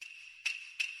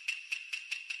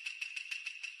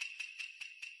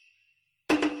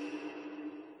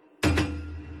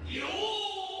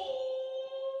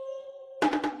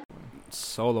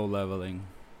Solo Leveling.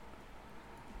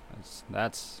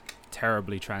 That's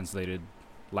terribly translated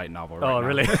light novel right now. Oh,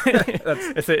 really?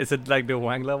 Is it like the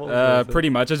Wang level? Pretty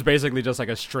much. It's basically just like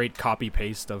a straight copy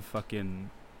paste of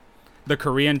fucking the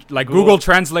Korean, like Google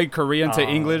Translate Korean to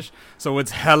English, so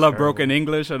it's hella broken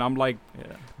English, and I'm like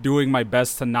doing my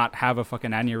best to not have a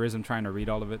fucking aneurysm trying to read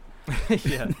all of it.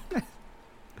 Yeah.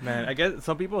 Man, I guess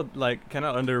some people like kind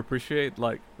of underappreciate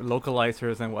like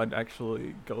localizers and what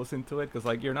actually goes into it, because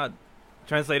like you're not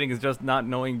translating is just not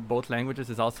knowing both languages,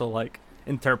 is also like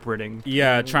interpreting.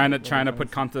 Yeah, trying to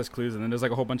put context clues, and then there's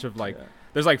like a whole bunch of like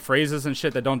there's like phrases and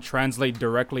shit that don't translate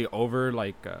directly over,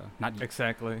 like not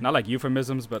like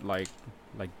euphemisms, but like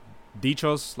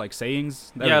dichos, like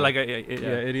sayings. Like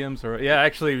idioms, or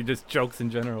actually just jokes in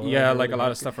general. Yeah, like a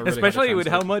lot of stuff are really especially with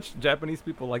how much Japanese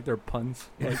people like their puns.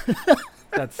 Like,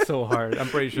 that's so hard. I'm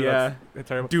pretty sure that's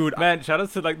terrible. Dude, man, shout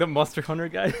out to like the Monster Hunter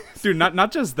guy. Dude,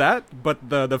 not just that, but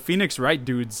the Phoenix Wright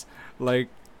dudes, like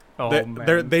man.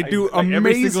 They do amazing.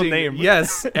 Every single name.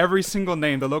 Yes, every single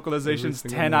name. The localization's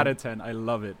 10 out of 10. I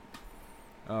love it.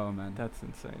 Oh man, that's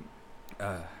insane.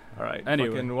 All right.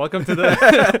 Anyway, welcome to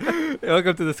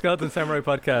the Skeleton Samurai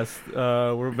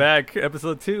podcast. We're back,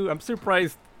 episode 2. I'm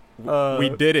surprised we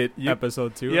did it.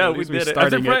 Episode 2. Yeah, we did it.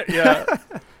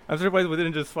 I'm surprised we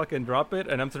didn't just fucking drop it,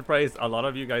 and I'm surprised a lot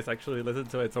of you guys actually listened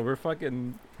to it. So we're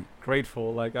fucking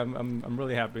grateful. Like I'm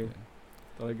really happy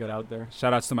that I got out there.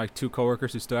 Shout outs to my 2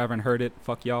 coworkers who still haven't heard it.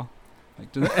 Fuck y'all. Like,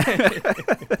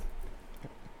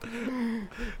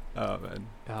 oh man.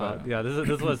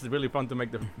 This was really fun to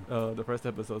make the first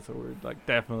episode, so we're like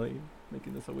definitely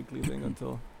making this a weekly thing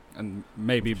until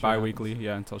maybe bi-weekly,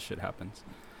 until shit happens.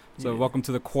 So welcome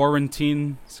to the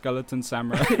Quarantine Skeleton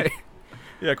Samurai.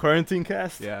 Quarantine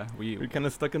cast. Yeah, we're kind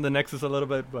of stuck in the Nexus a little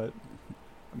bit, but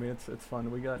I mean it's fun.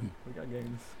 We got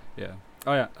games. Yeah.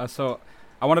 Oh yeah. So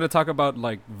I wanted to talk about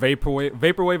like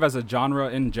vaporwave as a genre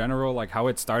in general, like how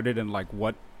it started and like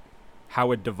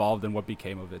how it devolved and what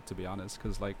became of it, to be honest.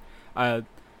 Because like I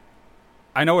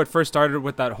know it first started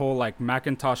with that whole like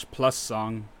Macintosh Plus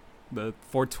song, the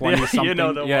 420 something. You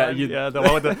know the one. The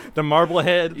one with the marble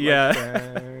head.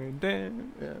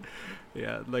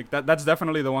 Yeah, like that's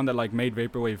definitely the one that like made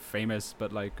vaporwave famous.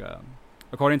 But like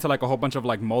according to like a whole bunch of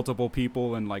like multiple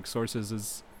people and like sources,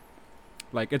 is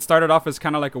like it started off as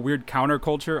kind of like a weird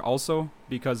counterculture also,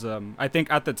 because I think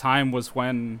at the time was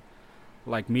when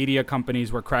like media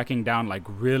companies were cracking down like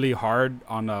really hard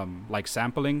on like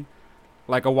sampling.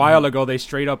 Like a while ago they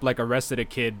straight up like arrested a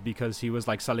kid because he was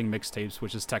like selling mixtapes,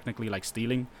 which is technically like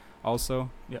stealing also.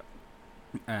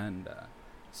 And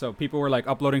so people were like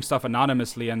uploading stuff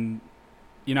anonymously, and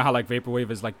you know how like vaporwave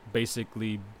is like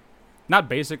not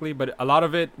basically, but a lot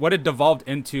of it, what it devolved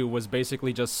into was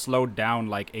basically just slowed down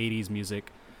like 80s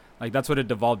music. Like that's what it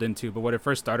devolved into. But what it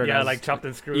first started as, like chopped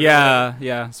and screwed.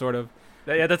 Yeah, sort of.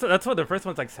 Yeah, that's what the first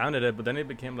ones like sounded it, but then it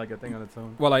became like a thing on its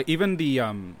own. Well, like even the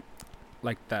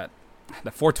like the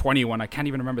 420 one, I can't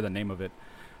even remember the name of it.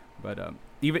 But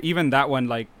even that one,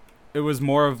 like it was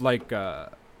more of like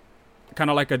kind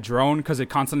of like a drone, because it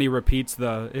constantly repeats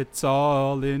the "it's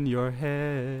all in your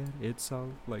head." It's all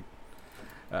like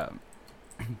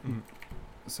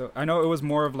so I know it was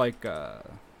more of like a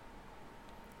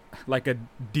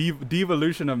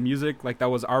devolution of music, like that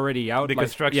was already out.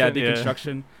 Deconstruction.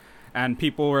 Deconstruction. And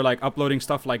people were like uploading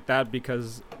stuff like that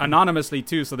because anonymously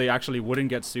too, so they actually wouldn't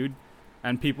get sued.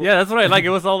 And people, that's what I like. It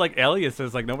was all like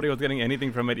aliases, like nobody was getting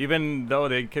anything from it, even though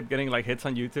they kept getting like hits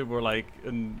on YouTube or like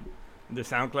in the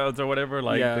SoundClouds or whatever.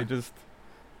 Like they just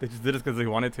did it because they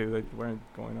wanted to. They weren't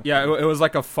going up. Yeah, it was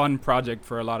like a fun project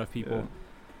for a lot of people.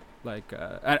 Like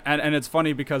and it's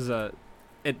funny because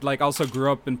it like also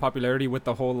grew up in popularity with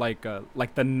the whole like the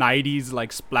 90s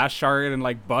like splash art and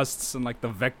like busts and like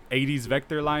the 80s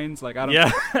vector lines. Like I don't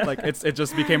know, like it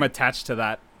just became attached to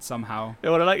that somehow.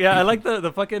 I like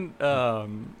the fucking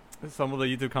some of the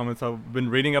YouTube comments I've been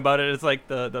reading about it. It's like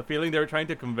the feeling they're trying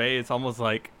to convey. It's almost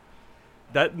like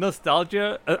that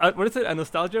nostalgia. What is it? A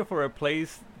nostalgia for a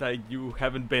place that you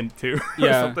haven't been to,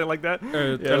 or something like that.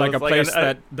 Or like a place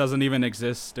that doesn't even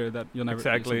exist, or that you'll never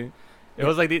exactly. It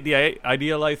was like the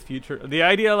idealized future, the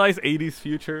idealized 80s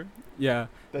future. Yeah.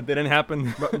 That didn't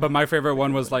happen. But my favorite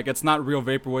one was like, it's not real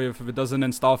vaporwave if it doesn't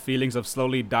install feelings of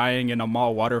slowly dying in a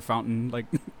mall water fountain. Like,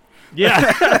 yeah.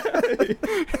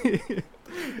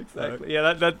 Exactly.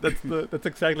 Yeah, that's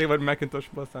exactly what Macintosh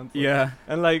Plus sounds like. Yeah.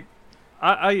 And like,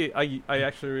 I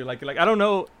actually really like it. Like, I don't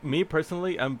know, me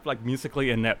personally, I'm like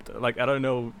musically inept. Like, I don't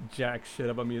know jack shit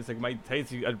about music. My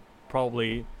taste, I'd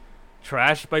probably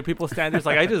trash by people's standards.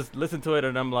 Like I just listen to it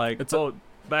and I'm like,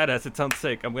 badass, it sounds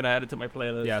sick, I'm gonna add it to my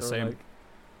playlist. Yeah, same. Like,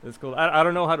 It's cool. I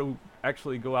don't know how to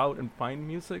actually go out and find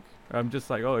music. I'm just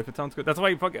like, oh, if it sounds good. That's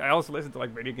why I also listen to like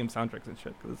video game soundtracks and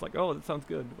shit, because it's like, oh, that sounds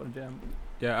good. What a jam.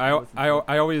 Yeah,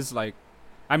 I always like,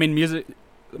 I mean, music.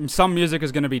 Some music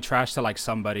is gonna be trash to like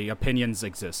somebody. Opinions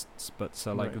exists, but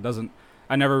so like Right. it doesn't.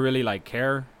 I never really like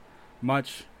care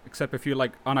much, except if you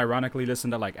like unironically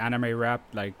listen to like anime rap.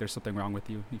 Like, there's something wrong with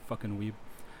you, you fucking weeb.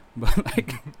 But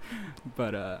like,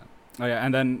 oh yeah,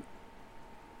 and then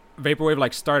vaporwave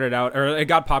like started out, or it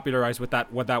got popularized with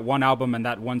that one album and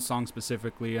that one song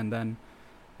specifically, and then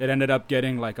it ended up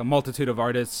getting like a multitude of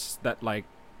artists that like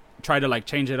try to like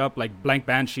change it up. Like Blank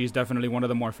Banshee is definitely one of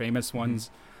the more famous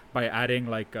ones by adding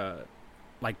like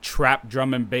trap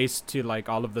drum and bass to like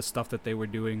all of the stuff that they were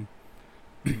doing,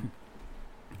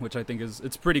 which I think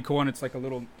it's pretty cool, and it's like a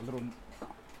little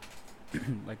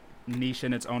like niche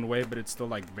in its own way, but it's still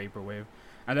like vaporwave.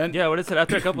 And then Yeah, what is it?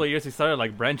 After a couple of years, he started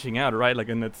like branching out, right? Like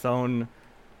in its own,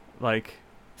 like,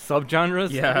 subgenres.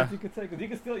 I Yeah. guess you could say, 'cause you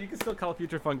can still call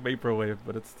future funk vaporwave,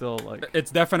 but it's still like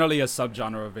it's definitely a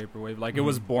subgenre of vaporwave. Like it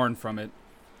was Mhm. born from it,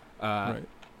 right.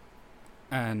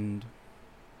 and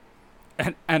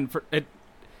for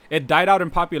it died out in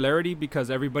popularity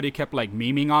because everybody kept like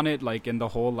memeing on it, like in the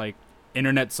whole like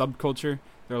internet subculture.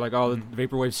 They're like, oh, Mhm.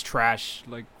 vaporwave's trash.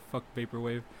 Like, fuck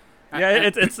vaporwave. Yeah,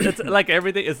 it's like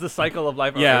everything. It's the cycle of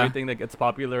life. Of Yeah. Everything that gets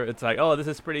popular, it's like, oh, this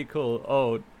is pretty cool.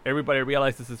 Oh, everybody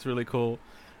realized this is really cool.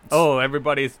 Oh,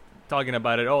 everybody's talking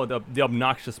about it. Oh, the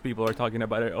obnoxious people are talking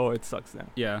about it. Oh, it sucks now.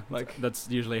 Yeah, Like- that's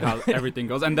usually how everything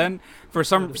goes. And then for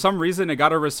some reason, it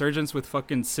got a resurgence with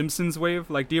fucking Simpsons wave.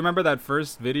 Like, do you remember that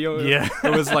first video? Yeah.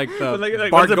 It was like the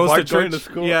Like, Bart was it goes Bart to going church.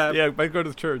 school? Yeah, yeah, Bart goes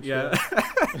to church. yeah.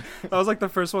 That was like the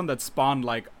first one that spawned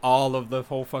like all of the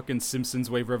whole fucking Simpsons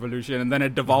wave revolution, and then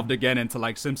it devolved again into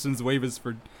like Simpsons wave is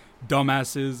for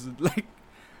dumbasses, like.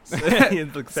 It's like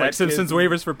It's like sad Simpsons kids.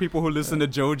 waivers for people who listen to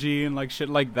Joji and like shit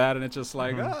like that, and it's just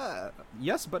like, Mhm.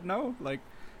 yes but no, like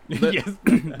Yes.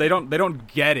 they don't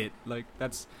get it. Like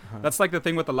that's Uh-huh. like the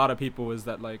thing with a lot of people is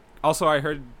that like, also I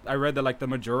read that like the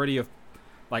majority of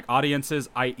like audiences,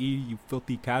 i.e. you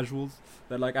filthy casuals,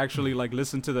 that like actually like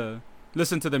listen to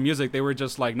the music, they were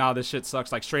just like, nah, this shit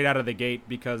sucks, like straight out of the gate,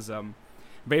 because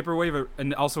vaporwave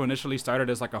and also initially started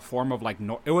as like a form of like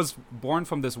it was born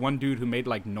from this one dude who made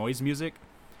like noise music.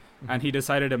 And he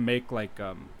decided to make like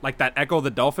that Echo the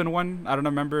Dolphin one. I don't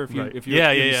remember if you Right. if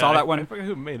you saw that one. I forget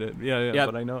who made it. Yeah, Yeah.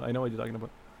 but I know what you're talking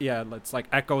about. Yeah, it's like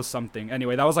Echo something.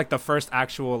 Anyway, that was like the first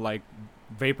actual like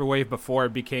vaporwave before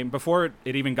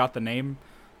it even got the name.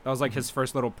 That was like his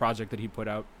first little project that he put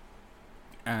out.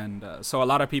 And so a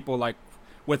lot of people like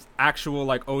with actual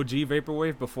like OG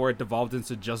vaporwave before it devolved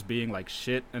into just being like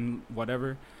shit and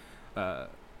whatever.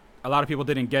 A lot of people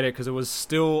didn't get it because it was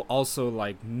still also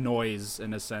like noise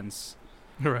in a sense.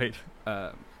 Right.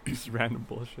 Uh, Just random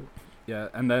bullshit. Yeah,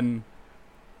 and then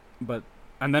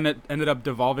it ended up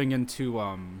devolving into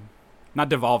not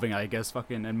devolving, I guess,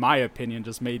 fucking, in my opinion,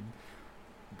 just made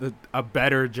a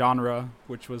better genre,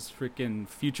 which was freaking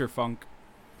future funk.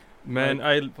 Man,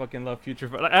 I fucking love future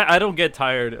funk. I don't get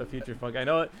tired of future funk. I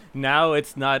know now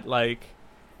it's not like,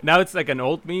 now it's like an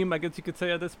old meme, I guess you could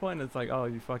say at this point. It's like, oh,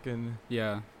 you fucking,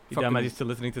 Yeah. you damn, I used to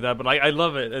listening to that, but I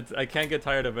love it. I can't get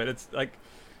tired of it. It's like,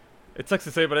 it sucks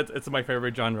to say, but it's my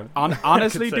favorite genre.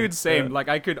 Honestly, I could say. dude, same. Yeah. Like,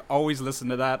 I could always listen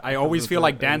to that. I always listen feel to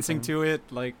like it every dancing time. to it.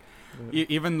 Like, Yeah.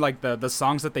 even like the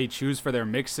songs that they choose for their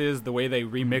mixes, the way they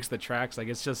remix the tracks, like,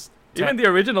 it's just Even the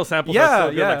original samples Yeah, are so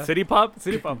good. yeah. Like City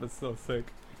Pop is so sick.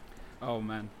 oh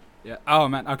man, yeah, oh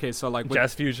man. Okay, so like with,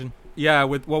 Jazz fusion. yeah,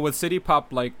 with City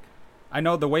Pop, like, I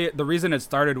know the reason it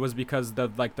started was because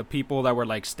the people that were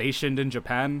like stationed in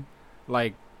Japan,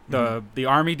 like the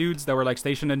army dudes that were like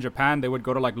stationed in Japan, they would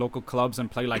go to like local clubs and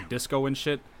play like disco and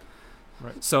shit.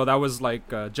 Right. So that was like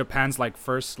Japan's like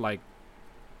first like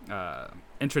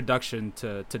introduction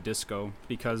to disco,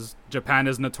 because Japan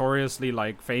is notoriously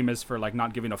like famous for like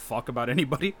not giving a fuck about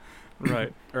anybody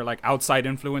Right. or like outside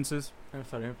influences. I'm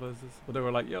sorry, influences. But they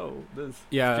were like, yo, this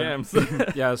Yeah. jams.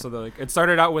 Yeah, so it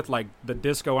started out with like the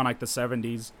disco in like the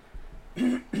 70s.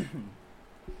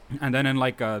 And then in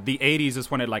like the 80s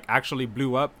is when it like actually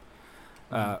blew up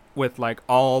with like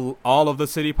all of the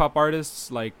City Pop artists,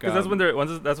 like Because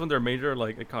that's when their major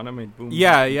like economy boom.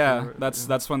 yeah,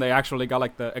 that's when they actually got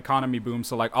like the economy boom.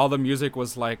 So like all the music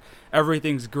was like,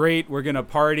 everything's great, we're gonna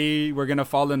party, we're gonna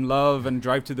fall in love and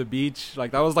drive to the beach.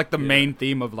 Like that was like the Yeah. main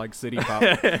theme of like City Pop.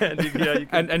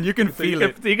 and you can feel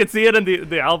it. You can see it in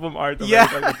the album art. Of Yeah.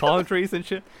 it, like the palm trees and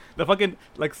shit. The fucking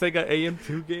like Sega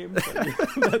AM2 game.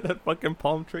 Like, that fucking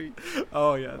palm tree.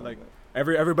 Oh yeah, like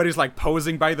everybody's like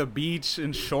posing by the beach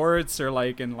in shorts or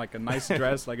like in like a nice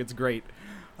dress. Like it's great.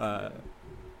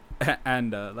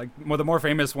 And like the more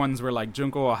famous ones were like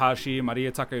Junko Ohashi,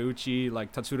 Maria Takeuchi,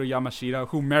 like Tatsuro Yamashita,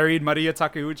 who married Maria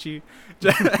Takeuchi.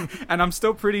 And I'm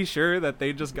still pretty sure that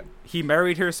he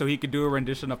married her so he could do a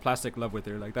rendition of Plastic Love with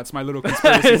her. Like, that's my little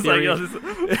conspiracy It's theory.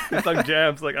 it's like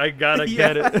jams. Like, I gotta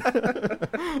get it.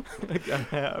 I gotta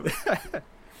have it.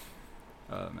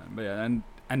 Man, but yeah,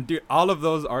 and dude, all of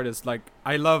those artists, like,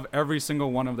 I love every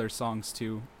single one of their songs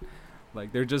too.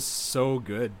 Like, they're just so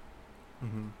good.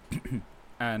 Mm-hmm.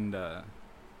 And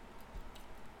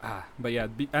but yeah,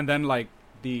 and then like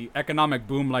the economic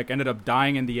boom like ended up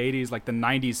dying in the 80s. Like the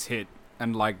 90s hit,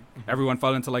 and like everyone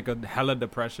fell into like a hella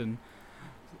depression,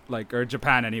 like, or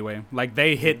Japan anyway, like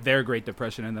they hit their Great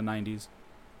Depression in the 90s.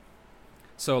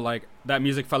 So like that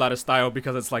music fell out of style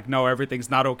because it's like, no, everything's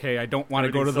not okay. I don't want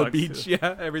to go to the beach.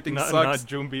 Yeah, everything sucks. Not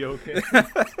Jumbi okay.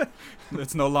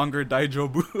 It's no longer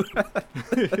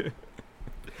Daijobu.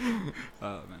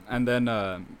 Man. And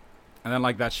then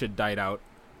like that shit died out.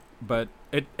 But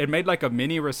it made like a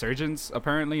mini resurgence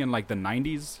apparently in like the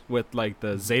 90s with like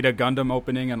the Zeta Gundam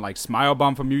opening and like Smile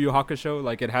Bomb from Yu Yu Hakusho.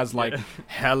 Like it has like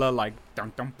hella like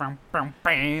like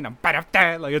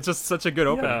it's just such a good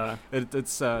opening.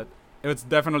 Yeah. It's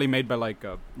definitely made by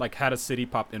like had a city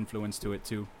pop influence to it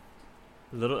too.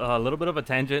 A little bit of a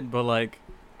tangent, but like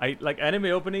I like anime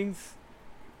openings.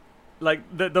 Like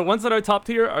the ones that are top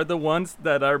tier are the ones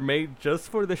that are made just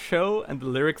for the show, and the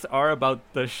lyrics are about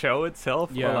the show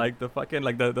itself. Yeah. Or like the fucking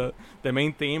like the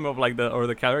main theme of like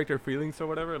the character feelings or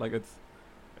whatever. Like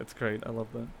it's great. I love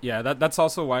that. Yeah, that's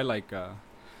also why like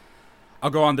I'll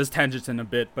go on this tangent in a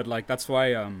bit, but like that's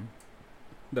why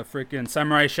the freaking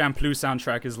Samurai Champloo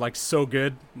soundtrack is like so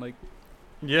good. Like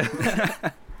yeah.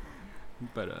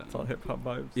 But it's all hip hop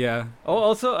vibes. Yeah. Oh,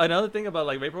 also another thing about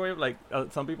like vaporwave, like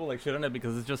some people like shit on it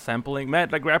because it's just sampling. Man,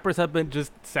 like rappers have been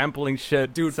just sampling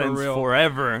shit, dude, since for real.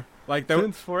 Forever. Like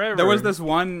since forever. There was this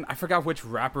one, I forgot which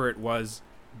rapper it was,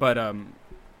 but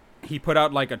he put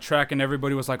out like a track and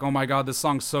everybody was like, "Oh my god, this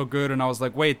song's so good," and I was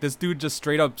like, "Wait, this dude just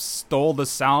straight up stole the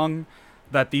song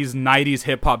that these 90s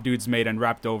hip-hop dudes made and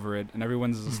rapped over it," and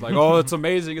everyone's just like, "Oh, it's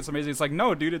amazing, it's amazing." It's like,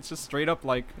 no, dude, it's just straight up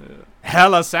like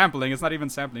hella sampling. It's not even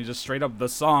sampling, just straight up the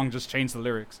song, just change the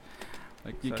lyrics.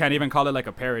 Like you can't even call it like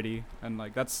a parody. And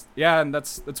like that's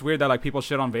it's weird that like people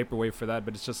shit on vaporwave for that,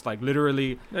 but it's just like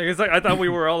literally it's like I thought we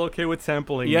were all okay with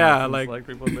sampling. Yeah, like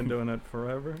people have been doing it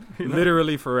forever. You know?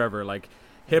 Literally forever. Like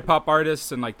hip-hop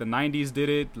artists in like the 90s did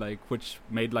it, like, which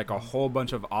made like a whole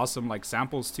bunch of awesome like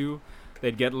samples too.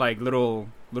 They'd get like little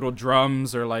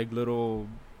drums or like little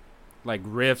like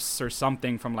riffs or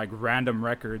something from like random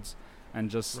records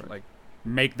and just like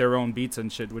make their own beats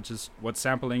and shit, which is what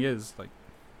sampling is. Like,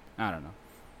 I don't know.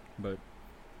 But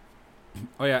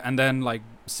oh yeah, and then like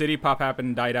city pop happened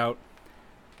and died out,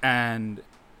 and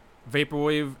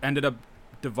vaporwave ended up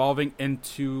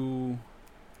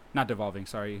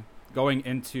going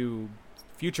into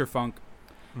future funk.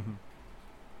 Mm-hmm.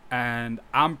 And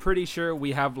I'm pretty sure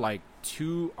we have like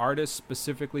 2 artists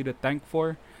specifically to thank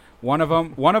for. One of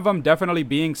them definitely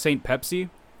being Saint Pepsi.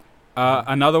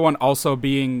 Another one also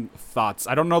being Thoughts.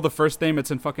 I don't know the first name. It's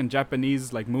in fucking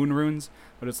Japanese, like moon runes,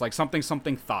 but it's like something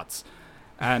Thoughts.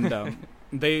 And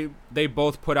they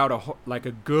both put out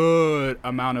a good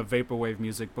amount of vaporwave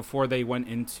music before they went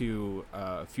into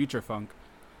future funk.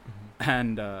 Mm-hmm.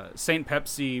 And Saint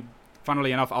Pepsi,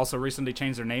 funnily enough, also recently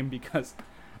changed their name because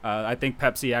I think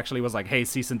Pepsi actually was like, "Hey,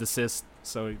 cease and desist."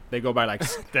 So they go by like,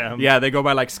 damn. Yeah, they go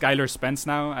by like Skylar Spence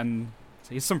now, and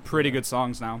he's some pretty good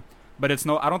songs now. But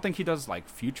I don't think he does like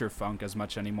future funk as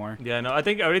much anymore. Yeah, no, I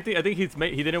think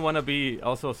he didn't want to be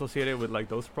also associated with like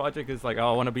those projects. It's like,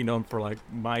 oh, I want to be known for like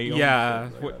my own. Yeah,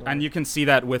 shit. Like, and you can see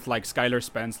that with like Skylar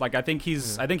Spence. Like I think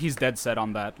he's dead set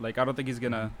on that. Like I don't think he's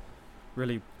gonna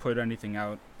really put anything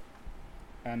out.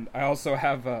 And I also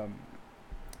have a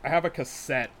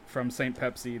cassette from Saint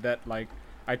Pepsi that like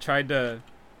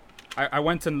I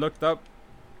went and looked up,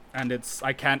 and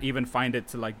I can't even find it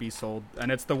to like be sold.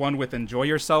 And it's the one with Enjoy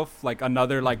Yourself, like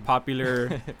another like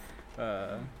popular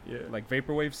like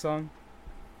vaporwave song.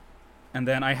 And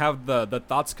then I have the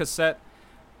Thoughts cassette.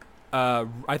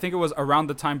 I think it was around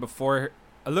the time before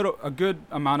a good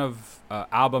amount of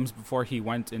albums before he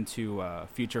went into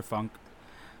future funk.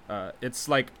 It's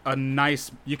like a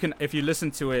nice, if you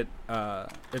listen to it,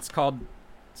 it's called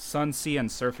Sun, Sea, and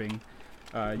Surfing.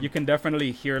 You can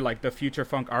definitely hear like the future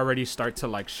funk already start to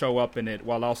like show up in it,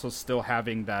 while also still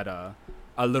having that a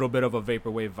little bit of a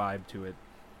vaporwave vibe to it.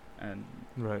 And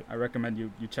I recommend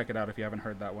you check it out if you haven't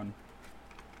heard that one.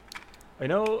 I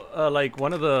know like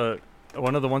one of the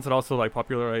one of the ones that also like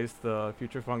popularized the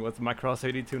future funk was Macross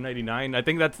 8299. I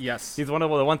think that's Yes. he's one of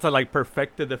the ones that like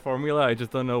perfected the formula. I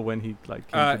just don't know when he like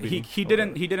came to be. He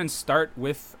didn't start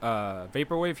with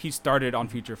vaporwave. He started on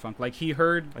future funk. Like he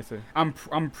heard. I see.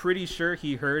 I'm pretty sure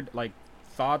he heard like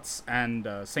Thoughts and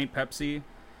Saint Pepsi,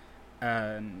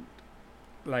 and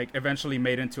like eventually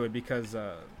made into it because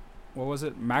what was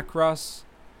it? Macross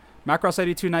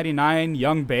 8299,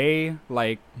 Young Bay,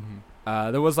 like.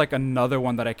 There was like another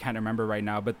one that I can't remember right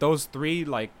now, but those three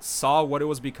like saw what it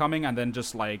was becoming and then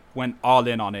just like went all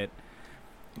in on it.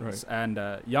 Right. And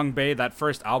Young Bay, that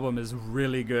first album is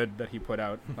really good that he put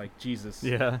out. Like Jesus.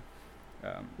 Yeah.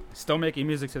 Still making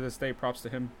music to this day. Props to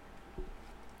him.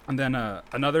 And then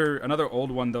another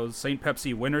old one, those Saint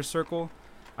Pepsi Winner's Circle.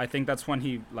 I think that's when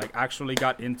he like actually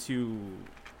got into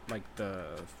like the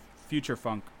future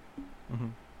funk.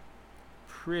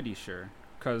 Pretty sure,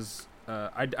 cause.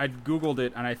 I googled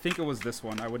it and I think it was this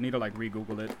one. I would need to like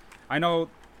re-Google it. I know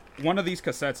one of these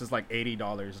cassettes is like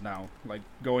 $80 now, like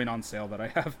going on sale that I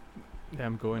have.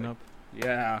 Damn, going like, up.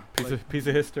 Yeah, Piece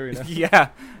of history. Now. Yeah,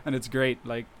 and it's great.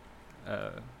 Like,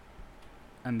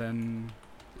 and then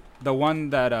the one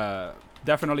that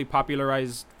definitely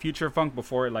popularized future funk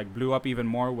before it like blew up even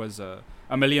more was A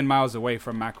Million Miles Away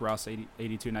from Macross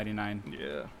 8299.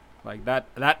 Yeah. Like that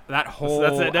whole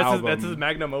that's it. album. That's his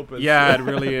magnum opus. Yeah, it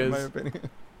really is. In my opinion.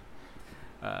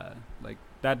 Like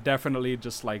that definitely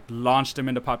just like launched him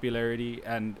into popularity,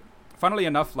 and funnily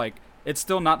enough, like it's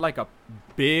still not like a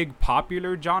big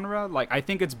popular genre. Like I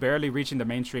think it's barely reaching the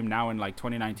mainstream now in like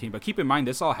 2019. But keep in mind,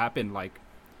 this all happened like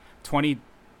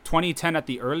 2010 at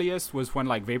the earliest was when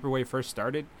like vaporwave first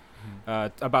started.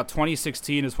 About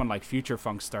 2016 is when like future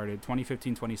funk started.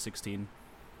 2015, 2016.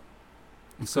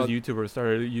 So YouTubers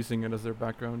started using it as their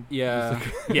background. Yeah,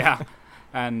 yeah,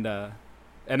 and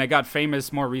it got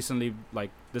famous more recently, like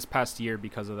this past year,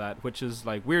 because of that, which is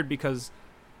like weird because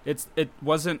it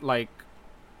wasn't like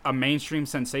a mainstream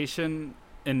sensation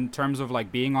in terms of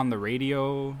like being on the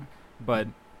radio, but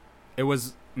it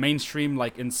was mainstream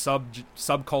like in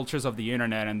subcultures of the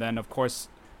internet, and then of course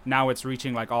now it's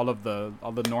reaching like all the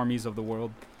normies of the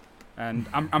world. And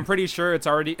I'm pretty sure it's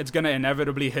gonna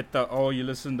inevitably hit the you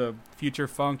listen to future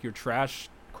funk, you're trash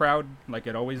crowd, like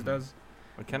it always does.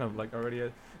 I kind of like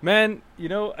already man, you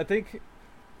know, I think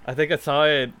I saw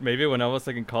it maybe when I was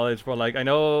like in college, but like I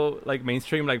know like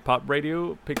mainstream like pop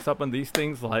radio picks up on these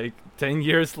things like 10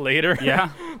 years later. Yeah.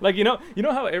 Like you know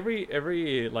how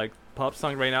every like pop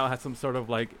song right now has some sort of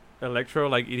like electro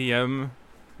like EDM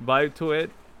vibe to it.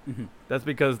 That's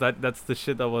because that's the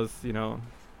shit that was, you know,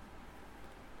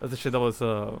 that's the shit that was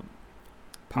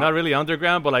not really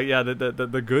underground, but like yeah,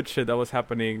 the good shit that was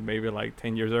happening maybe like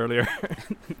 10 years earlier.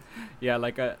 Yeah,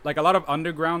 like a lot of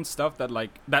underground stuff that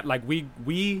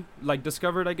we like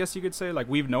discovered, I guess you could say, like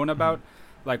we've known about.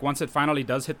 Like once it finally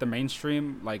does hit the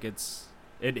mainstream, like it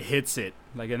hits it,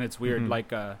 like, and it's weird.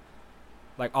 Like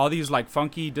all these like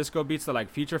funky disco beats that like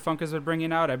future funk has been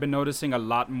bringing out, I've been noticing a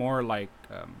lot more like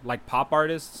pop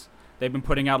artists. They've been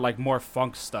putting out like more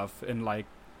funk stuff and like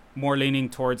more leaning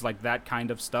towards like that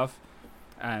kind of stuff,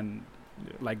 and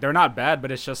like they're not bad,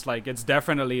 but it's just like it's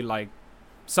definitely like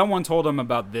someone told them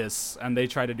about this and they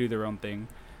try to do their own thing,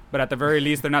 but at the very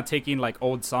least they're not taking like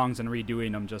old songs and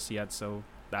redoing them just yet, so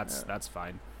that's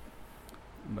fine.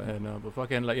 But no, but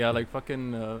fucking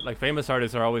like famous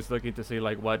artists are always looking to see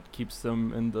like what keeps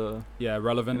them in the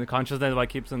relevant in the consciousness, what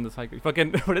keeps them in the cycle.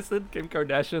 Fucking what is it? Kim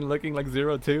Kardashian looking like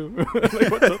 02. Like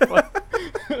what the fuck?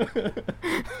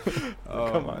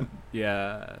 Come on.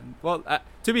 Yeah. Well,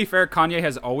 to be fair, Kanye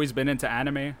has always been into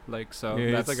anime, like so.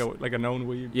 Yeah, that's it's like a known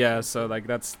weeb. Yeah, so like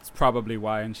that's probably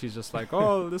why, and she's just like,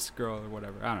 oh, this girl or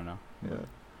whatever. I don't know.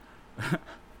 Yeah.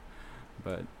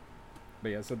 but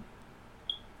yeah, so.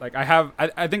 Like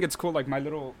I think it's cool, like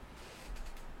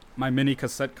my mini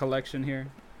cassette collection here.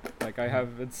 Like I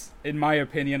have, it's in my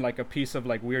opinion like a piece of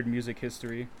like weird music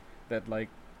history that like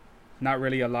not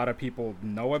really a lot of people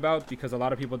know about, because a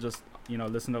lot of people just, you know,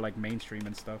 listen to like mainstream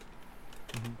and stuff.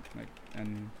 Like,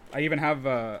 and I even have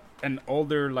an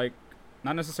older, like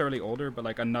not necessarily older, but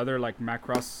like another like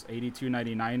Macross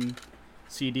 8299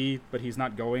 CD, but he's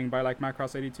not going by like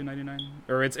Macross 8299,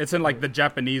 or it's in like the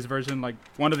Japanese version, like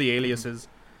one of the aliases.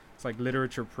 It's like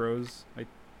Literature Prose. Like,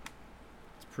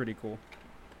 it's pretty cool.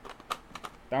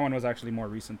 That one was actually more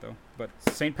recent though. But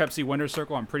Saint Pepsi Winner's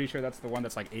Circle, I'm pretty sure that's the one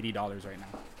that's like $80 right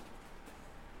now.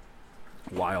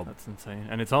 Wild. That's insane.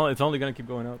 And it's only gonna keep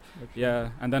going up. Actually. Yeah,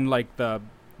 and then like the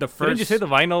first. Didn't you say the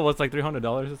vinyl was like $300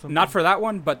 or something? Not for that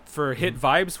one, but for Hit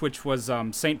Vibes, which was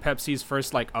Saint Pepsi's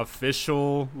first like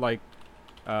official like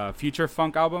future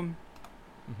funk album.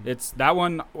 It's that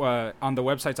one on the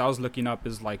websites I was looking up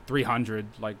is like 300,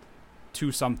 like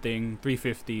 2 something,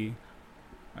 350,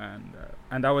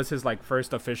 and that was his like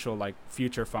first official like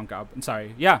future funk album.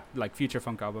 Sorry, yeah, like future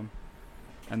funk album,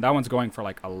 and that one's going for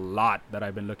like a lot that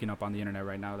I've been looking up on the internet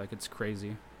right now. Like it's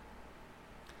crazy.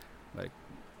 Like,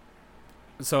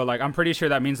 so like I'm pretty sure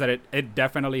that means that it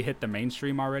definitely hit the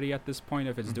mainstream already at this point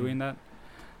if it's doing that.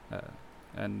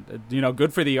 And you know,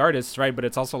 good for the artists, right? But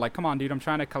it's also like, come on, dude, I'm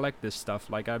trying to collect this stuff.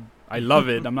 Like I love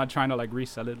it. I'm not trying to like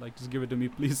resell it. Like just give it to me,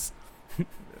 please.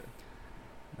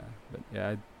 But yeah,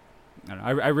 I don't know.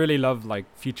 I really love like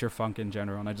future funk in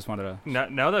general, and I just wanted to.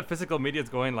 Now that physical media is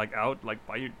going like out, like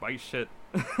buy shit,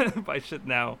 buy shit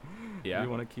now. Yeah. You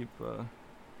want to keep.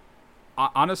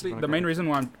 Honestly, the main reason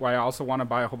why I also want to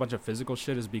buy a whole bunch of physical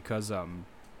shit is because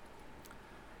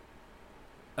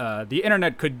the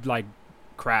internet could like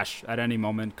crash at any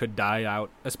moment, could die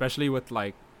out, especially with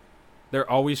like they're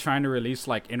always trying to release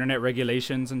like internet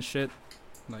regulations and shit.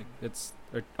 Like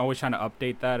they're always trying to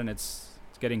update that, and it's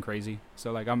getting crazy.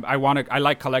 So like I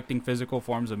like collecting physical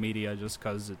forms of media just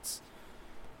because it's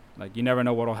like you never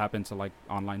know what'll happen to like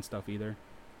online stuff either.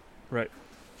 Right.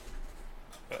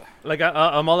 Like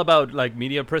I'm all about like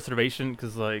media preservation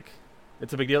because like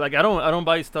it's a big deal. Like I don't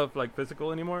buy stuff like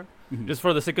physical anymore, just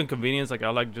for the sake of convenience. Like I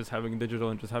like just having digital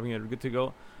and just having it good to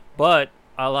go. But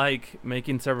I like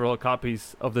making several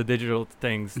copies of the digital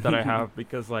things that I have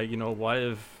because like, you know, what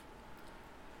if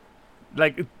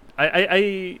like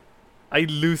I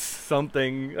lose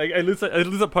something, like I lose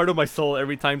a part of my soul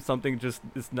every time something just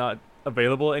is not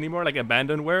available anymore, like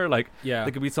abandonware. Like yeah,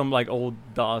 there could be some like old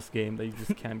DOS game that you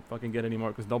just can't fucking get anymore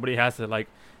because nobody has it. Like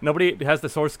nobody has the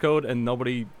source code and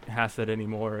nobody has it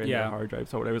anymore in their hard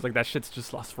drives or whatever. It's like that shit's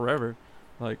just lost forever.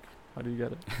 Like how do you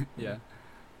get it? Yeah.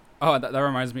 Oh, that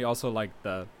reminds me also like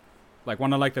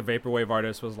one of like the vaporwave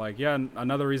artists was like, yeah,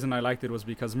 another reason I liked it was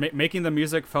because making the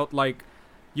music felt like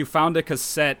you found a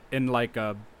cassette in like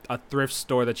a thrift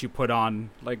store that you put on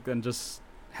like and just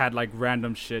had like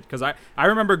random shit. Because I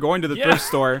remember going to the thrift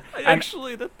store. I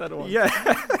actually did that one.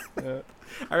 Yeah.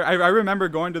 I remember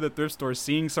going to the thrift store,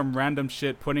 seeing some random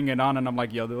shit, putting it on, and I'm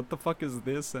like, yo, what the fuck is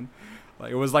this? And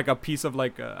like it was like a piece of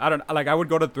like I would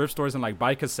go to thrift stores and like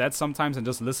buy cassettes sometimes and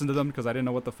just listen to them because I didn't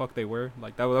know what the fuck they were.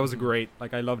 Like that was great.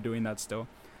 Like I love doing that still.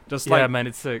 Just yeah, man,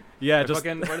 it's sick. Yeah, just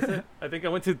fucking, what is it? I think I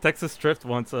went to Texas Thrift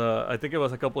once. I think it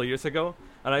was a couple of years ago,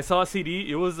 and I saw a CD.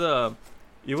 It was like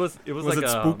it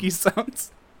spooky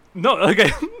sounds? No, okay,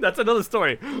 that's another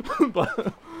story.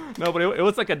 But no, but it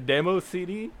was like a demo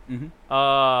CD.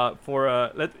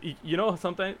 For you know,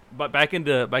 sometimes, but back in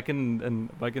the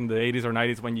 80s or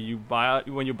 90s, when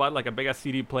you buy like a big ass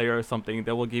CD player or something,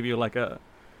 they will give you like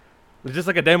just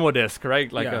like a demo disc, right?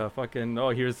 Like a fucking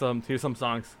here's some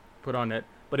songs, put on it.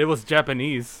 But it was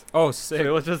Japanese. Oh, sick. So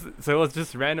it was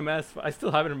just random ass. I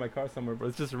still have it in my car somewhere, but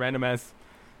it's just random ass,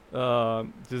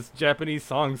 just Japanese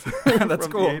songs. That's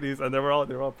from cool. The 80s, and they're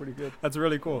all pretty good. That's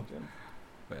really cool.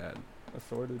 Yeah.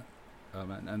 Assorted. Oh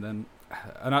man, and then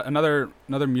another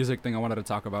music thing I wanted to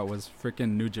talk about was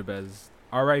freaking Nujabes.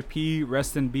 R.I.P.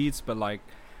 Rest in Beats, but like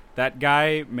that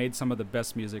guy made some of the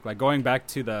best music. Like going back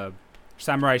to the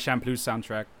Samurai Champloo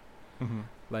soundtrack.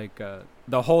 Like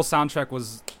the whole soundtrack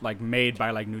was like made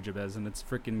by like Nujabes, and it's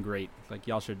freaking great. Like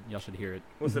y'all should hear it.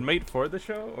 Was it made for the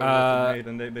show, or was it made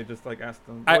and they just like asked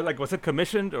them? Or like was it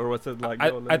commissioned, or was it like?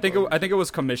 I think it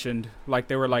was commissioned. Like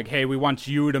they were like, hey, we want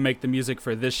you to make the music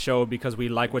for this show because we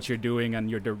like what you're doing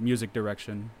and your music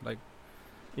direction. Like,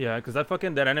 yeah, because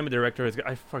that anime director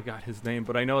I forgot his name,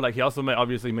 but I know like he also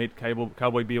obviously made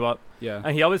Cowboy Bebop. Yeah,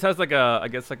 and he always has like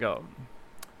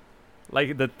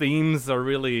like the themes are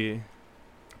really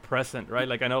present, right?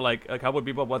 Like I know like Cowboy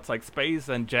Bebop was like space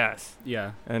and jazz.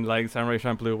 Yeah. And like Samurai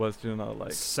Champloo was, you know,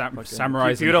 like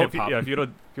samurais and hip hop. Yeah,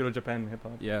 feudal Japan hip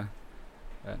hop. Yeah.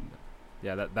 And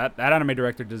yeah, that anime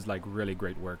director does like really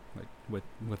great work like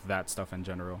with that stuff in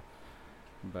general.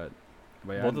 But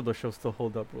yeah, both of those shows still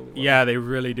hold up really well. Yeah, they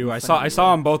really do. I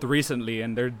saw them both recently,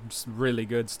 and they're just really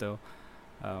good still.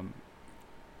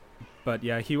 But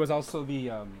yeah, he was also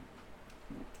the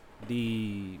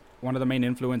one of the main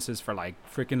influences for like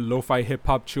freaking lo-fi hip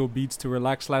hop chill beats to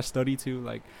relax / study to.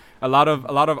 Like a lot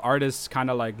of artists kind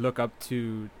of like look up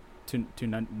to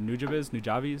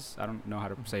Nujabes. I don't know how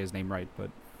to say his name right,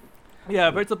 but yeah,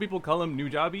 I've heard some people call him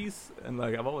Nujabes, and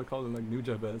like I've always called him like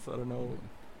Nujabes. I don't know.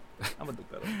 I'm gonna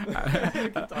look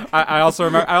that up. I also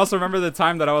remember the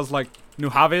time that I was like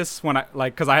Nujaves when I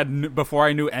like because I had before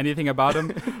I knew anything about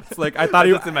him. It's like I thought I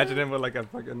just imagine him with like a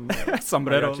fucking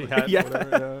sombrero hat, yeah. whatever,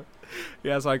 yeah.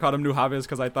 Yeah, so I called him Nuhaves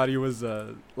because I thought he was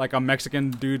like a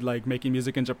Mexican dude like making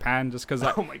music in Japan. Just because.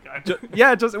 Oh my god.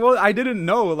 Yeah, just well, I didn't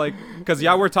know like because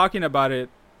we're talking about it,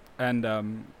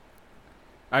 and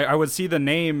I would see the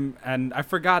name and I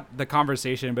forgot the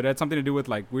conversation, but it had something to do with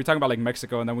like we were talking about like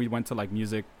Mexico, and then we went to like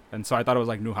music, and so I thought it was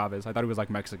like Nuhaves. I thought he was like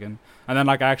Mexican, and then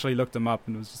like I actually looked him up,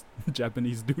 and it was just a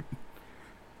Japanese dude.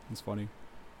 It's funny.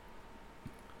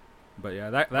 But yeah,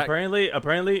 that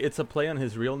apparently it's a play on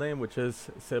his real name, which is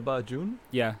Seba Jun.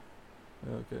 yeah,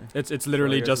 Okay. it's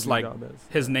literally So I guess just his new like job is-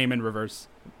 his name in reverse.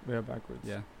 Yeah, backwards.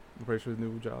 Yeah. I'm pretty sure his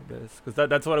new job is because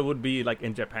that's what it would be like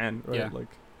in Japan, right? Yeah. Like,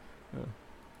 Yeah,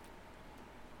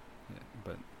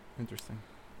 but interesting.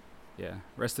 yeah,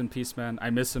 rest in peace, man. I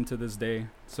miss him to this day.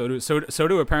 So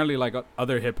do apparently like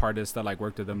other hip artists that like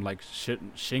worked with him, like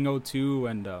Shingo too,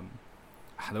 and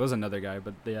there was another guy,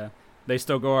 but yeah, they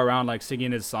still go around like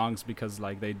singing his songs because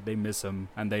like they miss him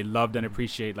and they loved and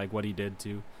appreciate like what he did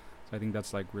too. So I think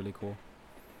that's like really cool.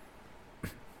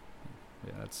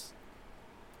 Yeah,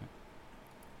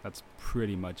 that's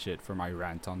pretty much it for my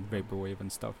rant on vaporwave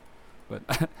and stuff.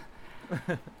 But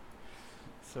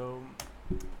So,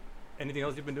 anything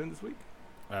else you've been doing this week?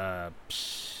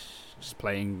 just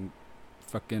playing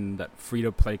fucking that free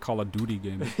to play Call of Duty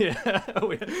game. Yeah,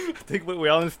 I think we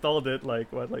all installed it like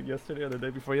yesterday or the day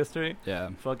before yesterday. Yeah.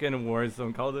 Fucking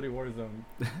Warzone, Call of Duty Warzone.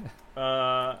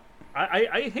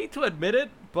 I hate to admit it,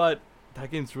 but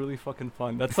that game's really fucking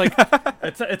fun. That's like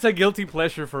it's a guilty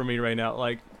pleasure for me right now.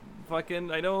 Like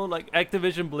fucking I know like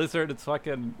Activision Blizzard, it's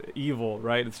fucking evil,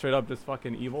 right? It's straight up just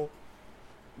fucking evil.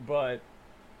 But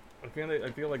I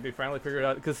feel like they finally figured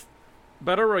out because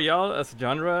Battle Royale as a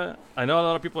genre, I know a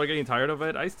lot of people are getting tired of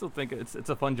it. I still think it's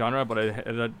a fun genre, but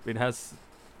it has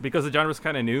because the genre is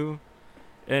kind of new,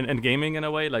 and gaming in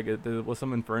a way, like there was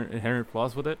some inherent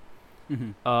flaws with it.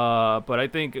 Mm-hmm. But I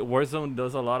think Warzone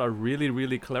does a lot of really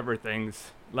really clever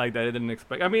things like that I didn't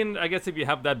expect. I mean, I guess if you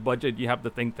have that budget, you have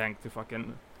the think tank to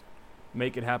fucking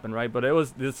make it happen, right? But it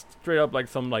was this straight up like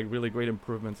some like really great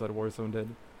improvements that Warzone did.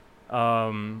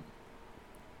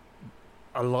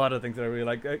 A lot of things that I really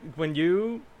like. When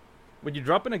you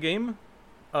drop in a game,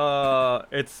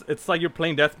 it's like you're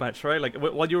playing deathmatch, right? Like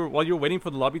while you're waiting for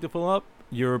the lobby to fill up,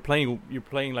 you're playing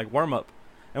like warm up,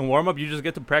 and warm up you just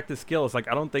get to practice skills. Like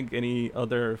I don't think any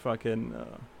other fucking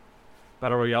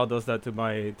battle royale does that to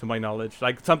my knowledge.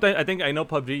 Like sometimes I think I know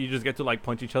PUBG you just get to like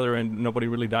punch each other and nobody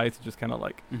really dies. It's just kind of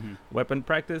like weapon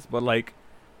practice. But like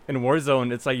in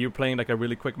Warzone, it's like you're playing like a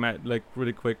really quick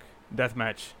death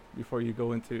match before you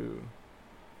go into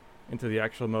the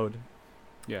actual mode.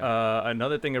 Yeah.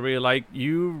 Another thing I really like,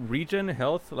 you regen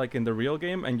health like in the real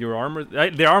game, and your armor,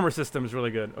 the armor system is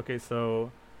really good. Okay,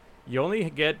 so you only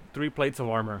get 3 plates of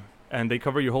armor, and they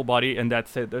cover your whole body, and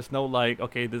that's it. There's no like,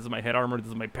 okay, this is my head armor, this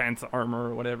is my pants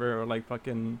armor, or whatever, or like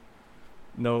fucking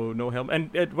no helmet.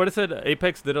 And what I said,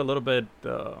 Apex did a little bit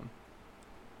to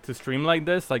streamline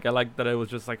this. Like I like that it was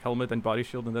just like helmet and body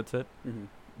shield, and that's it.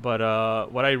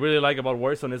 But what I really like about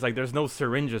Warzone is like there's no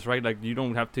syringes, right? Like you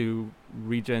don't have to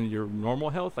regen your normal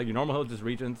health. Like your normal health just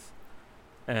regens,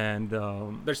 and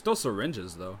There's still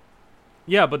syringes though.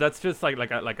 yeah, but that's just like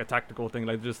a tactical thing,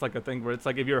 like just like a thing where it's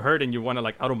like if you're hurt and you want to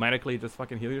like automatically just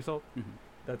fucking heal yourself.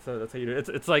 That's how you do it.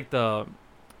 It's like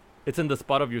it's in the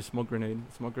spot of your smoke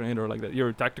grenade or like that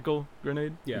your tactical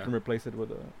grenade. Yeah. You can replace it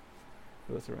with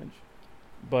a syringe.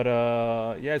 But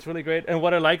yeah, it's really great. And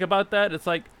what I like about that, it's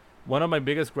like one of my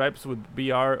biggest gripes with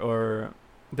BR, or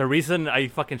the reason I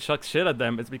fucking shuck shit at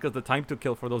them, is because the time to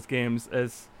kill for those games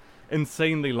is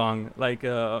insanely long. Like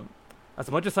as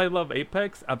much as I love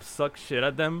Apex, I've sucked shit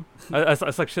at them. I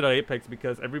suck shit at Apex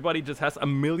because everybody just has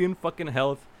 1,000,000 fucking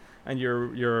health, and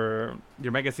your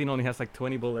magazine only has like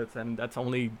 20 bullets, and that's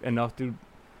only enough to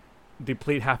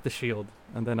deplete half the shield.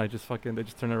 And then they just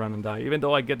turn around and die. Even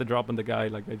though I get the drop on the guy,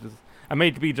 like I may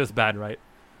be just bad, right?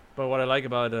 But what I like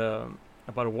about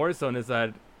Warzone is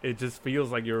that it just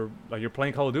feels like you're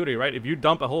playing Call of Duty, right? If you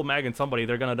dump a whole mag in somebody,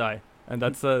 they're gonna die, and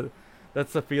that's a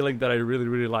feeling that I really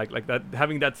really like. Like that,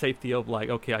 having that safety of like,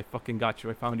 okay, I fucking got you,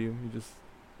 I found you,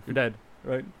 you're dead,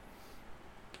 right?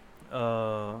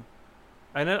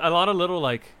 And then a lot of little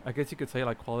like, I guess you could say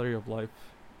like quality of life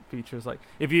features, like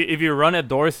if you run at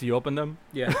doors, you open them.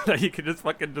 Yeah. That you can just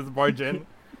fucking just barge in.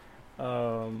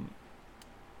 And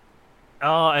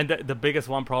the biggest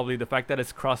one probably the fact that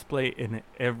it's crossplay in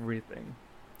everything.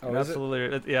 Oh, is it?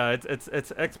 Absolutely, it's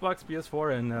Xbox,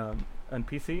 PS4, and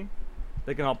PC.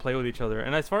 They can all play with each other.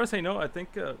 And as far as I know, I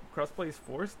think crossplay is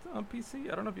forced on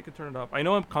PC. I don't know if you can turn it off. I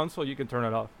know on console you can turn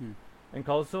it off. In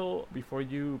console, before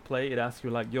you play, it asks you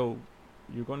like, "Yo,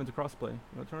 you're going into crossplay. You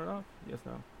want to turn it off? Yes,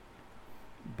 no."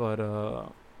 But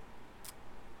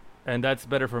And that's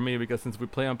better for me because since we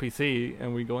play on PC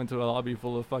and we go into a lobby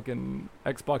full of fucking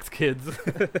Xbox kids,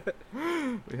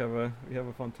 we have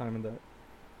a fun time in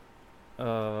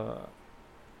that.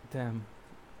 Damn.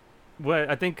 Well,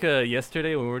 I think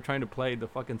yesterday when we were trying to play, the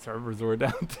fucking servers were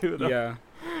down too. Though. Yeah.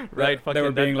 Right. They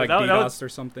were being like DDoS or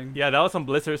something. Yeah, that was on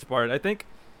Blizzard's part. I think.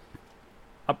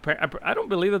 I don't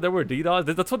believe that there were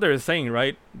DDoS. That's what they were saying,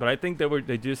 right? But I think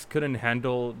they just couldn't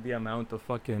handle the amount of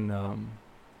fucking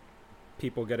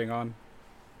people getting on,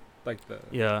 like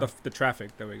the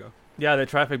traffic. There we go. Yeah, the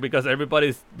traffic, because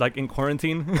everybody's like in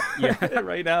quarantine. Yeah.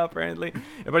 Right now apparently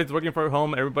everybody's working from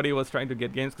home. Everybody was trying to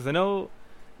get games because I know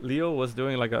Leo was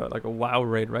doing like a WoW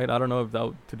raid, right? I don't know if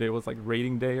today was like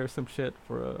raiding day or some shit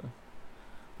for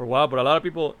WoW, but a lot of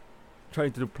people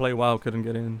trying to play WoW couldn't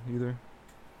get in either.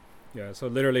 Yeah, so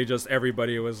literally just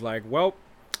everybody was like, well,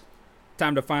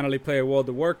 time to finally play a World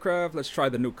of Warcraft. Let's try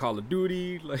the new Call of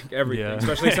Duty, like everything,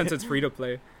 especially since it's free to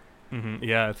play. Mm-hmm.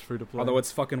 Yeah, it's free to play. Although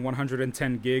it's fucking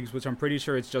 110 gigs, which I'm pretty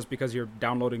sure it's just because you're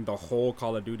downloading the whole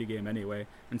Call of Duty game anyway,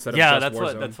 instead of just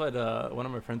Warzone. That's what one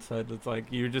of my friends said. It's like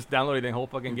you're just downloading the whole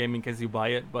fucking game in case you buy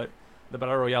it, but the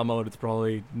Battle Royale mode, it's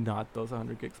probably not those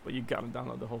 100 gigs, but you gotta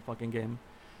download the whole fucking game.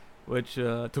 Which,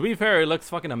 to be fair, it looks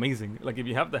fucking amazing. Like, if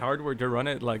you have the hardware to run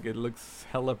it, like, it looks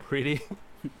hella pretty.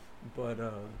 But,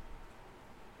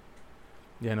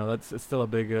 yeah, no, it's still a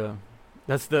big,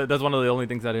 that's one of the only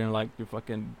things I didn't like.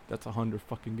 That's 100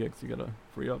 fucking gigs you gotta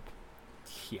free up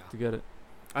to get it.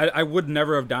 I would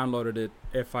never have downloaded it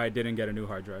if I didn't get a new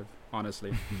hard drive,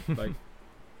 honestly. Like,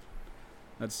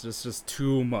 that's just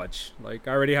too much. Like,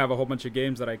 I already have a whole bunch of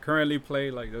games that I currently play.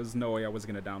 Like, there's no way I was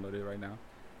gonna download it right now.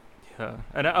 Yeah,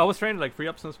 and I was trying to like free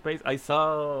up some space. I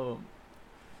saw.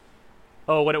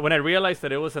 Oh, when I realized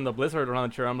that it was in the Blizzard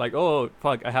launcher, I'm like, oh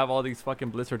fuck! I have all these fucking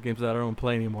Blizzard games that I don't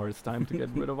play anymore. It's time to get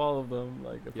rid of all of them.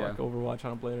 Like, fuck Overwatch, I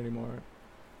don't play it anymore.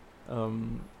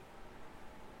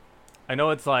 I know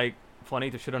it's like funny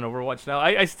to shit on Overwatch now.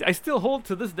 I still hold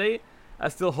to this day. I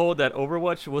still hold that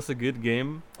Overwatch was a good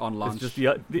game on launch. It's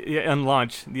just on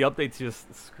launch, the updates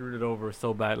just screwed it over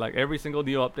so bad. Like every single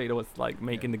new update was like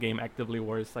making the game actively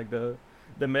worse. Like the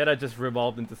meta just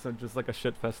revolved into just like a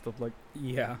shit fest of like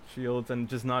shields and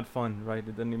just not fun. Right?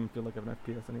 It didn't even feel like an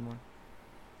FPS anymore.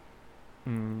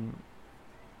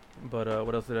 But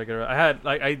what else did I get?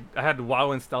 I had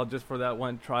WoW installed just for that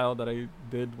one trial that I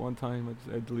did one time.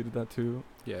 I deleted that too.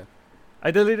 Yeah. I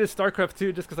deleted StarCraft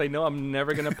 2 just because I know I'm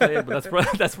never gonna play it, but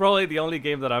that's probably the only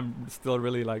game that I'm still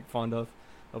really like fond of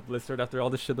Blizzard after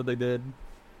all the shit that they did.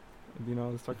 You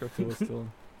know, StarCraft 2 was still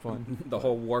fun. The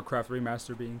whole Warcraft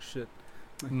remaster being shit.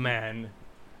 Man.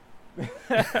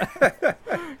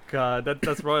 God,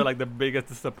 that's probably like the biggest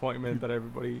disappointment that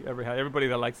everybody ever had. Everybody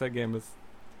that likes that game is.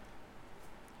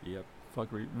 Yep. Fuck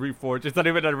Reforged. It's not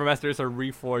even a remaster, it's a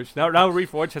Reforged. Now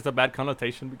Reforged has a bad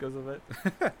connotation because of it.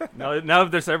 now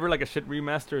if there's ever like a shit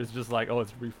remaster, it's just like, oh,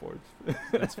 it's Reforged.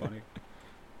 That's funny.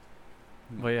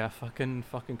 But yeah, fucking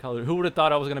Call of Duty. Who would have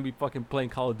thought I was gonna be fucking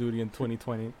playing Call of Duty in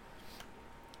 2020?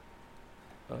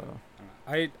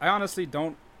 I honestly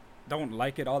don't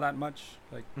like it all that much.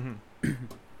 Like,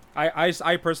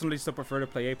 I personally still prefer to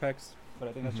play Apex, but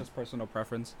I think that's just personal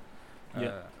preference.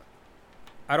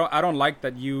 I don't like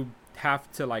that you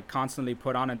have to like constantly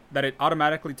put on that it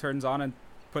automatically turns on and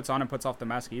puts off the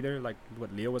mask either, like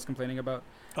what Leo was complaining about.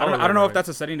 I don't know if that's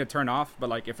a setting to turn off, but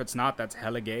like if it's not, that's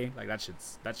hella gay. Like that's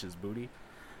just booty.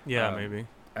 Yeah, maybe.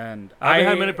 And I haven't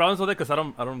had many problems with it because I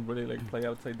don't really like play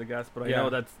outside the gas, but I know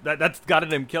that's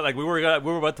gotten him killed. Like we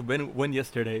were about to win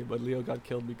yesterday, but Leo got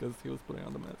killed because he was putting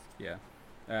on the mask. Yeah,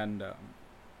 and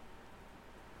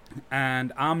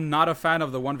I'm not a fan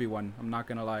of the 1v1. I'm not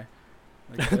gonna lie.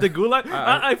 Like, the Gulag?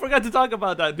 I forgot to talk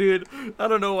about that, dude. I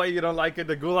don't know why you don't like it.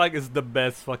 The Gulag is the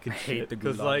best fucking shit. I hate the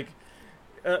Gulag.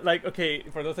 Because, okay,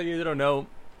 for those of you that don't know,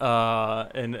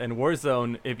 in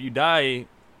Warzone, if you die,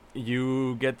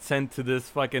 you get sent to this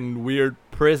fucking weird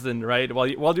prison, right?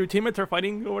 While your teammates are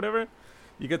fighting or whatever,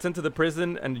 you get sent to the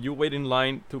prison and you wait in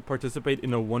line to participate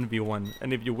in a 1v1.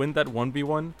 And if you win that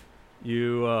 1v1,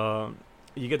 you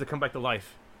get to come back to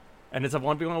life. And it's a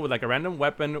 1v1 with like a random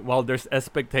weapon while there's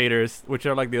spectators, which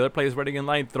are like the other players waiting in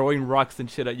line, throwing rocks and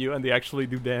shit at you, and they actually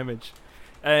do damage.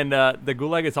 And the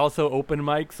Gulag is also open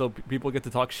mic, so people get to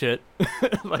talk shit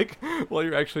like while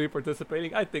you're actually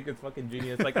participating. I think it's fucking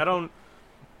genius. Like I don't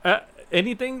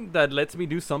anything that lets me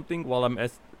do something while I'm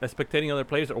spectating other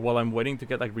players or while I'm waiting to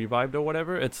get like revived or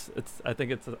whatever. I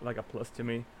think it's like a plus to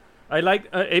me. I like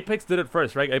Apex did it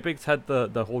first, right? Apex had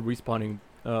the whole respawning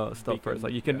stuff first.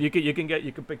 Like you can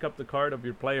pick up the card of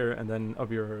your player and then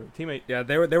of your teammate. Yeah,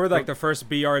 they were like the first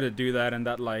BR to do that, and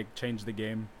that like changed the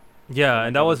game. Yeah, like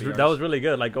and that all was the that was VRs. really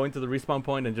good. Like going to the respawn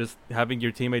point and just having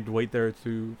your teammate wait there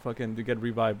to fucking to get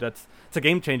revived. It's a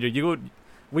game changer.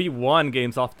 We won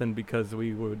games often because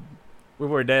we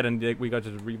were dead and we got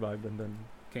just revived and then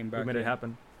Came we back. made it yeah.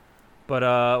 happen.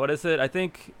 But what is it? I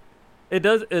think it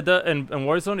does in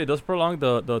Warzone it does prolong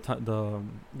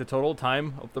the total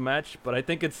time of the match. But I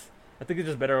think it's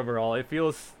just better overall. It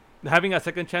feels having a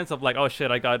second chance of like, oh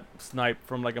shit, I got sniped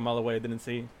from like a mile away. I didn't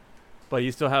see. But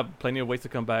you still have plenty of ways to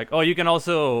come back. Oh, you can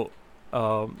also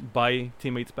buy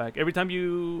teammates back every time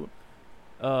you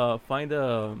find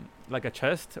a like a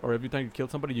chest, or every time you kill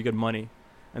somebody, you get money,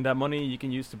 and that money you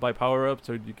can use to buy power ups,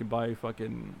 or you can buy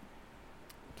fucking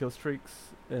kill streaks,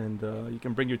 and you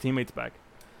can bring your teammates back.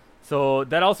 So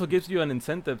that also gives you an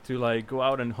incentive to like go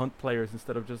out and hunt players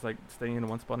instead of just like staying in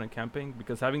one spot and camping,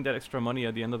 because having that extra money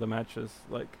at the end of the match is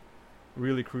like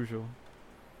really crucial.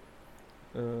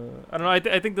 I don't know. I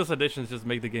think those additions just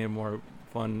make the game more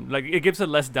fun. Like it gives it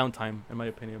less downtime, in my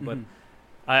opinion. But Mhm.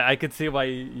 I could see why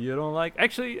you don't like.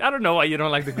 Actually, I don't know why you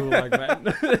don't like the Gulag, man.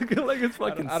 The Gulag is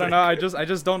fucking. I don't know. I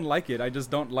just don't like it. I just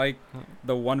don't like Huh.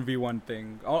 the 1v1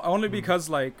 thing. Only Mm. because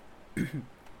like,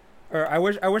 or I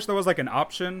wish there was like an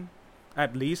option,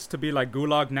 at least to be like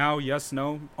Gulag now, yes,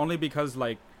 no. Only because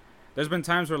like, there's been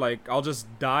times where like I'll just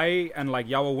die and like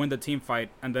y'all will win the team fight,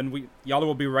 and then y'all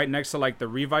will be right next to like the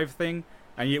revive thing,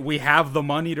 and we have the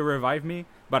money to revive me,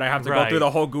 but I have to go through Right.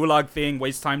 the whole Gulag thing,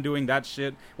 waste time doing that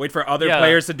shit, wait for other Yeah.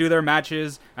 players to do their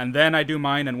matches, and then I do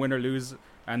mine and win or lose,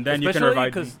 and then you can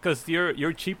revive me. because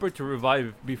you're cheaper to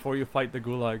revive before you fight the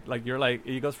Gulag. Like you're like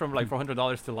it goes from like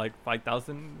 $400 to like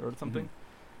 5,000 or something,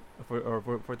 for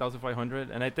 4,500.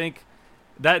 And I think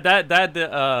that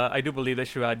I do believe they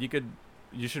should add.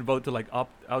 You should vote to like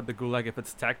opt out the Gulag if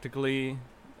it's tactically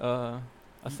a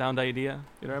sound idea.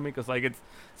 You know what I mean? Because like it's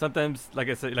sometimes like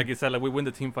you said like we win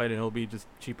the team fight and it'll be just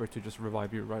cheaper to just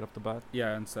revive you right off the bat.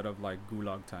 Yeah, instead of like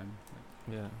Gulag time.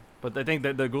 Yeah. But I think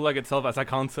that the Gulag itself as a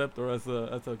concept or as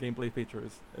a gameplay feature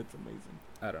it's amazing.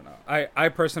 I don't know. I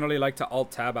personally like to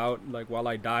alt tab out like while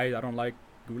I die. I don't like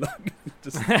Gulag.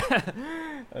 Just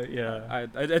Yeah.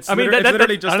 it's I mean, it's that-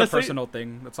 literally that's just honestly- a personal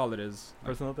thing. That's all it is. Like,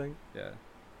 Personal thing. yeah.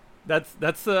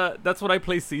 That's what I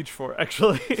play Siege for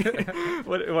actually.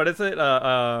 what is it?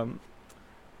 I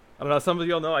don't know. Some of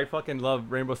y'all know I fucking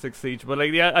love Rainbow Six Siege, but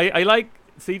like yeah, I like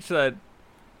Siege that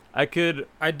I could.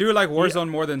 I do like Warzone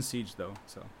more than Siege though.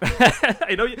 So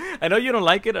I know you don't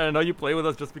like it, and I know you play with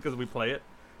us just because we play it.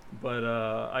 But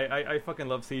I fucking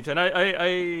love Siege, and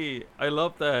I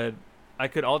love that I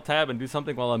could alt tab and do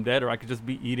something while I'm dead, or I could just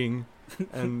be eating,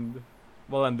 and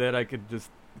while I'm dead I could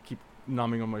just keep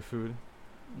nomming on my food.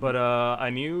 But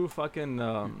a new fucking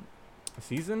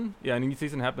season, a new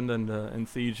season happened in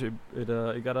Siege.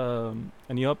 It got a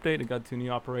new update. It got 2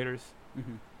 new operators.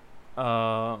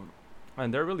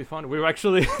 And they're really fun. We were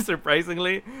actually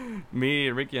surprisingly, me,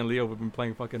 Ricky, and Leo, we've been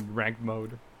playing fucking ranked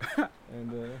mode.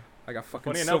 And I got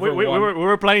fucking funny enough, silver we one.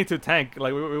 were planning to tank.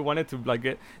 Like we wanted to like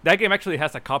get that game actually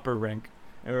has a copper rank.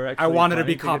 And we're I actually wanted to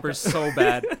be planning copper get so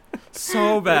bad,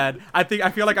 so bad. I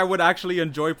feel like I would actually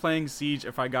enjoy playing Siege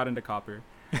if I got into copper.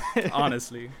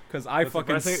 Honestly, because I That's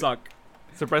fucking surprising. suck.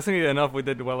 Surprisingly enough, we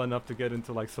did well enough to get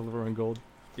into like silver and gold,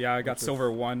 Yeah, I got Which is-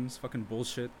 silver ones. Fucking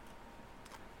bullshit.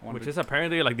 I wanted which to- is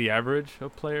apparently like the average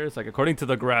of players. Like according to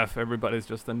the graph, everybody's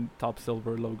just in top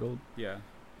silver, low gold. yeah.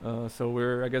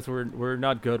 So I guess we're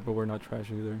not good, but we're not trash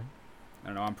either. I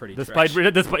don't know. I'm pretty. Despite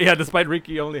trash. despite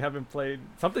Ricky only having played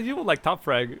something you would like top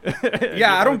frag.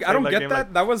 Yeah, I don't get game,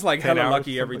 that. That was like 10 hella hours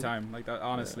lucky or every something. time. Like that,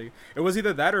 honestly, it was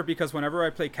either that or because whenever I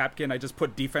play Capkin, I just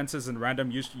put defenses in random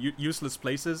useless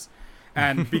places,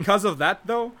 and because of that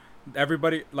though,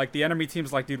 everybody like the enemy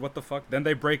team's like, dude, what the fuck? Then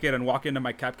they break it and walk into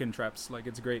my Capkin traps. Like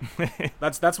it's great.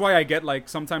 That's why I get like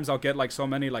sometimes I'll get like so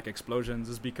many like explosions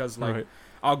is because like Right.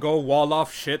 I'll go wall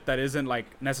off shit that isn't like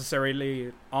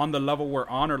necessarily on the level we're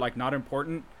on or like not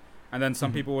important. And then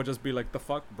some Mhm. people will just be like, "The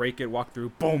fuck!" Break it, walk through,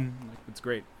 boom. Like it's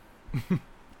great.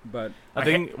 But I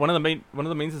think one of the main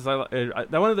reasons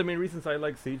one of the main reasons I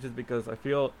like Siege is because I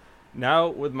feel now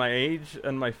with my age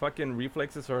and my fucking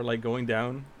reflexes are like going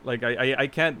down. Like I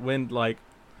can't win like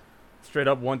straight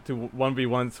up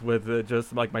 1v1s with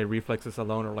just like my reflexes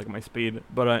alone or like my speed.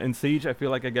 But in Siege, I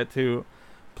feel like I get to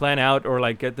plan out or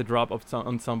like get the drop of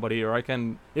on somebody, or I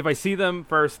can, if I see them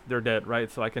first, they're dead,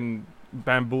 right? So I can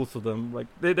bamboozle them. Like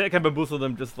they can bamboozle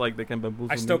them just like they can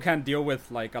bamboozle I still me. can't deal with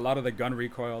like a lot of the gun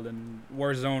recoil in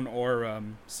Warzone or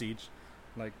Siege.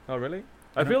 Like Oh really?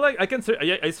 I I feel like I can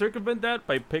I circumvent that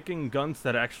by picking guns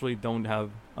that actually don't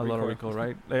have a lot of Recoil. recoil,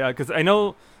 right? Yeah, because I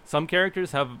know some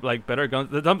characters have like better guns.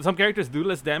 Some characters do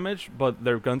less damage, but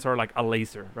their guns are like a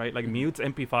laser, right? Like Mhm. Mute's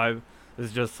MP5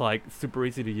 is just like super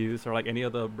easy to use, or like any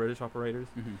of the British operators.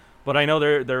 Mhm. But I know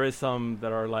there is some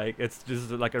that are like it's just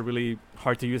like a really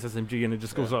hard to use SMG, and it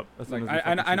just goes Yeah. up. As Like soon as you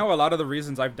fucking I shoot. know a lot of the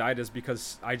reasons I've died is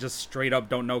because I just straight up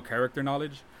don't know character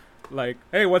knowledge. Like,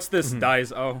 hey, what's this? Mhm.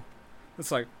 Dies. Oh,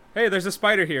 it's like, hey, there's a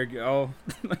spider here. Oh,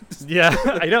 Yeah,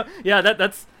 I know. Yeah,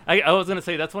 that's. I was gonna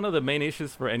say that's one of the main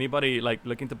issues for anybody like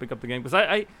looking to pick up the game, because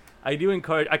I do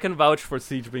encourage. I can vouch for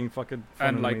Siege being fucking fun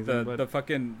and like amazing, but the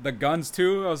fucking the guns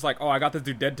too. I was like, oh, I got to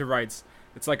do dead to rights.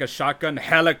 It's like a shotgun,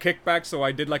 hella kickback. So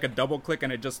I did like a double click,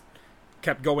 and it just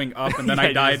kept going up, and then Yeah, I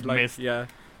you died. just Like, missed. yeah.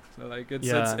 So like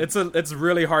Yeah. it's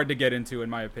really hard to get into, in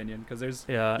my opinion, because there's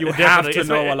yeah, you it have definitely- to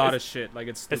know a it's- lot of shit. Like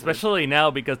it's stupid. especially now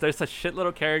because there's a shitload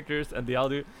of characters and they all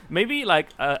do. Maybe like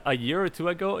a year or two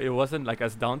ago it wasn't like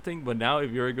as daunting, but now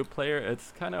if you're a good player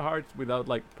it's kind of hard without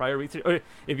like prior research, or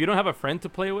if you don't have a friend to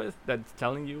play with that's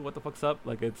telling you what the fuck's up.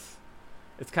 Like it's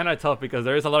kind of tough because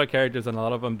there is a lot of characters and a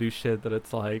lot of them do shit that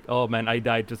it's like, oh man, I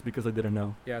died just because I didn't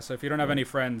know. Yeah. So if you don't have Yeah. any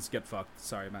friends, get fucked.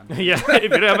 Sorry, man. Yeah,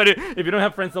 if you don't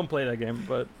have friends, don't play that game.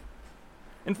 But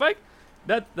in fact,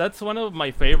 that's one of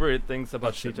my favorite things about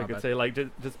Oh, shit, Siege. I my could bad. say like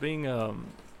just being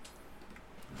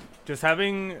just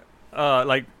having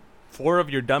like 4 of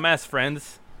your dumbass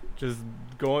friends just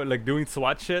going like doing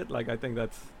SWAT shit. Like I think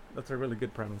that's a really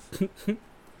good premise.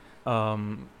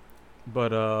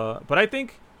 But I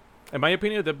think, in my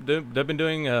opinion, they've been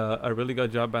doing a really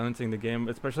good job balancing the game,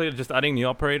 especially just adding new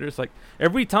operators. Like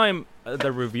every time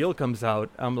the reveal comes out,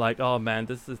 I'm like, oh man,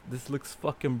 this looks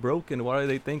fucking broken. What are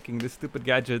they thinking? This stupid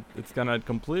gadget, it's gonna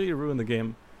completely ruin the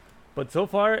game. But so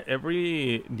far,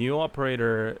 every new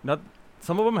operator, not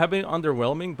some of them have been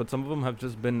underwhelming, but some of them have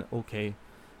just been okay.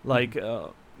 Like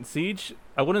Siege,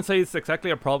 I wouldn't say it's exactly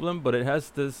a problem, but it has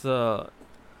this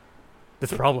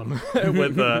problem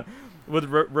with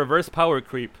reverse power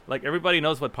creep. Like everybody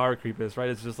knows what power creep is, right?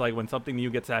 It's just like when something new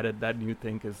gets added, that new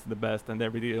thing is the best, and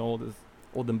everything old is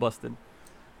old and busted.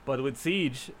 But with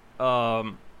Siege, all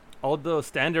the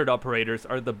standard operators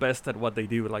are the best at what they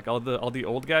do. Like all the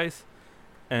old guys,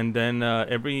 and then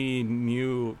every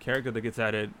new character that gets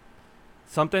added,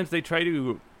 sometimes they try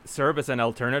to serve as an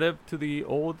alternative to the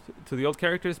old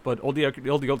characters, but all the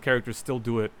old characters still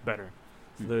do it better.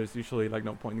 So there's usually like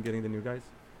no point in getting the new guys.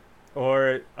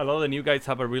 Or a lot of the new guys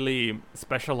have a really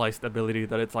specialized ability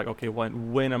that it's like, okay,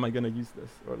 when am I gonna use this?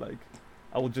 Or like,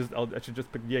 I should just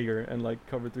pick Jaeger and like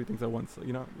cover 3 things at once,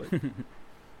 you know? Like,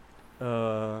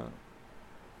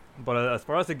 but as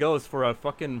far as it goes, for a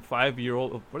fucking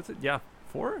 5-year-old, what is it? Yeah,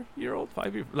 4-year-old,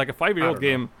 5-year, like a 5-year-old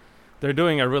game, they're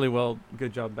doing a really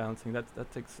good job balancing.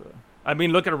 That takes. I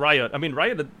mean, look at Riot. I mean,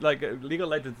 Riot, like League of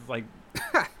Legends is like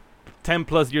 10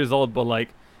 plus years old, but like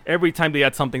every time they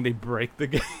add something, they break the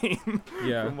game.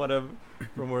 Yeah.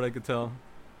 from what I could tell.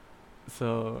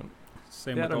 So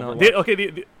Same yeah, I with don't know.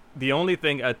 Overwatch. The only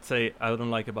thing I'd say I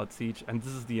don't like about Siege, and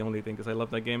this is the only thing because I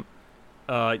love that game.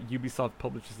 Ubisoft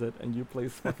publishes it, and Uplay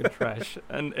is fucking trash.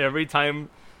 And every time,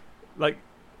 like,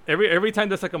 every time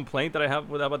there's a complaint that I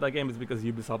have about that game is because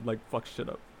Ubisoft like fucks shit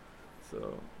up.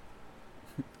 So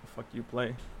fuck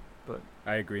Uplay. But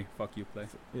I agree. Fuck you, play.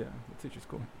 yeah, the Siege is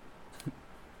cool.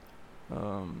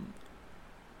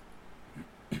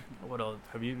 What else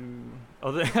have you?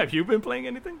 Have you been playing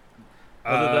anything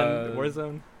other than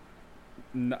Warzone?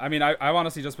 I mean, I've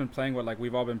honestly just been playing what like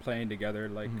we've all been playing together.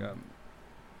 Like, Mhm.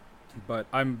 but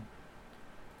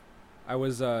I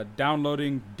was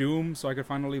downloading Doom so I could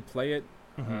finally play it.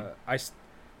 Mhm.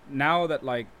 Now that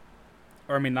like,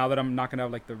 or I mean, now that I'm not gonna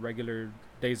have like the regular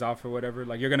days off or whatever,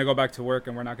 like you're gonna go back to work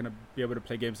and we're not gonna be able to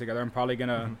play games together. I'm probably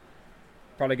gonna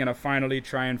finally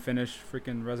try and finish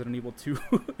freaking Resident Evil 2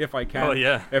 if I can. Oh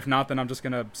yeah. If not, then I'm just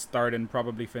gonna start and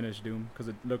probably finish Doom because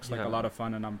it looks like Yeah. a lot of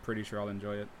fun and I'm pretty sure I'll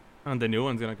enjoy it. And the new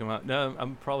one's gonna come out. No,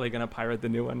 I'm probably gonna pirate the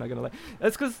new one. Not gonna lie.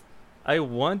 That's because I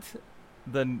want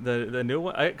the new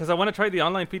one. Because I want to try the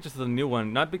online features of the new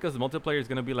one. Not because multiplayer is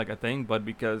gonna be like a thing, but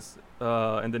because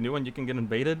in the new one you can get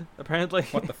invaded. Apparently.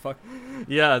 What the fuck?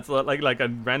 Yeah, it's like a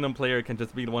random player can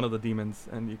just be one of the demons,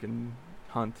 and you can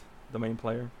hunt the main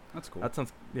player. That's cool. That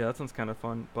sounds kind of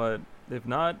fun. But if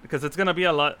not, because it's gonna be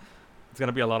a lot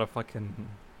of fucking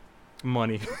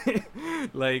money.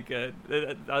 Like a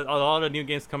lot of new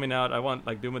games coming out. I want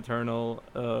like Doom Eternal,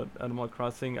 Animal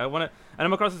Crossing.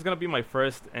 Animal Crossing is gonna be my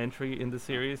first entry in the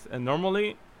series. And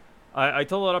normally, I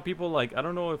told a lot of people like I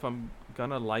don't know if I'm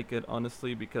gonna like it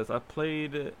honestly because I've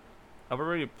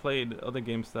already played other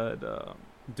games that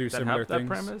Do that similar have things.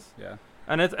 that premise. Yeah.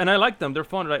 And I like them. They're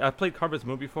fun. Like, I played Harvest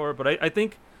Moon before, but I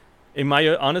think, in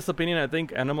my honest opinion, I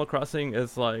think Animal Crossing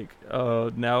is like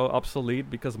now obsolete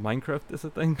because Minecraft is a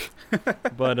thing.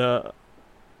 But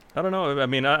I don't know. I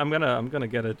mean, I'm gonna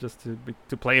get it just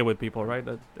to play it with people, right?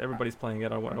 That everybody's playing it.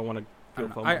 I don't want to I, feel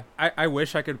don't know. FOMO. I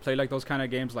wish I could play like those kind of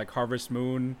games like Harvest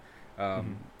Moon.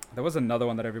 Mhm. There was another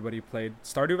one that everybody played.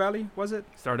 Stardew Valley, was it?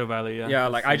 Stardew Valley, yeah. Yeah,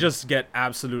 like I Same. just get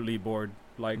absolutely bored.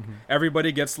 Like Mhm.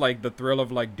 everybody gets like the thrill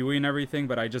of like doing everything,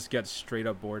 but I just get straight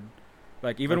up bored.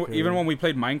 Like even Okay. even when we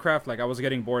played Minecraft, like I was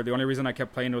getting bored. The only reason I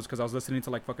kept playing was because I was listening to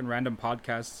like fucking random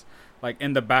podcasts, like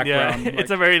in the Yeah, background. it's like,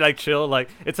 a very like chill, like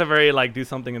it's a very like do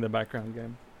something in the background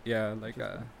game. yeah, like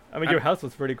I mean, your house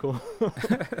was pretty cool.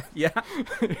 yeah.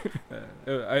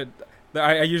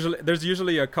 I usually there's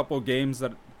usually a couple games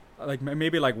that like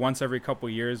maybe like once every couple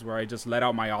years where I just let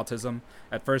out my autism.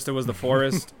 At first it was The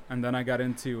Forest, and then I got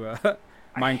into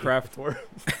Minecraft.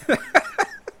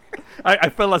 I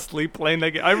fell asleep playing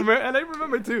that game. I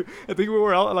remember too. I think we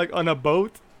were out like on a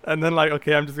boat, and then like,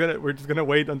 okay, we're just gonna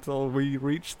wait until we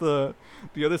reach the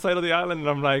other side of the island, and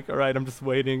I'm like, all right, I'm just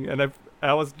waiting, and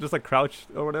I was just like crouched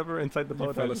or whatever inside the You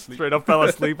boat. fell I just asleep. straight up fell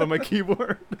asleep on my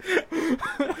keyboard.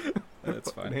 That's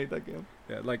I fine. hate that game.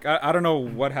 Yeah, like I don't know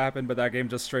what happened, but that game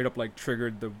just straight up like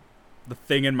triggered the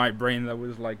thing in my brain that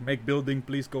was like, make building,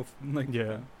 please go. Like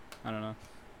Yeah. I don't know,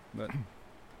 but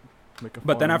Make a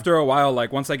but then farm. after a while,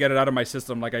 like once I get it out of my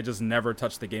system, like I just never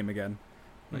touch the game again.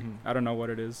 Like Mhm. I don't know what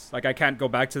it is. Like I can't go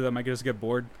back to them. I just get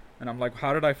bored, and I'm like,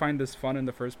 how did I find this fun in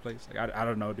the first place? Like I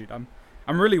don't know, dude.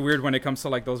 I'm really weird when it comes to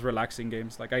like those relaxing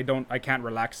games. Like I can't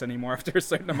relax anymore after a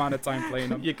certain amount of time playing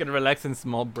them. You can relax in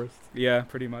small bursts. Yeah,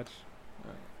 pretty much.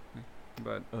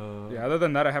 But yeah, other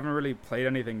than that, I haven't really played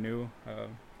anything new.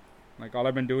 Like all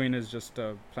I've been doing is just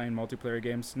playing multiplayer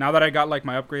games. Now that I got like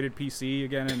my upgraded PC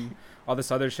again and all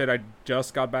this other shit, I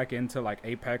just got back into like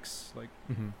Apex, like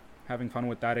having fun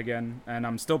with that again. And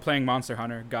I'm still playing Monster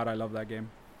Hunter. God, I love that game.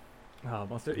 Oh,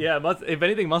 if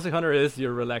anything, Monster Hunter is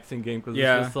your relaxing game because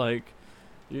Yeah. it's just like,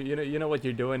 you know what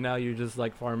you're doing now. You're just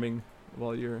like farming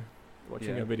while you're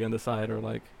watching Yeah. a video on the side or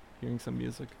like hearing some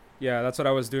music. Yeah, that's what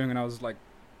I was doing when I was like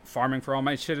farming for all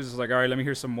my shit. Is just like, all right, let me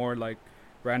hear some more like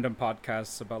random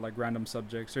podcasts about like random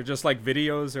subjects or just like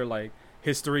videos or like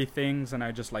history things, and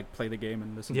I just like play the game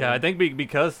and listen. Yeah, to I it. think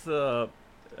because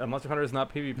Monster Hunter is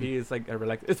not PvP, it's like a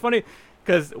relax. It's funny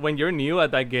because when you're new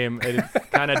at that game, it's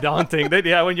kind of daunting.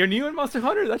 Yeah, when you're new in Monster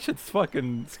Hunter, that shit's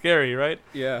fucking scary, right?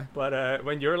 Yeah. But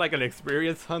when you're like an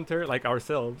experienced hunter, like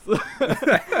ourselves,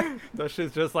 that's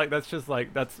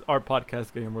our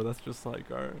podcast game, or that's just like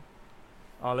our.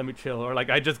 Oh, let me chill, or like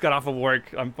I just got off of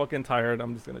work. I'm fucking tired.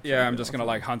 I'm just gonna. Chill, Yeah, I'm you just know, gonna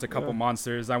so- like hunt a couple yeah.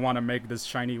 monsters. I want to make this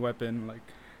shiny weapon, like,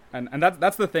 and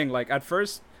that's the thing. Like at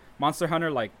first, Monster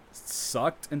Hunter like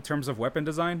sucked in terms of weapon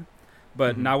design,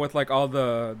 but Mhm. now with like all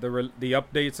the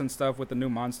updates and stuff with the new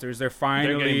monsters, they're getting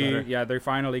finally better. they're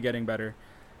finally getting better.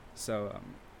 So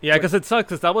Yeah, because it sucks.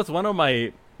 Because that was one of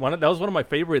my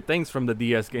favorite things from the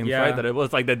DS games, Yeah. right? That it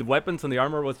was like the weapons and the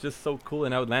armor was just so cool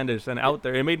and outlandish and out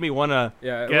there. It made me wanna.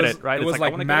 yeah, Get was, it, right? It It's was like, I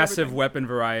like wanna get massive everything. weapon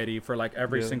variety for like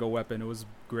every Yeah. single weapon. It was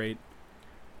great.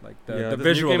 Like Yeah, the this new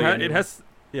visual. game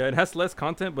it has less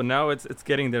content, but now it's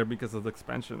getting there because of the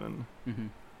expansion and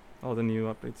all the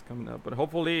new updates coming up. But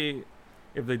hopefully,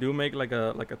 if they do make like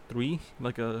a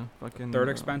fucking Third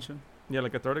expansion. yeah,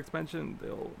 like a third expansion,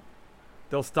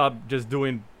 they'll stop just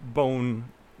doing bone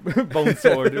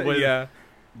sword with yeah.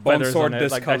 Bone feathers sword on it.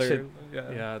 this Like, that color. shit-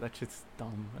 yeah. yeah, that shit's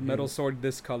dumb. I hate Metal it. sword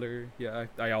this color. Yeah,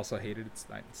 I also hate it.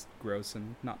 It's gross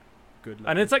and not good.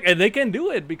 And it's like, and they can do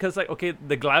it because like, okay,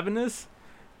 the Glavenus,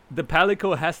 the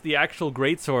Palico has the actual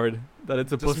greatsword that it's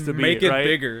supposed just to be. make it right?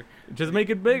 bigger. Just make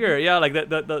it bigger. Yeah, like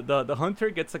the hunter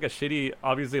gets like a shitty,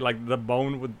 obviously like the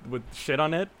bone with shit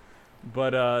on it,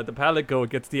 but the Palico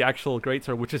gets the actual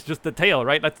greatsword, which is just the tail,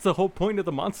 right? That's the whole point of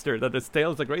the monster, that its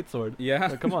tail is a greatsword. Yeah.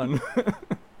 Like, come on.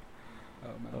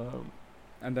 Oh man.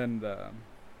 And then the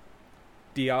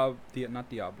not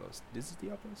Diablos. This is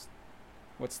Diablos.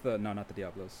 What's the not the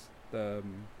Diablos. The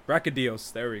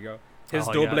Brachydios. There we go. His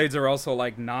Oh, dual yeah. blades are also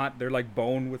like not. They're like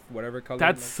bone with whatever color.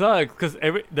 That like- sucks because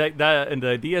in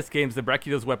the DS games, the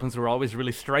Brachydios weapons were always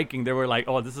really striking. They were like,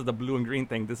 oh, this is the blue and green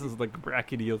thing. This is like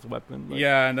Brachydios weapon. Like,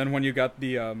 Yeah, and then when you got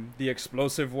the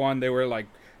explosive one, they were like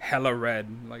hella red.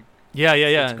 Like yeah.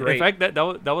 It's great. In fact,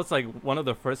 that was like one of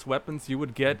the first weapons you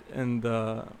would get in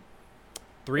the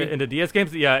 3. in the DS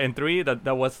games. Yeah, in 3,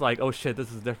 that was like, oh shit, this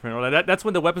is different. Or like that's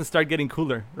when the weapons start getting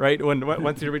cooler, right? When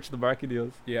once you reach the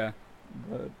Brachydios. Yeah.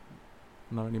 But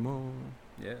not anymore.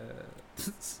 Yeah.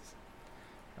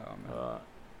 Oh man.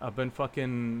 I've been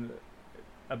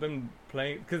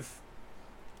playing because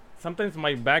sometimes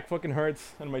my back fucking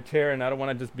hurts on my chair, and I don't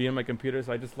want to just be in my computer,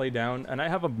 so I just lay down. And I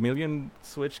have a million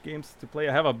Switch games to play.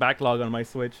 I have a backlog on my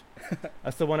Switch. I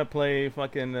still want to play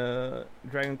fucking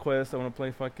Dragon Quest. I want to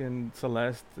play fucking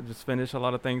Celeste. I just finish a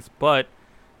lot of things, but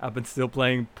I've been still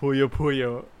playing Puyo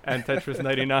Puyo and Tetris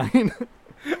 99.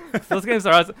 So those games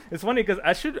are awesome. It's funny because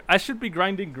I should be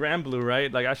grinding Grand Blue,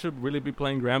 right? Like I should really be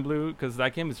playing Grand Blue because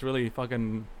that game is really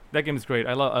fucking. That game is great.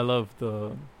 I love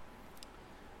the.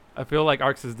 I feel like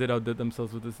ArcSys outdid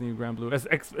themselves with this new Grand Blue,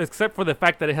 except for the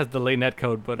fact that it has delay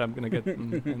netcode. But I'm gonna get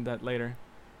in that later.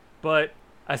 But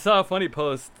I saw a funny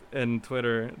post in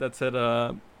Twitter that said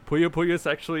Puyo Puyo is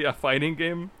actually a fighting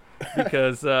game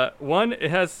because one, it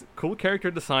has cool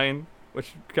character design,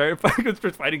 which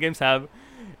fighting games have.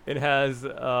 It has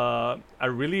a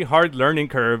really hard learning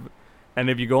curve, and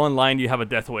if you go online, you have a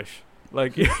death wish.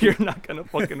 Like you're not gonna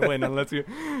fucking win unless you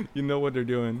know what they're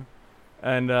doing,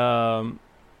 and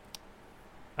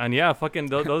yeah, fucking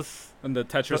those. And the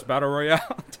Tetris Battle Royale,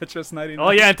 Tetris 99. Oh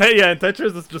yeah, and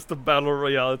Tetris is just a battle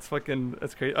royale. It's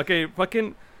crazy. Okay,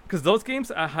 fucking, because those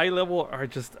games at high level are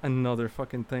just another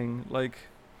fucking thing. Like.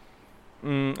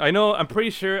 I'm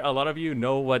pretty sure a lot of you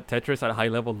know what Tetris at high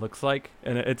level looks like,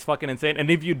 and it's fucking insane.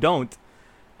 And if you don't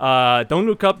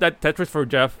look up that Tetris for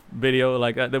Jeff video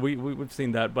like that. We've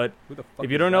seen that, but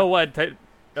if you don't know what,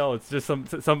 it's just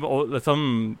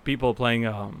some people playing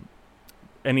NES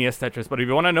Tetris. But if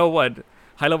you want to know what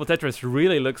high level Tetris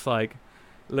really looks like,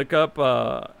 look up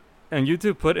on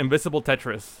YouTube. Put Invisible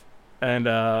Tetris, and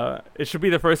it should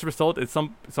be the first result. It's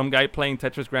some guy playing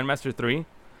Tetris Grandmaster 3.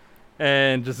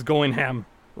 And just going ham.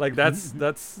 Like that's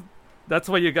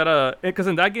what you gotta, because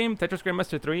in that game, Tetris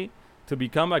Grandmaster 3, to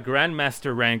become a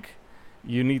Grandmaster rank,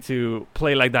 you need to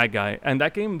play like that guy. And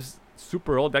that game's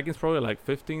super old. That game's probably like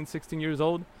 15, 16 years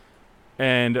old.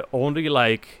 And only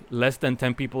like less than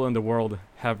 10 people in the world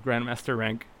have Grandmaster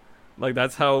rank. Like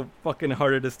that's how fucking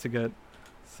hard it is to get.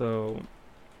 So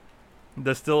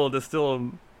there's still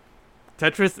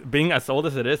Tetris being as old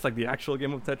as it is, like the actual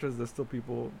game of Tetris, there's still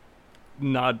people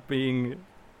not being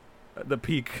the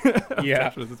peak.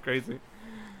 Yeah, Tetris is crazy.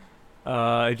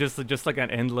 It's just like an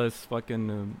endless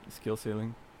fucking skill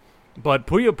ceiling. But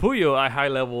Puyo Puyo at high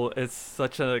level is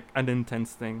such an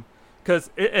intense thing,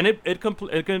 because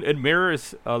it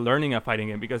mirrors learning a fighting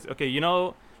game. Because okay,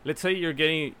 let's say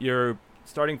you're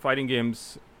starting fighting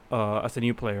games as a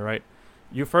new player, right?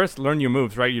 You first learn your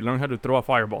moves, right? You learn how to throw a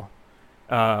fireball,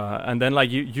 and then like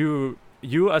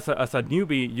you as a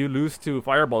newbie, you lose to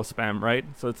fireball spam, right?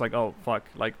 So it's like, oh fuck,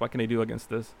 like what can I do against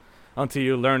this? Until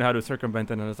you learn how to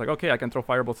circumvent it, and it's like, okay, I can throw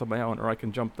fireballs on my own, or I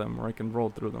can jump them, or I can roll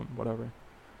through them, whatever.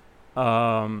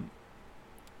 And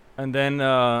then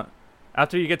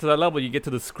after you get to that level, you get to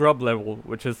the scrub level,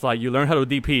 which is like you learn how to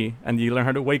DP, and you learn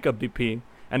how to wake up DP,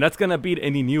 and that's gonna beat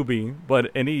any newbie. But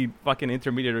any fucking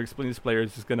intermediate or experienced player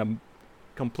is just gonna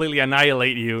completely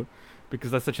annihilate you.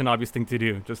 Because that's such an obvious thing to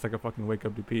do. Just like a fucking wake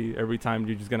up DP. Every time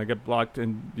you're just going to get blocked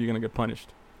and you're going to get punished.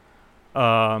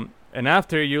 And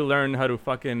after you learn how to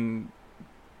fucking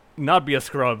not be a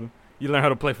scrub, you learn how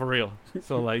to play for real.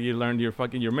 So like you learn your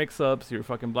mix-ups, your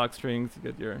fucking block strings.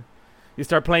 You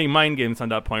start playing mind games on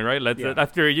that point, right?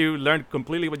 After you learn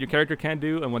completely what your character can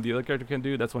do and what the other character can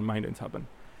do, that's when mind games happen.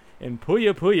 In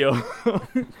Puyo Puyo,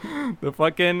 the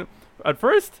fucking... At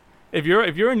first... If you're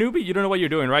a newbie, you don't know what you're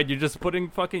doing, right? You're just popping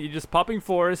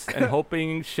force and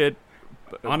hoping shit.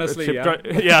 Honestly,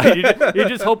 you're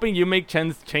just hoping you make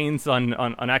chains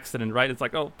on accident, right? It's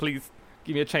like, oh, please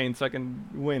give me a chain so I can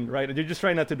win, right? And you're just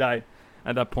trying not to die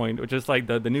at that point, which is like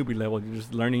the newbie level. You're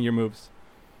just learning your moves.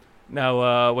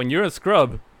 Now, when you're a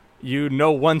scrub, you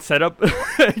know one setup.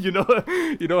 you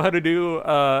know how to do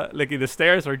like the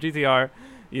stairs or GTR.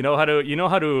 You know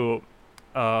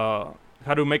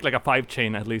how to make like a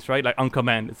 5-chain at least, right? Like on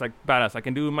command. It's like badass. I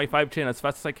can do my 5-chain as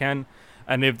fast as I can.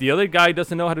 And if the other guy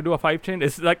doesn't know how to do a 5-chain,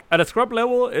 it's like at a scrub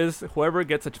level is whoever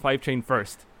gets a 5-chain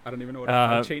first. I don't even know what a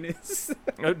 5-chain is.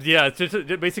 Yeah, it's just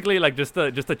basically like just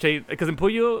a chain. Because in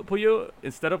Puyo,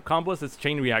 instead of combos, it's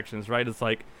chain reactions, right? It's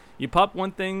like you pop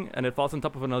one thing and it falls on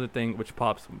top of another thing, which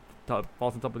pops.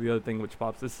 Falls on top of the other thing, which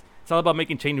pops. It's all about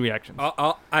making chain reactions.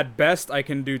 At best, I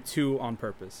can do 2 on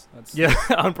purpose.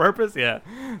 On purpose, yeah.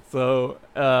 So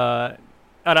at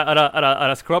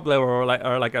a scrub level or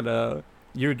like at a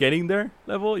you're getting there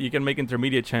level, you can make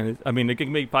intermediate chains. I mean, you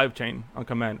can make 5-chain on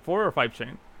command, 4 or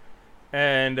 5-chain.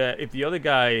 And if the other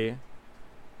guy,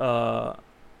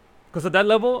 because at that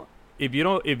level, if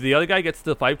the other guy gets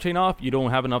the 5-chain off, you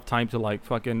don't have enough time to like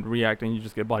fucking react, and you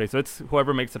just get bodied. So it's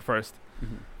whoever makes it first.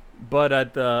 Mm-hmm. But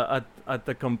at the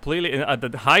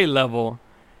high level,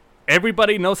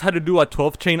 everybody knows how to do a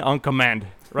 12-chain on command,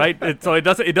 right? So it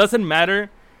doesn't matter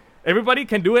everybody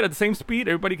can do it at the same speed.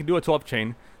 Everybody can do a 12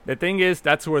 chain. The thing is,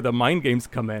 that's where the mind games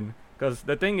come in. Because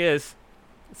the thing is,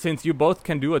 since you both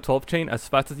can do a 12 chain as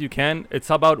fast as you can, it's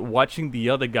about watching the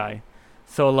other guy.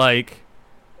 So like,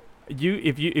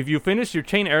 if you finish your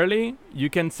chain early, you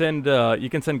can send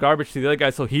garbage to the other guy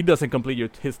so he doesn't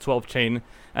complete his 12 chain,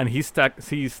 and he's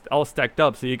all stacked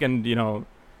up. So you can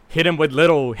hit him with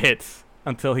little hits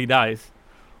until he dies,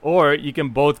 or you can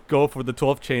both go for the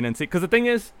 12 chain and see. Because the thing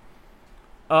is,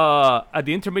 at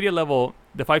the intermediate level,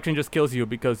 the 5 chain just kills you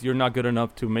because you're not good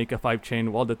enough to make a 5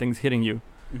 chain while the thing's hitting you.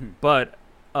 Mm-hmm. But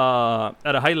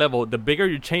at a high level, the bigger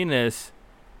your chain is,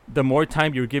 the more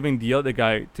time you're giving the other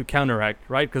guy to counteract,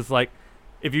 right? Because like,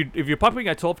 if you're popping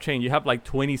a 12 chain, you have like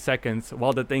 20 seconds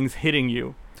while the thing's hitting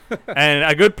you, and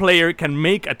a good player can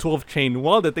make a 12 chain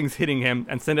while the thing's hitting him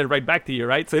and send it right back to you,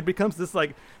 right? So it becomes this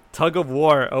like tug of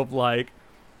war of like,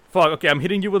 fuck, okay, I'm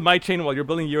hitting you with my chain while you're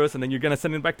building yours, and then you're gonna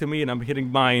send it back to me, and I'm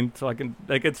hitting mine, so I can,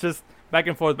 like, it's just back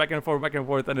and forth,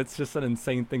 and it's just an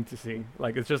insane thing to see.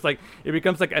 Like, it's just like, it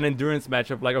becomes like an endurance match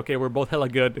of like, okay, we're both hella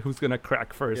good, who's gonna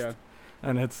crack first? Yeah.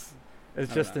 And it's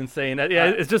just insane.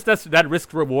 It's just that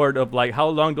risk reward of like, how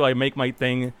long do I make my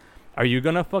thing? Are you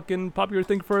gonna fucking pop your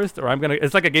thing first, or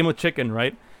it's like a game of chicken,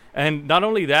 right? And not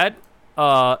only that,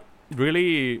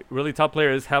 really top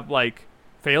players have like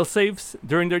fail safes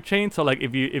during their chain. So like,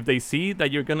 if they see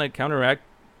that you're gonna counteract,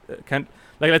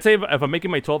 let's say if I'm making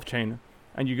my 12 chain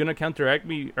and you're gonna counteract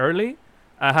me early,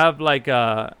 I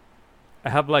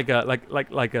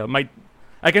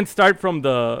can start from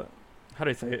the, how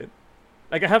do I say it?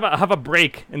 Like, I have a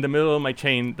break in the middle of my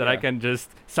chain that I can just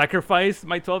sacrifice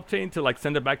my 12 chain to like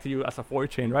send it back to you as a 4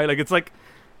 chain, right? Like, it's like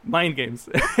mind games.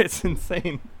 It's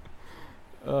insane.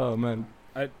 Oh man.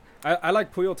 I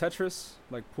like Puyo Tetris,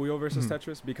 like Puyo versus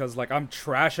Tetris, because like I'm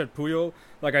trash at Puyo.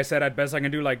 Like I said, at best I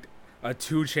can do like a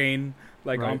 2 chain,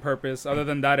 like on purpose. Other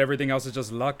than that, everything else is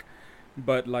just luck.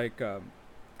 But like,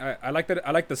 I like that.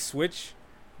 I like the switch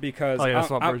because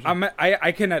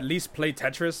I can at least play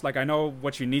Tetris. Like, I know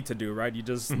what you need to do, right? You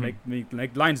just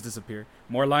make lines disappear.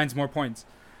 More lines, more points.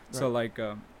 Right. So like,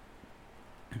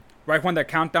 right when that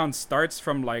countdown starts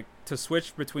from like to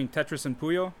switch between Tetris and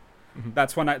Puyo.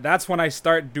 That's when I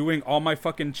start doing all my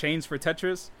fucking chains for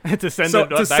Tetris to send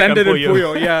it in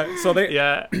Puyo. Yeah, so they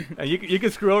and you can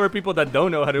screw over people that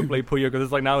don't know how to play Puyo, because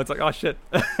it's like, now it's like, oh shit,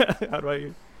 how do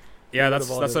I? Yeah, that's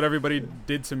what everybody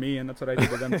did to me, and that's what I did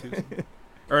to them too.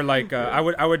 Or like, I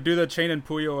would do the chain in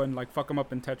Puyo and like fuck them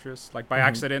up in Tetris, like by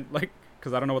accident, like,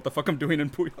 because I don't know what the fuck I'm doing in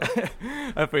Puyo.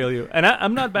 I feel you, and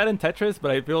I'm not bad in Tetris,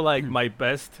 but I feel like my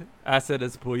best asset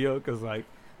is Puyo, because like,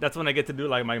 that's when I get to do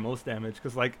like my most damage,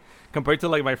 because like, compared to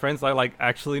like my friends, I like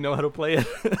actually know how to play it.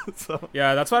 So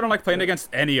yeah, that's why I don't like playing against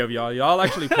any of y'all. Y'all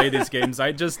actually play these games.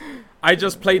 I just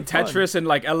played Tetris in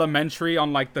like elementary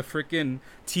on like the freaking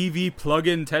TV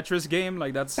plug-in Tetris game.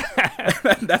 Like that's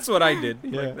that's what I did.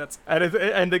 Yeah, like,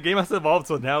 and the game has evolved.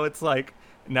 So now it's like,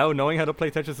 now knowing how to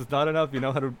play Tetris is not enough. You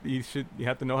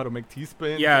have to know how to make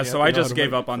T-spins. Yeah, so I just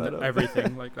gave up on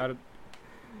everything. Like that.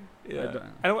 Yeah,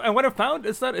 and what I found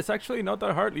is that it's actually not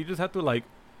that hard. You just have to like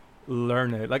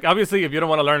learn it. Like, obviously, if you don't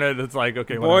want to learn it, it's like,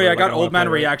 okay, boy, I got old man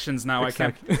reactions now.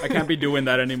 Exactly. I can't be doing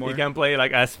that anymore. You can't play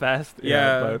like as fast.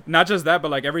 Yeah, but not just that, but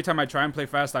like every time I try and play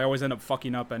fast, I always end up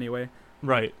fucking up anyway.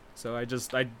 Right. So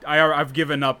I've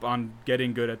given up on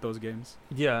getting good at those games.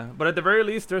 Yeah, but at the very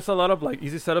least, there's a lot of like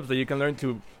easy setups that you can learn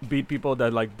to beat people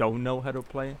that like don't know how to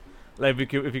play. Like,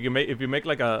 if you make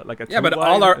like a but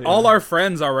all our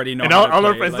friends already know. And how to play.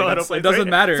 Our friends know how to play. It doesn't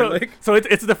matter. So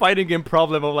it's the fighting game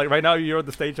problem of like, right now you're at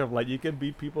the stage of like, you can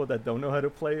beat people that don't know how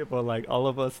to play, but like all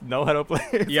of us know how to play.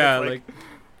 So yeah, like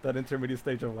that intermediate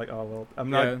stage of like, oh well, I'm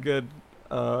not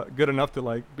good enough to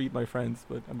like beat my friends,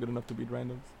 but I'm good enough to beat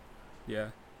randoms. Yeah.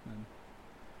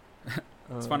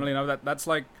 It's funnily enough that's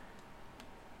like,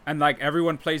 and like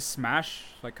everyone plays Smash,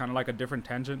 like kind of like a different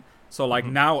tangent. So like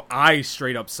now I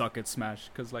straight up suck at Smash,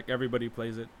 because like everybody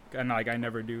plays it and like I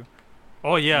never do.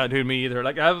 Oh yeah, dude, me either.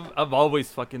 Like I've always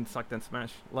fucking sucked at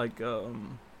Smash. Like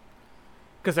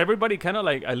because everybody kind of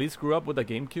like at least grew up with a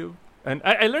GameCube, and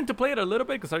I learned to play it a little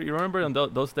bit, because you remember on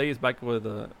those days back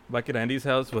at Andy's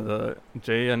house with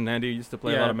Jay and Andy used to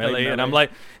play a lot of Melee, and I'm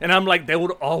like they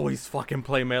would always fucking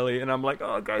play Melee, and I'm like,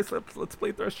 oh guys, let's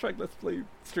play Thirst Strike, let's play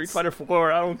Street Fighter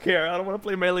 4. I don't care, I don't want to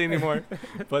play Melee anymore.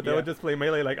 But they would just play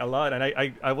Melee like a lot, and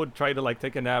I would try to like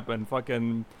take a nap and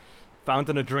fucking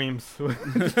Fountain of Dreams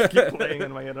just keep playing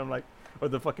in my head. I'm like, or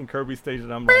the fucking Kirby stage,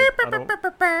 and I'm like,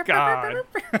 God,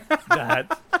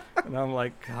 that. And I'm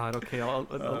like, God, okay, I'll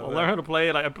learn how to play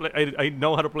it. I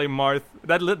know how to play Marth.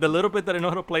 The little bit that I know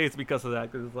how to play is because of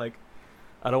that, because it's like,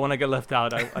 I don't want to get left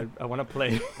out. I want to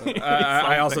play.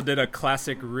 I also did a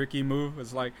classic Ricky move.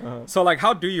 It's like, so like,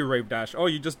 how do you rape dash? Oh,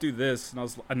 you just do this,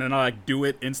 and then I like do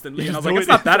it instantly, and I was like, it's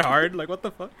not that hard. Like, what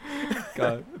the fuck?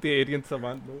 God, the alien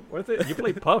savant move. What is it? You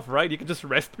play Puff, right? You can just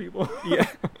rest people. Yeah,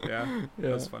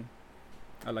 that's fun.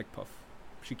 I like Puff.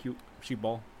 She cute. She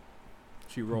ball.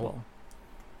 She roll.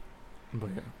 But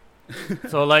yeah.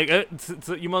 So like,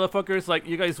 so you motherfuckers, like,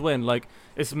 you guys win. Like,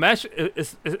 if Smash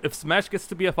gets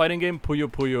to be a fighting game,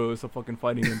 Puyo Puyo is a fucking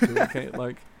fighting game too. Okay,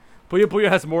 like, Puyo Puyo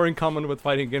has more in common with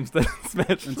fighting games than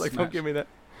Smash. Like, don't give me that.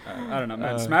 I don't know,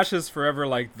 man. Smash is forever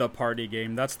like the party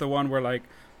game. That's the one where like,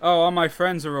 oh, all my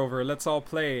friends are over, let's all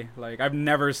play. Like, I've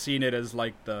never seen it as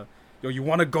like the, yo, you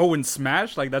want to go and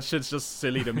Smash? Like, that shit's just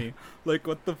silly to me. Like,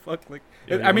 what the fuck? Like,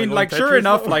 yeah, I mean, like, sure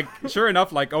enough,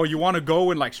 like, oh, you want to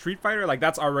go in like Street Fighter? Like,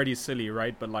 that's already silly,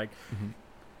 right? But like,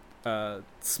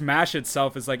 Smash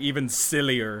itself is like even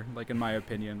sillier, like, in my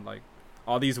opinion. Like,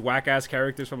 all these whack ass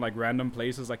characters from like random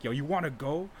places. Like, yo, you want to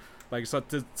go? Like, so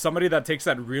to somebody that takes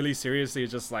that really seriously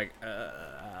is just like,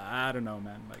 I don't know,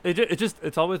 man. Like,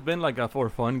 it's always been like a for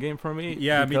fun game for me.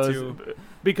 Yeah, me too.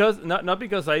 Because not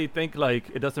because I think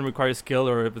like it doesn't require skill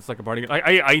or if it's like a party game.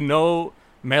 I know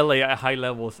Melee at high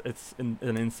levels, it's an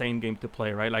insane game to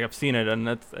play, right? Like, I've seen it, and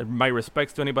that's my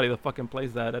respects to anybody that fucking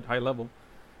plays that at high level.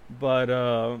 But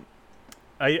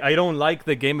I don't like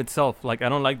the game itself. Like, I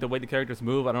don't like the way the characters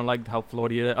move. I don't like how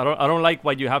floaty it is. I don't like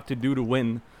what you have to do to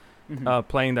win.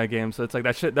 Playing that game, so it's like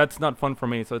that's not fun for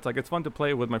me. So it's like, it's fun to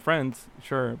play with my friends,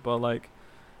 sure, but like,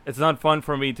 it's not fun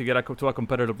for me to get to a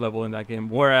competitive level in that game.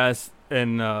 Whereas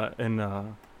in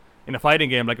a fighting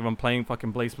game, like if I'm playing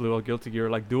fucking Blaze Blue or Guilty Gear,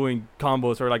 like doing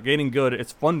combos or like getting good,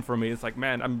 it's fun for me. It's like,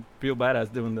 man, I feel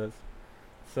badass doing this.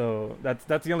 So that's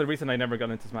the only reason I never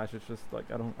got into Smash. It's just like,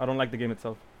 I don't like the game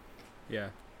itself. Yeah.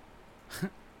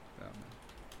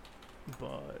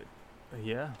 But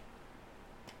yeah.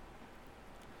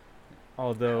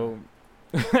 Although,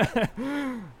 how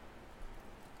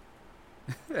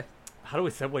do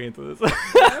we segue into this?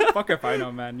 Fuck if I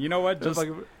know, man. You know what? Just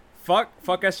fuck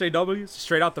SJWs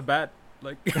straight out the bat.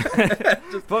 Like,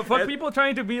 fuck people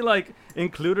trying to be like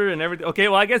included and everything. Okay,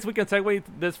 well, I guess we can segue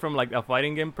this from like a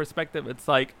fighting game perspective. It's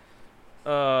like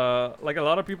a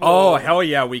lot of people. Oh hell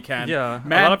yeah, we can. Yeah,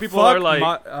 man. A lot of people are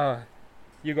like,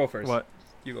 you go first. What?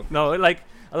 You go first. No, like.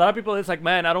 A lot of people, it's like,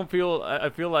 man, I feel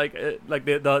like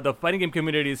the fighting game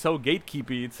community is so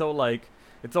gatekeepy. It's so like,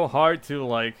 it's so hard to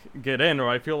like get in, or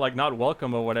I feel like not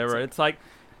welcome or whatever. It's like,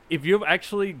 if you've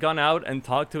actually gone out and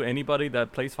talked to anybody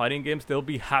that plays fighting games, they'll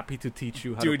be happy to teach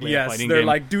you how to play a fighting game. They're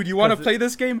like, dude, you want to play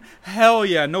this game? Hell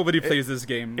yeah, nobody plays this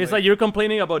game. It's like you're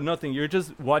complaining about nothing. You're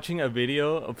just watching a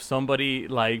video of somebody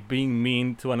like being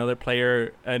mean to another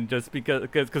player, and just because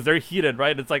they're heated,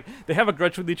 right? It's like they have a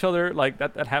grudge with each other, like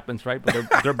that happens, right?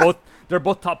 But they're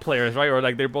both top players, right? Or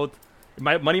like they're both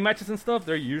money matches and stuff.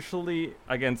 They're usually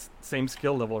against same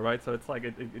skill level, right? So it's like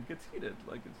it gets heated,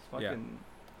 like it's fucking. Yeah.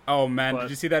 Oh man,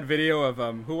 did you see that video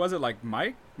of who was it? Like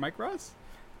Mike Ross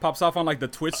pops off on like the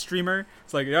Twitch streamer.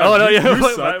 It's like, yeah, you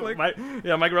suck.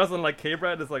 Mike Ross on like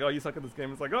K-Brad is like, oh, you suck at this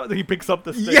game. It's like, oh, he picks up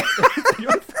the stick.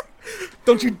 Yeah.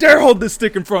 Don't you dare hold this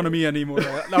stick in front of me anymore.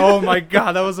 Oh my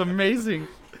god, that was amazing.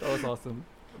 That was awesome.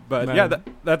 But man. Yeah,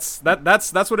 that's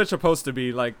what it's supposed to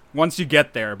be like once you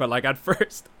get there. But like at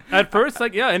first,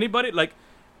 like yeah,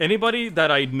 anybody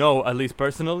that I know, at least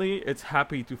personally, it's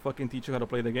happy to fucking teach you how to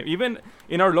play the game. Even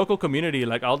in our local community,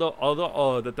 like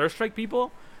although the Third Strike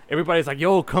people, everybody's like,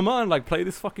 yo, come on, like play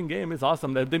this fucking game. It's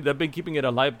awesome. They've been keeping it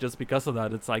alive just because of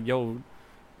that. It's like, yo,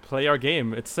 play our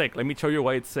game. It's sick. Let me show you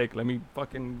why it's sick. Let me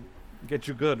fucking get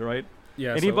you good, right?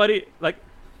 Yeah. Anybody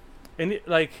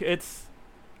it's,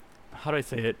 how do I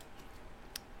say it?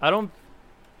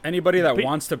 Anybody that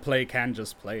wants to play can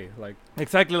just play. Like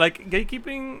exactly, like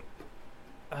gatekeeping.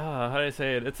 How do I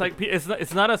say it? It's like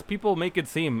it's not as people make it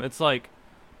seem. It's like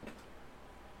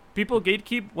people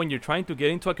gatekeep when you're trying to get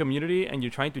into a community and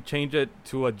you're trying to change it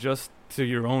to adjust to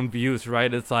your own views,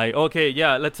 right? It's like, okay,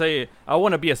 yeah, let's say I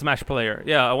want to be a Smash player.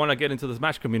 Yeah, I want to get into the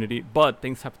Smash community, but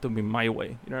things have to be my way.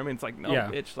 You know what I mean? It's like, no,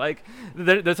 bitch. Like,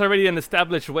 there's already an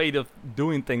established way of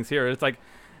doing things here. It's like,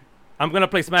 I'm going to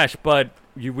play Smash, but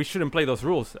we shouldn't play those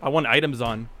rules. I want items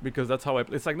on because that's how I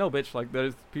play. It's like, no, bitch. Like,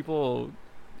 there's people...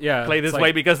 play this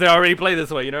way because they already play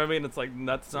this way. You know what I mean? It's like,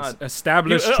 that's not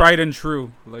established, tried and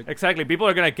true. Like exactly, people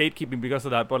are gonna gatekeep because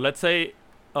of that. But let's say,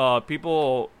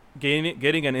 people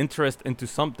getting an interest into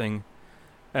something,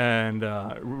 and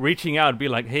reaching out, be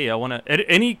like, hey, I wanna.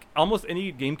 Almost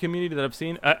any game community that I've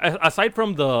seen, aside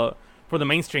from for the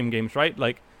mainstream games, right?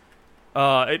 Like,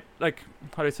 it like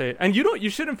how do I say it? And you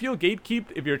shouldn't feel gatekeeped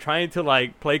if you're trying to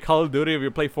like play Call of Duty, if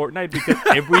you play Fortnite, because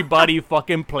everybody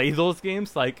fucking plays those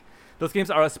games. Like those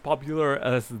games are as popular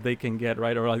as they can get,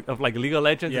 right? Or like of like League of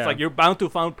Legends, Yeah. it's like you're bound to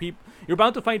find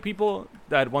people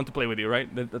that want to play with you,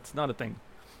 right? That's not a thing.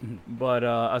 Mhm. But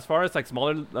as far as like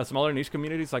smaller niche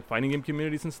communities, like fighting game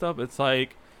communities and stuff, it's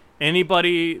like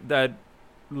anybody that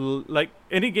like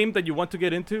any game that you want to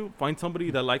get into, find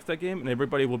somebody that likes that game, and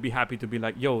everybody will be happy to be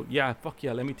like, yo, yeah, fuck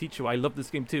yeah, let me teach you. I love this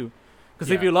game too. Because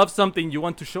if Yeah. you love something, you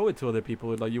want to show it to other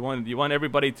people. Like you want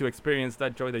everybody to experience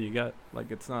that joy that you get.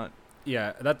 Like it's not.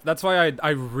 Yeah, that's why I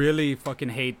really fucking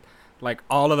hate like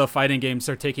all of the fighting games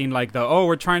are taking like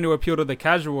we're trying to appeal to the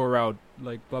casual route,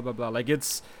 like blah blah blah. Like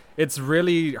it's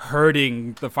really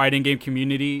hurting the fighting game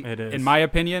community, It is. in my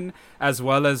opinion, as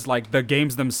well as like the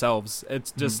games themselves.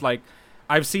 It's just like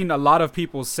I've seen a lot of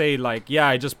people say like, yeah,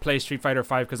 I just play Street Fighter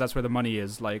 5 because that's where the money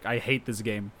is. Like I hate this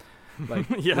game. Like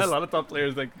Yeah, this- a lot of top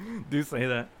players like do say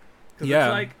that. 'Cause Yeah.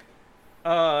 it's like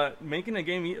making a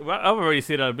game. Well, I've already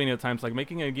said that many times. Like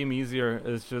making a game easier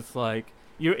is just like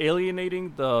you're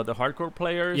alienating the hardcore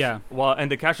players. Yeah. Well,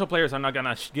 and the casual players are not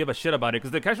gonna give a shit about it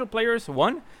because the casual players,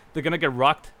 one, they're gonna get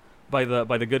rocked by the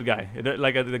good guy,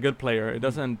 the good player. It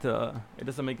doesn't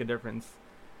make a difference.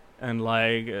 And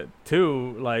like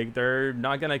two, like they're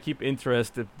not gonna keep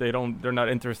interest if they're not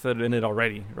interested in it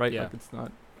already, right? Yeah. Like it's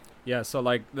not. Yeah, so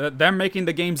like them making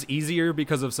the games easier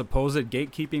because of supposed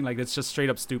gatekeeping, like it's just straight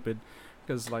up stupid.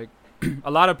 Because like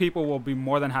a lot of people will be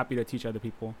more than happy to teach other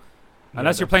people,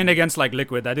 unless you're playing against like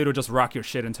Liquid. That dude will just rock your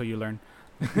shit until you learn.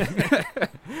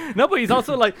 No, but he's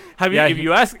also like, Yeah, if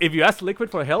you ask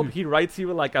Liquid for help, he writes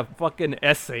you like a fucking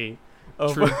essay.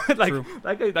 Of True, like true.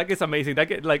 that guy's amazing. That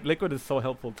guy, like Liquid is so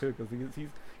helpful too because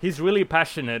he's really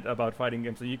passionate about fighting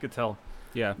games, so you could tell.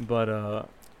 Yeah, But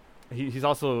he's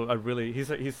also a really he's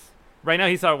right now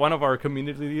he's one of our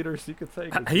community leaders, you could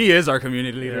say. 'cause he is our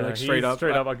community leader, yeah, like he's straight up.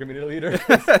 our community leader.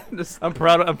 Just- I'm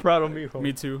proud of me.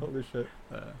 me too. Holy shit.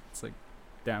 It's like,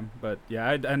 damn. But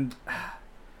yeah, and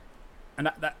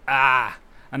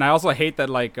I also hate that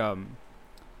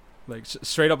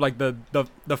straight up like the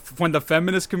when the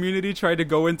feminist community tried to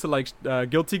go into like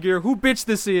Guilty Gear, who bitch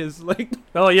this is like.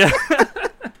 Oh yeah.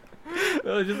 It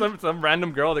was just some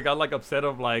random girl that got like upset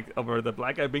over the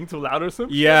black guy being too loud or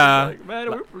something. Yeah. Like,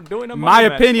 man, we're doing a My money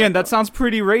match. opinion, Like, that sounds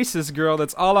pretty racist, girl.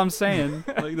 That's all I'm saying.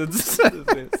 Like that's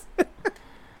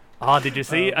Oh, did you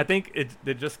see? I think it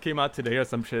just came out today or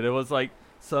some shit. It was like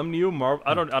some new Marvel.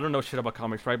 I don't know shit about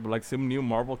comics, right? But like some new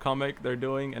Marvel comic they're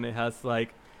doing, and it has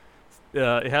like.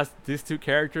 It has these two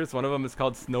characters. One of them is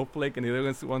called Snowflake, and the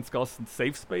other one's called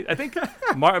Safe Space. I think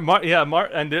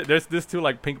and there's this two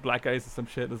like pink black guys or some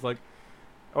shit. It's like,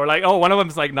 or like, oh, one of them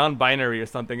is like non-binary or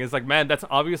something. It's like, man, that's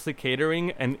obviously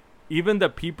catering, and even the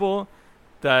people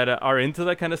that are into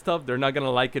that kind of stuff, they're not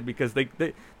gonna like it because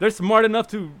they're smart enough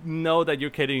to know that you're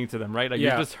catering to them, right? Like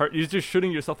Yeah. you're just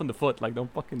shooting yourself in the foot. Like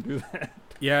don't fucking do that.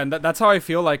 Yeah, and that's how I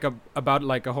feel like about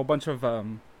like a whole bunch of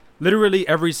literally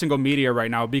every single media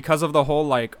right now, because of the whole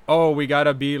like, oh, we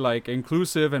gotta be like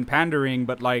inclusive and pandering,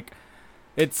 but like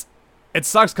it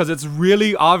sucks because it's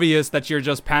really obvious that you're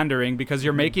just pandering because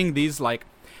you're making these like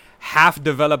half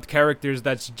developed characters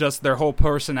that's just their whole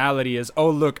personality is,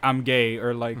 oh look, I'm gay,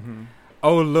 or like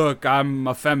oh look, I'm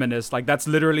a feminist. Like that's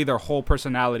literally their whole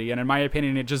personality, and in my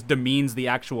opinion it just demeans the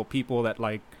actual people that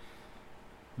like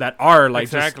that are like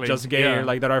Exactly, just gay, yeah. or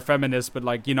like that are feminists, but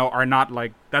like, you know, are not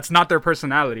like, that's not their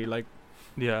personality. Like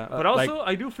Yeah, but like- also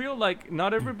I do feel like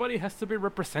not everybody has to be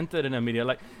represented in a media.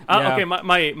 Like, Yeah. okay,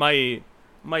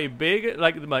 my big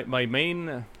like my main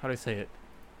how do I say it?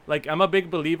 Like I'm a big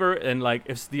believer in like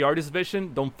if it's the artist's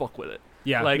vision, don't fuck with it.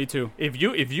 yeah, like, me too. If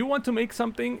you want to make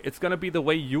something, it's gonna be the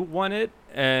way you want it,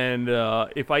 and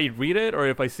if I read it or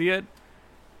if I see it,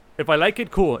 if I like it,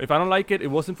 cool. If I don't like it,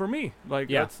 it wasn't for me. Like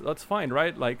Yeah. that's fine,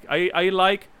 right? Like I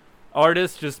like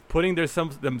artists just putting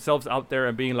themselves out there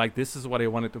and being like, this is what I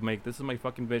wanted to make. This is my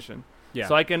fucking vision. Yeah.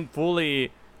 So I can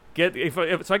fully get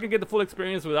so I can get the full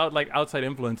experience without like outside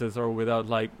influences or without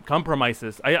like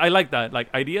compromises. I like that.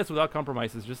 Like ideas without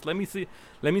compromises. Just let me see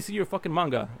your fucking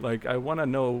manga. Like I want to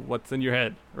know what's in your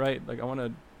head, right? Like I want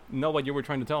to know what you were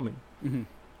trying to tell me. Mhm.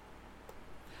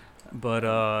 But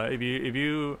if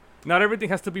you not everything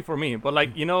has to be for me, but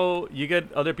like, you know, you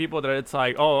get other people that it's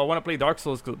like, oh, I want to play Dark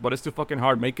Souls, but it's too fucking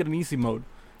hard. Make it an easy mode.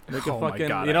 Make Oh it my fucking,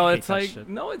 God, you know, I hate it's that like, shit.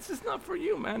 no, it's just not for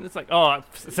you, man. It's like, oh,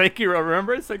 Sekiro,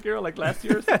 remember Sekiro, like last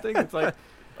year or something? It's like,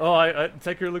 oh,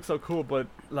 Sekiro looks so cool, but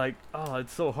like, oh,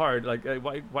 it's so hard. Like,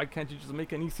 why can't you just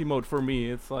make an easy mode for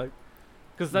me? It's like,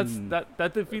 because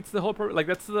that defeats the whole purpose. Like,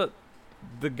 that's the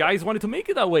the guys wanted to make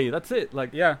it that way. That's it. Like,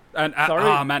 yeah, and sorry.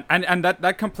 oh man, and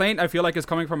that complaint I feel like is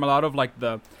coming from a lot of like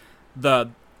the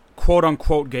quote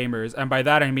unquote gamers, and by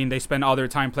that I mean they spend all their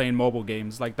time playing mobile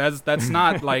games. Like that's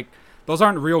not like those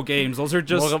aren't real games. Those are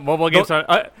just mobile games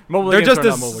are mobile they're games just are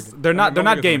not mobile games. they're not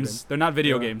Mobile games. games. They're not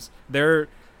video Yeah. games.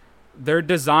 They're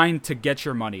designed to get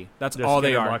your money. That's They're all they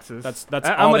skinner are. boxes. That's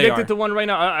I'm all they addicted are. to one right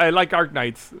now. I like Arc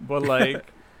Knights, but like,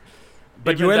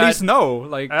 But even you at that- least know,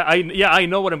 like, I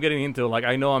know what I'm getting into. Like,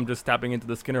 I know I'm just tapping into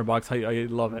the Skinner box. I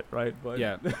love it, right? But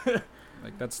yeah.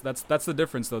 Like that's the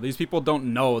difference though. These people don't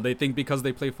know. They think because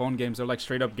they play phone games they're like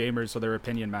straight up gamers, so their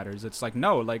opinion matters. It's like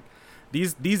no, like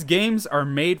these games are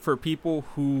made for people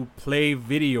who play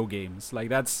video games. Like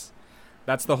that's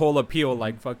the whole appeal.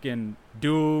 Like fucking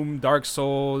Doom, Dark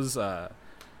Souls,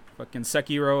 fucking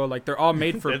Sekiro. Like they're all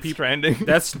made for Death people. Stranding.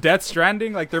 That's Death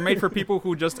Stranding. Like they're made for people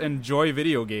who just enjoy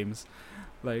video games.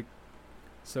 Like.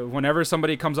 So whenever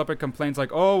somebody comes up and complains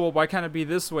like, "Oh, well, why can't it be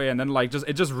this way?" and then like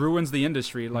it just ruins the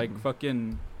industry. Like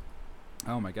fucking,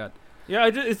 oh my god. Yeah,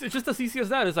 it's just as easy as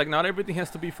that. It's like not everything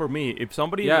has to be for me. If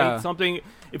somebody Yeah. made something,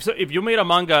 if you made a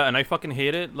manga and I fucking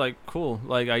hate it, like cool.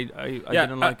 Like I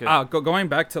didn't like it. Going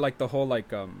back to like the whole like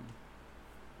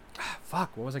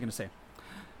fuck, what was I gonna say?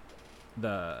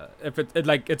 If it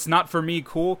like it's not for me,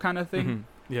 cool kind of thing.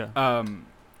 Mhm. Yeah.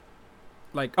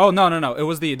 Like no, it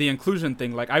was the inclusion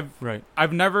thing. Like Right.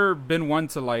 I've never been one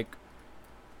to like,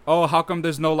 oh, how come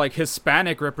there's no like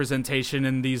Hispanic representation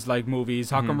in these like movies?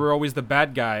 How come we're always the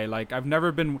bad guy? Like I've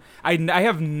never been, I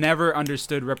have never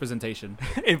understood representation.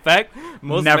 In fact,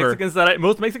 most Never. Mexicans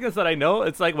that I know,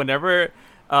 it's like whenever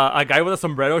a guy with a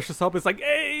sombrero shows up, it's like,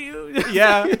 hey,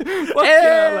 Yeah. fuck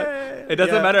yeah. Like, it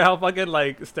doesn't Yeah. matter how fucking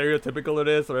like stereotypical it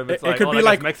is, or if it's It like could oh, be like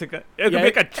like- it's Mexican. It could yeah, be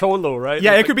like a cholo, right?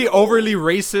 Yeah, It's it could be overly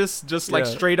racist, just like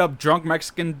Yeah. straight up drunk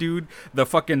Mexican dude, the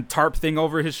fucking tarp thing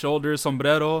over his shoulder,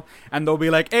 sombrero, and they'll be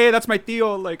like, "Hey, that's my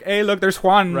tío." Like, "Hey, look, there's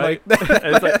Juan." right. Like,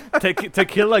 It's like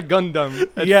tequila Gundam.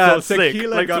 It's Yeah, so sick.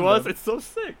 Tequila Like to us, Gundam. it's so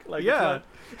sick. Like Yeah.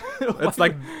 it's it's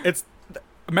like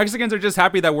Mexicans are just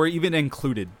happy that we're even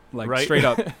included, like Right. straight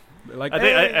up. They're like, I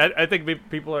think "Hey." I think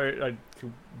people are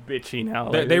too bitchy now.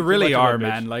 They, Like, they too really much of a are, bitch.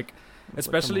 man. Like, like,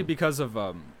 especially come on. because of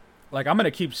like I'm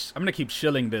gonna keep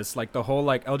shilling this, like the whole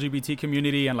like LGBT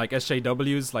community and like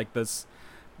SJWs, like this,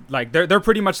 like they're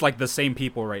pretty much like the same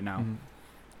people right now. Mhm.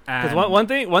 And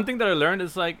Because one thing that I learned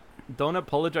is like don't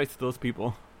apologize to those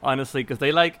people, honestly, because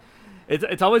they like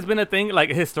it's always been a thing like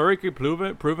historically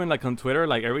proven like on Twitter,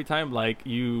 like every time like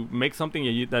you make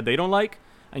something that they don't like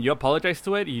and you apologize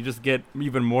to it, you just get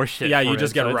even more shit. Yeah, for you it.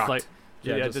 just get So it's rocked. like,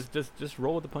 Yeah, yeah, just- just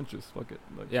roll with the punches. Fuck it.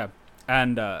 Like, yeah,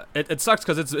 and it sucks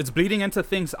because it's bleeding into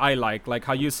things I like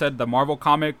how you said the Marvel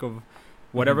comic of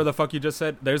whatever Mhm. the fuck you just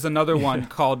said. There's another one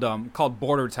called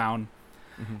Border Town,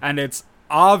 mhm. and it's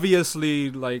obviously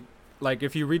like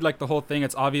if you read like the whole thing,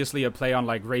 it's obviously a play on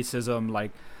like racism.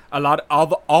 Like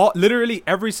all literally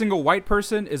every single white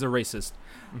person is a racist.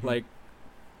 Mhm. Like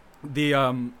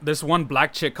this one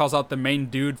black chick calls out the main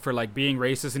dude for like being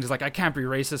racist, and he's like, I can't be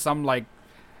racist, I'm like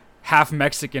half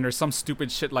Mexican or some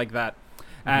stupid shit like that.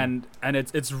 Mhm. And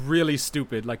it's really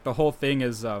stupid. Like the whole thing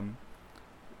is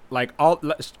like all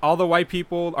the white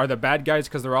people are the bad guys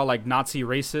because they're all like Nazi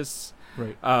racists.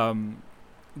 Right.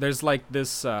 There's like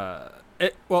this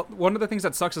well, one of the things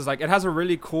that sucks is like it has a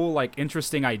really cool like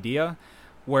interesting idea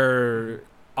where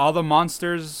all the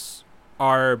monsters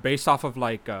are based off of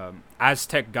like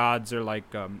Aztec gods or like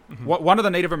one of the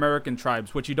Native American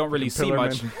tribes, which you don't really see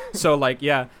much. So like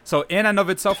yeah, so in and of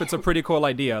itself it's a pretty cool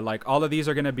idea. Like all of these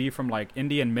are going to be from like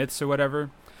Indian myths or whatever,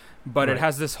 but it Right.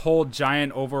 has this whole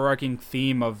giant overarching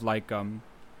theme of like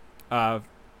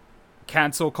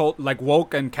cancel cult, like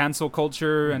woke and cancel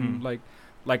culture. And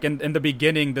like in the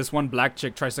beginning this one black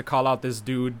chick tries to call out this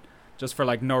dude just for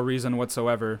like no reason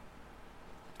whatsoever.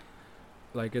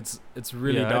 Like it's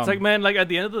really dumb. It's like, man, like at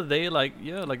the end of the day, like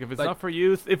yeah, like if it's Like- not for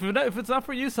you, if it's not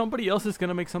for you, somebody else is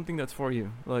gonna make something that's for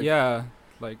you. Like yeah,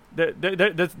 like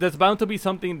there's bound to be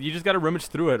something. You just gotta rummage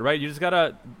through it, right? You just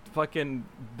gotta fucking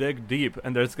dig deep,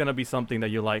 and there's gonna be something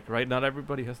that you like, right? Not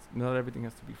everything has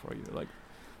to be for you. Like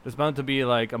there's bound to be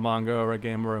like a manga or a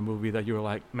game or a movie that you're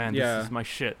like, man, Yeah. this is my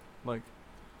shit. Like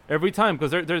every time,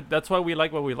 because that's why we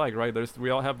like what we like, right? We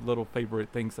all have little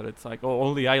favorite things that it's like, oh,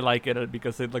 only I like it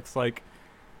because it looks like.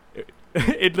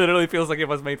 It literally feels like it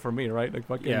was made for me, right? Like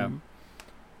fucking. Yeah.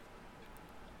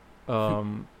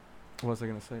 What was I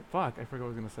gonna say? Fuck, I forgot what I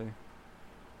was gonna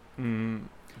say.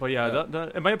 But yeah,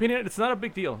 in my opinion, it's not a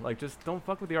big deal. Like, just don't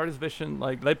fuck with the artist's vision.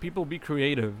 Like, let people be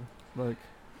creative. Like,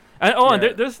 and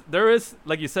Yeah. there is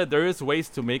like you said, there is ways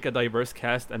to make a diverse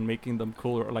cast and making them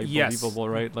cool or like Yes. believable,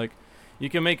 right? Like, You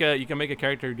can make a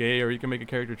character gay, or you can make a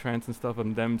character trans and stuff,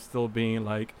 and them still being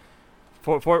like,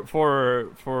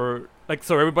 for like,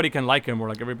 so everybody can like him, or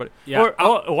like everybody. Yeah.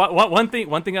 Or one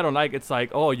thing I don't like, it's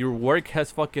like, oh, your work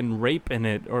has fucking rape in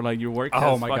it, or like your work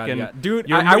has fucking. God, yeah. Dude,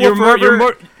 you're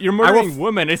murdering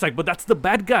women. It's like, but that's the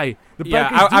bad guy. The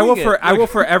bad guy's I will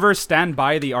forever stand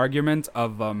by the argument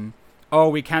of oh,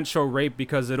 we can't show rape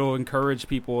because it'll encourage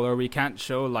people, or we can't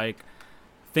show like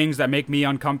things that make me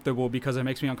uncomfortable because it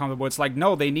makes me uncomfortable. It's like,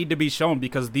 no, they need to be shown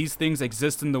because these things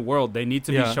exist in the world. They need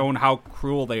to be shown how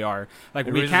cruel they are. Like,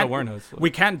 we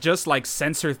can't just like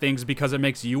censor things because it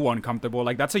makes you uncomfortable.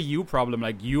 Like, that's a you problem.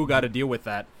 Like, you got to deal with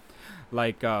that.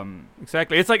 Like,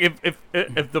 exactly. It's like if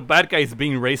the bad guy is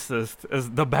being racist, as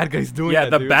the bad guy's doing yeah,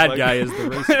 it, the dude. bad like, guy is the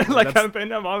racist. Like,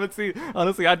 I'm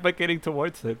honestly advocating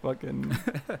towards it. Fucking.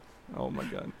 Oh my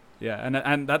god. Yeah,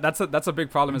 and that's a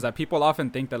big problem, is that people often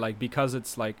think that like because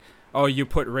it's like, oh, you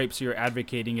put rape so you're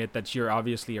advocating it, that you're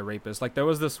obviously a rapist. Like there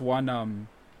was this one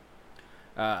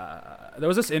there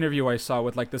was this interview I saw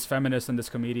with like this feminist and this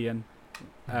comedian,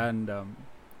 and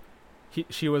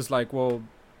she was like, well,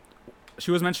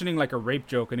 she was mentioning like a rape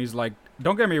joke, and he's like,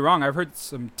 don't get me wrong, I've heard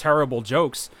some terrible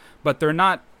jokes, but they're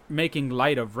not making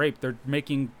light of rape. They're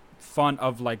making fun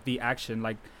of like the action.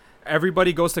 Like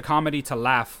everybody goes to comedy to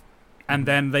laugh. And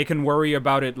then they can worry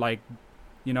about it, like,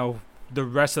 you know, the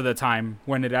rest of the time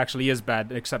when it actually is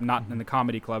bad, except not in the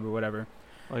comedy club or whatever.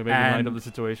 Like making light of the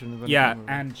situation. Yeah,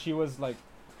 and she was like,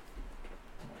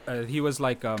 he was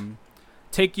like,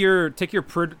 take your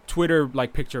Twitter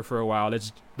like picture for a while.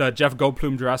 It's the Jeff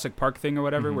Goldblum Jurassic Park thing or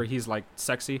whatever, where he's like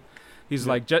sexy. He's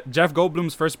like, Jeff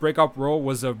Goldblum's first breakup role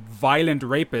was a violent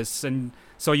rapist, and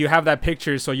so you have that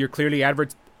picture, so you're clearly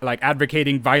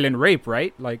advocating violent rape,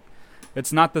 right? Like.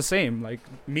 It's not the same. Like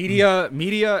media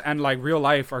and like real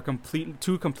life are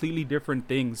two completely different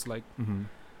things. Like,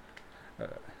 like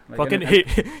fucking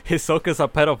Hisoka's a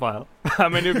pedophile. How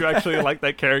many of you actually like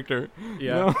that character?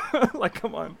 Yeah, you know? Like,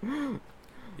 come on.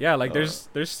 Yeah, like there's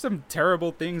some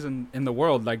terrible things in the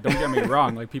world. Like, don't get me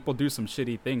wrong. Like people do some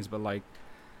shitty things, but like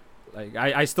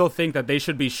I still think that they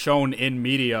should be shown in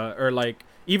media, or like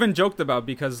even joked about,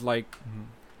 because like,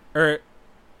 or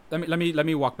let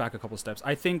me walk back a couple steps.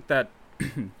 I think that.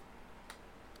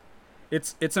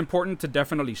 It's important to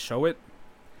definitely show it,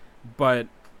 but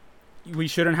we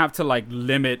shouldn't have to like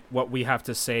limit what we have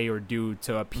to say or do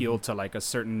to appeal to like a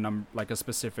certain like a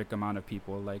specific amount of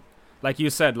people. Like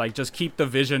you said, like just keep the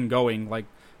vision going. Like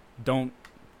don't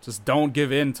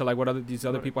give in to like what these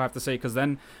other people have to say, because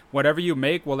then whatever you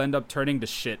make will end up turning to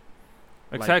shit.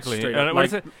 Exactly.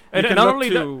 Like, and not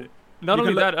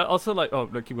only that, also like, oh,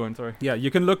 keep going. Sorry. Yeah,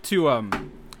 you can look to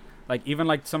like even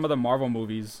like some of the Marvel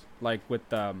movies, like with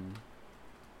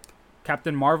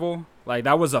Captain Marvel, like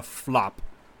that was a flop.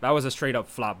 That was a straight up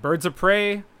flop. Birds of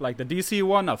Prey, like the DC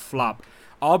one, a flop.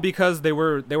 All because they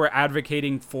were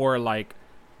advocating for like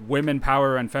women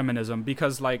power and feminism,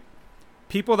 because like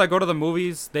people that go to the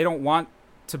movies, they don't want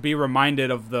to be reminded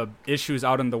of the issues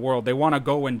out in the world. They want to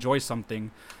go enjoy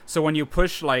something. So when you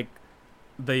push like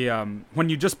when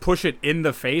you just push it in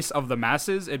the face of the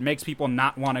masses, it makes people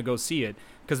not want to go see it,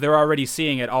 because they're already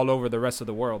seeing it all over the rest of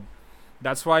the world.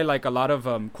 That's why like a lot of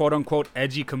quote unquote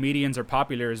edgy comedians are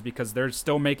popular, is because they're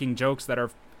still making jokes that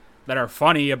are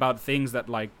funny about things that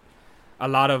like a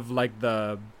lot of like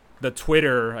the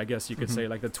Twitter, I guess you could say,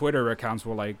 like the Twitter accounts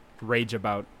will like rage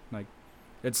about. Like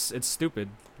it's stupid.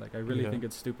 Like I really think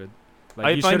it's stupid.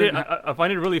 Like, I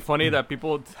find it really funny that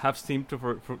people have seemed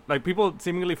to like people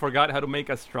seemingly forgot how to make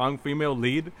a strong female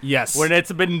lead. Yes. When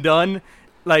it's been done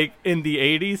like in the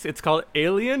 80s, it's called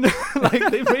Alien.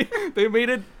 Like they made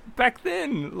it back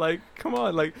then. Like, come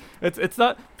on, like it's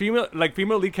not female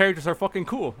lead characters are fucking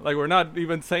cool. Like, we're not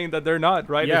even saying that they're not,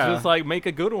 right? Yeah. It's just like, make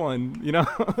a good one, you know?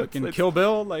 Fucking Kill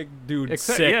Bill, like, dude,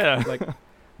 sick. Yeah.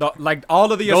 Like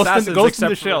all of the assassins Ghost except in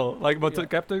the Shell, like, but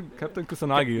Captain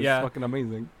Kusanagi is fucking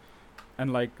amazing.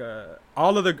 And like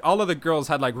all of the girls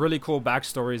had like really cool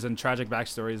backstories and tragic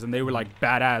backstories, and they were like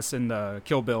badass in the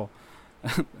Kill Bill.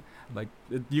 Like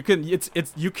you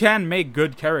can make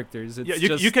good characters.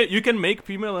 You can make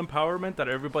female empowerment that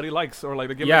everybody likes, or like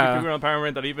they give female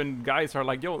empowerment that even guys are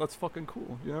like, yo, that's fucking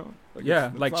cool, you know? Like,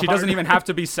 like she doesn't even have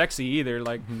to be sexy either.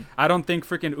 Like I don't think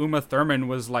freaking Uma Thurman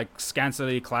was like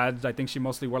scantily clad. I think she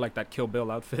mostly wore like that Kill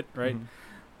Bill outfit, right?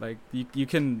 Like you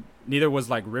can. Neither was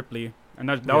like Ripley. And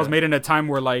that was made in a time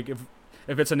where, like, if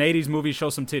it's an 80s movie,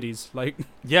 show some titties. Like,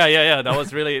 yeah. That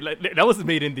was really, that was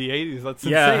made in the 80s. That's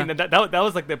insane. And that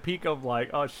was, like, the peak of,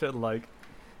 like, oh, shit, like,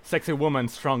 sexy woman,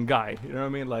 strong guy. You know what I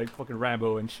mean? Like, fucking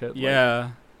Rambo and shit. Yeah.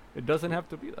 Like, it doesn't have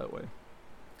to be that way.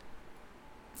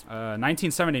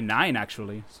 1979,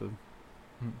 actually. So,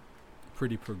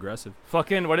 pretty progressive.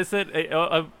 Fucking what is it?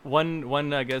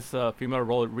 One I guess female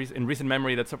role in recent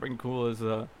memory that's super cool is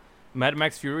Mad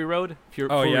Max Fury Road.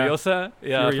 Furiosa.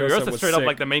 Yeah, Furiosa was straight up sick.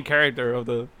 like the main character of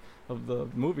the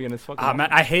movie, and it's fucking. Ah, man,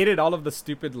 I hated all of the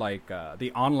stupid like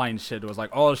the online shit. It was like,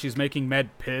 oh, she's making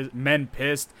men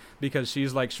pissed because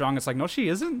she's like strong. It's like, no, she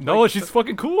isn't. No, Like, she's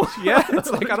fucking cool. yeah, it's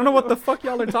like I don't know what the fuck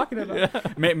y'all are talking about.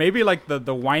 Yeah. Maybe like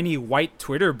the whiny white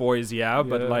Twitter boys, yeah,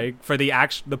 but Yeah. like for the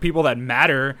people that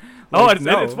matter. Oh, like, it's,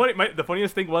 no. it's funny. The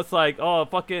funniest thing was like, oh,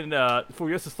 fucking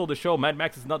Furiosa stole the show. Mad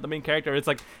Max is not the main character. It's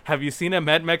like, have you seen a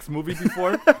Mad Max movie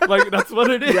before? Like, that's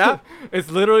what it is. Yeah. It's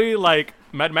literally like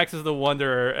Mad Max is the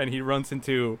wanderer, and he runs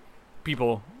into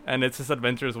people, and it's his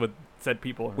adventures with said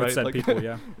people, right? With said Like, people,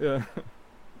 yeah. yeah.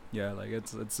 Yeah, like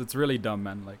it's really dumb,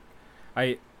 man. Like,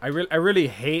 I really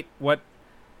hate what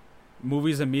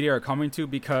movies and media are coming to,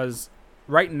 because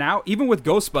right now, even with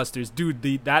Ghostbusters, dude,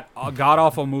 that god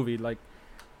awful movie, like,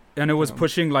 and it was Yeah.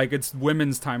 pushing like it's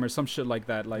women's time or some shit like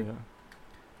that. Like,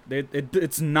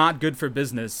 it's not good for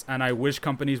business, and I wish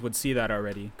companies would see that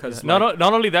already. Cause not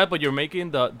only that, but you're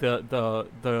making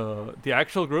the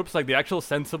actual groups, like the actual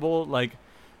sensible, like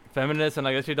feminists and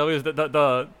like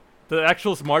SJWs, the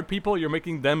actual smart people, you're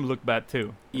making them look bad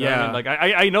too. You know what I mean? Yeah.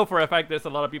 Like I know for a fact there's a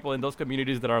lot of people in those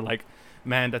communities that are like,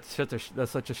 man, that's such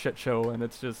a shit show, and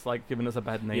it's just like giving us a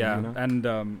bad name. yeah, You know?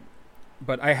 and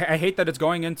but I hate that it's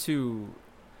going into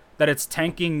that it's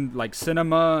tanking like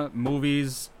cinema,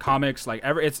 movies, comics, like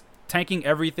it's tanking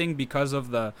everything because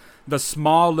of the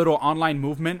small little online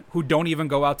movement who don't even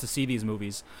go out to see these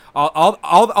movies.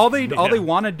 All they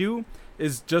want to do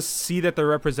is just see that they're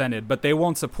represented, but they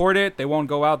won't support it. They won't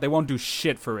go out. They won't do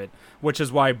shit for it. Which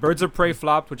is why Birds of Prey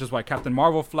flopped. Which is why Captain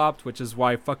Marvel flopped. Which is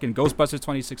why fucking Ghostbusters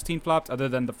 2016 flopped. Other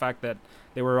than the fact that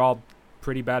they were all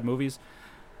pretty bad movies.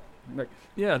 Like,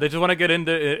 Yeah, they just want to get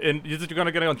you're just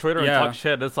gonna get on Twitter Yeah. and talk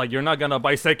shit. It's like you're not gonna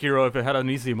buy Sekiro if it had an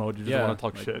easy mode. You just yeah, want to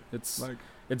talk like, shit.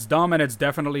 It's dumb, and it's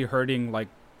definitely hurting like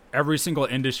every single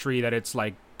industry that it's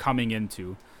like coming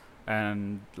into,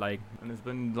 and like And it's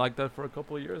been like that for a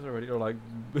couple of years already, or like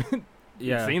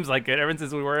yeah, it seems like it ever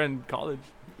since we were in college.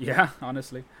 yeah,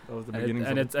 honestly, That was the and,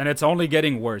 beginning. it's only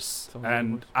getting worse. It's only getting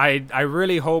And worse. I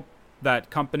really hope that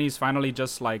companies finally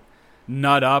just like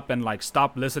nut up and like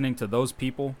stop listening to those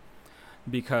people,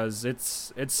 because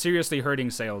it's seriously hurting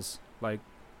sales. Like,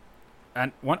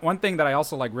 and one thing that I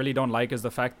also like really don't like is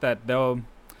the fact that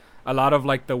a lot of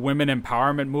like the women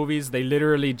empowerment movies, they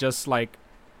literally just like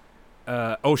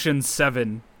Ocean's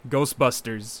 7,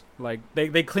 Ghostbusters, like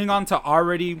they cling on to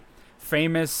already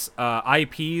famous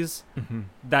IPs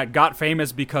that got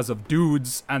famous because of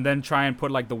dudes, and then try and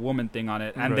put like the woman thing on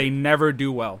it, and they Right. never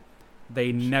do well.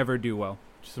 They never do well.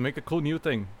 Just make a cool new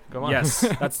thing. Come on. Yes,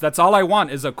 that's all I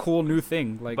want is a cool new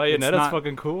thing. Like, it's Bayonetta's not-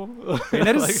 fucking cool.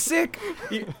 Bayonetta's Like- sick.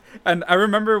 And I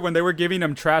remember when they were giving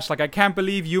him trash, like, I can't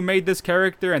believe you made this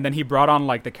character, and then he brought on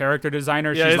like the character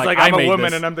designer. Yeah, She's it's like, I'm I a made woman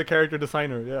this. and I'm the character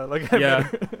designer. Yeah, like Yeah,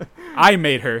 I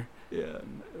made her. yeah.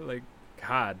 Like,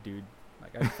 God, dude.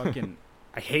 Like,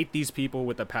 I hate these people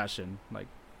with a passion. Like,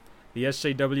 the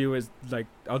SJW is like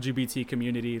LGBT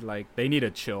community. Like, they need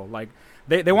to chill. Like,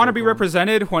 they want to be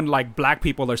represented when like black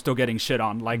people are still getting shit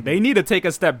on. Like, they need to take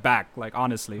a step back. Like,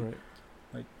 honestly, Right.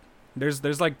 like,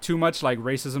 there's like too much like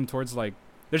racism towards like.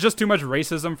 There's just too much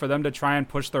racism for them to try and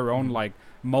push their own like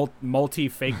multi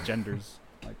fake genders.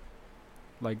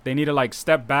 Like they need to like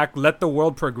step back, let the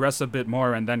world progress a bit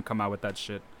more, and then come out with that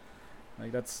shit.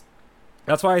 Like that's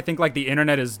why I think like the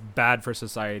internet is bad for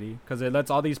society, because it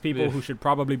lets all these people Yeah. who should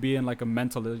probably be in like a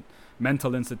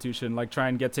mental institution like try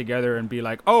and get together and be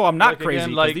like, oh, I'm not Like, crazy again,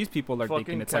 because like, these people are Fucking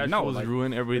thinking. It's like no, casuals like,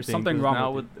 ruin everything. something 'cause wrong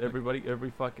now with with it. everybody. Every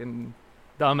fucking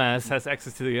dumbass has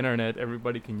access to the internet.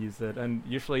 Everybody can use it, and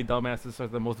usually dumbasses are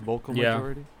the most vocal Yeah.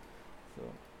 majority. So,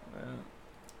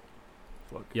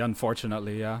 fuck. yeah,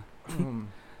 unfortunately, yeah. Um,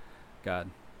 God,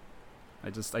 I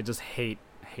just hate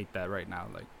that right now.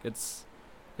 Like it's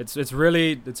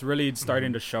really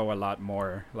starting to show a lot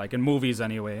more, like in movies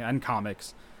anyway, and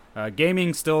comics.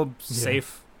 Gaming still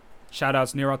safe.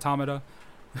 Shoutouts Nier Automata.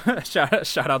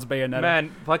 Shoutouts Bayonetta. Man,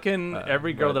 fucking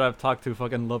every girl but- that I've talked to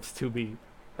fucking loves 2B,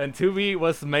 and 2B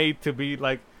was made to be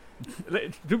like.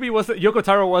 2B was Yoko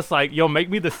Taro was like, yo, make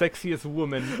me the sexiest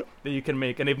woman that you can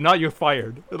make, and if not, you're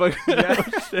fired. Like,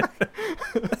 shit.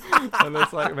 And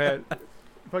it's like, man,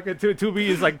 fucking 2B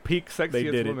is like peak did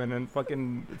sexiest it. woman, and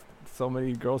fucking so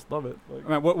many girls love it. Like,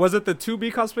 Man, what was it? The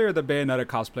 2B cosplayer or the Bayonetta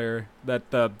cosplayer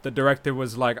that the director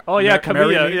was like? oh yeah,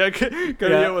 Marry Kamiya. me?" Yeah, Kamiya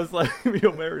Yeah. was like,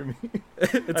 you'll marry me.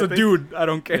 It's I a think- dude. I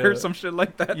don't care. Yeah. Some shit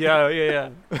like that. Yeah.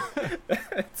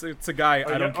 It's a guy.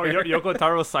 I don't care. Yoko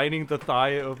Taro signing the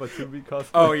thigh of a 2B cosplayer.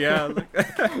 Oh yeah.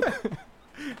 Like,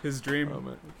 His dream. Oh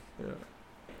man, yeah,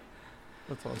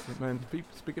 that's awesome, man.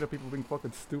 Speaking of people being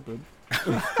fucking stupid,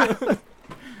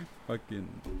 Fucking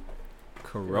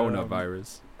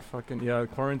coronavirus. fucking yeah,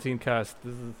 quarantine cast.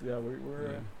 This is we're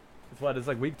Yeah. it's what, it's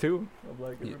like week 2 of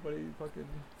like Yeah. everybody fucking.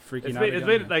 Freaking It's out. made,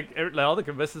 again, yeah. like all the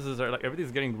businesses are like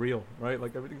everything's getting real, right?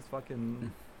 Like everything's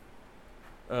fucking.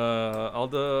 All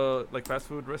the like fast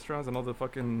food restaurants and all the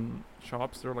fucking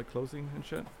shops they're like closing and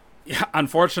shit. Yeah,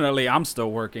 unfortunately, I'm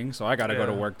still working, so I gotta go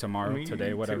to Yeah. work tomorrow, Me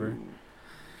today, whatever. too.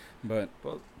 But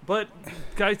But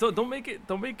guys, don't make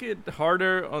it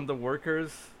harder on the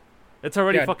workers. It's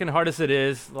already Yeah. fucking hard as it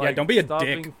is. Like, yeah, don't be a stop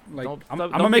dick. being- Like, don't- I'm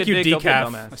stop- gonna don't be make a you dick, don't be a decaf.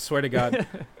 dumbass. I swear to God.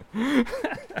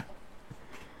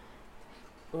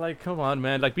 Like, come on,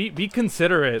 man. Like, be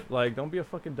considerate. Like, don't be a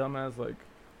fucking dumbass. Like,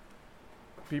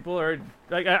 people are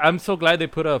like, I'm so glad they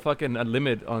put a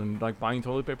limit on like buying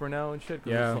toilet paper now and shit.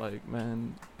 'Cause Yeah. it's like,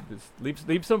 man, just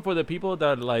leave some for the people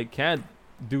that like can't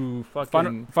do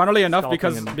fucking. Funnily enough,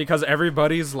 scalping because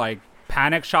everybody's like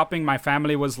panic shopping, my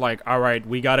family was like, "All right,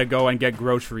 we gotta go and get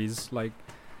groceries." Like,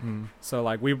 so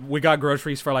like we got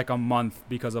groceries for like a month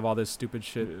because of all this stupid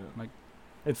shit. Yeah. Like,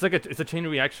 It's like it's a chain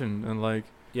reaction, and like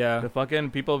yeah, the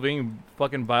fucking people being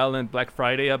fucking violent Black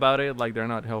Friday about it, like they're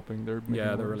not helping. They're making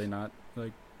yeah, it they're worse. really not.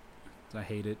 Like, I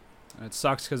hate it. And it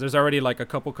sucks because there's already like a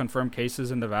couple confirmed cases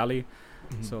in the valley,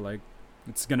 Mhm. so like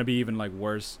it's gonna be even like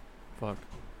worse. Fuck.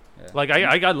 Yeah. Like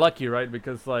I got lucky, right?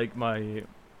 Because like my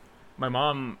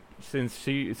mom, since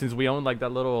we own like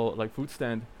that little like food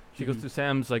stand, she goes Mhm. to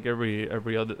Sam's like every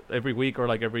week or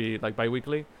like every like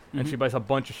bi-weekly, and she Mhm. buys a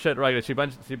bunch of shit, right? She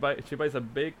buys a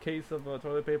big case of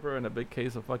toilet paper and a big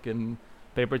case of fucking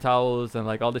paper towels and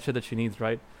like all the shit that she needs,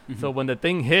 right? So Mhm. when the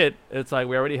thing hit, it's like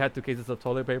we already had 2 cases of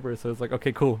toilet paper, so it's like,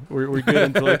 okay, cool, we're good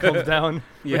until it comes down.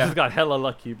 We yeah, just got hella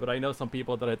lucky, but I know some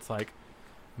people that it's like,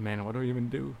 man, what do we even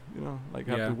do? You know, like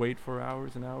have Yeah. to wait for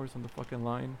hours and hours on the fucking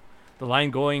line. The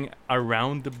line going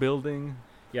around the building.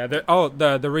 yeah.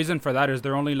 The reason for that is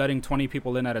they're only letting 20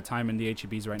 people in at a time in the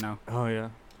HEBs right now. Oh yeah.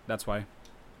 That's why.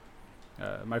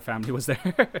 My family was there.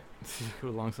 Who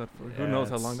long's that for? Yeah, Who knows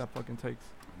how it's- long that fucking takes?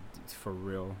 For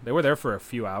real, they were there for a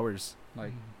few hours.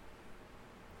 Like,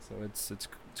 so it's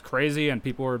crazy, and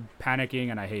people are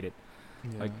panicking, and I hate it.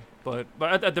 Yeah. like-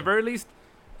 but at the very least,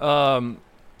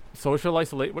 social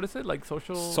isolate. What is it like?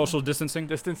 Social distancing.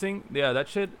 distancing. Yeah, that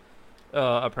shit.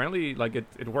 Apparently, like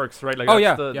it works, right? Like, Oh,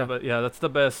 that's yeah, yeah, that's the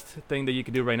best thing that you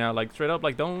can do right now. Like straight up,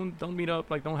 like don't meet up,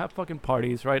 like don't have fucking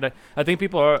parties, right? I think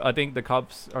I think the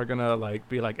cops are gonna like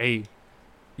be like, hey,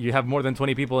 you have more than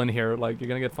 20 people in here, like you're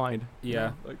gonna get fined. You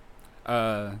Yeah. know?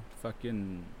 Like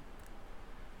Fucking.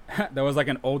 There was like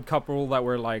an old couple that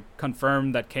were like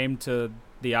confirmed that came to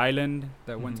the island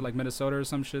that went to Mhm. like Minnesota or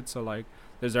some shit. So like,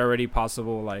 there's already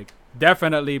possible like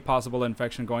definitely possible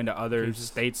infection going to other Jesus.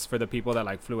 states for the people that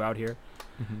like flew out here.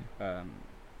 mhm.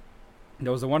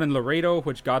 There was the one in Laredo,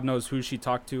 which God knows who she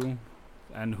talked to,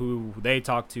 and who they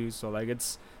talked to. So like,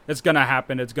 it's gonna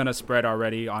happen. It's gonna spread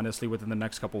already, honestly, within the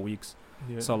next couple weeks.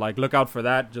 Yeah. So like, look out for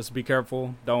that. Just be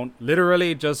careful. Don't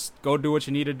literally just go do what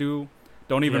you need to do.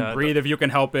 Don't even Yeah, breathe if you can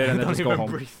help it, and then Don't just go even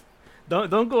home. breathe.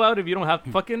 Don't go out if you don't have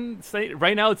fucking stay.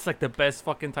 Right now, it's like the best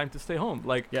fucking time to stay home.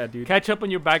 Like Yeah, dude. catch up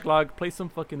on your backlog, play some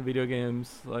fucking video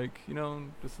games. Like you know,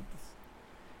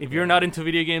 if you're Yeah. not into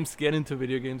video games, get into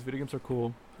video games. Video games are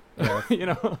cool. Yeah. You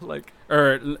know, like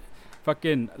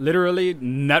Fucking literally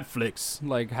Netflix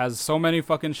like has so many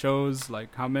fucking shows.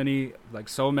 Like how many? Like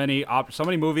so many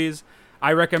movies.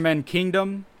 I recommend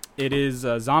Kingdom. It is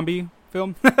a zombie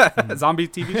film, zombie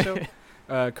TV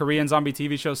show. Korean zombie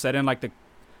TV show set in like the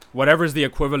whatever's the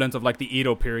equivalent of like the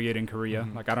Edo period in Korea.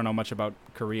 Mhm. Like I don't know much about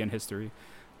Korean history,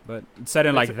 but it's set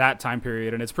in It's like a- that time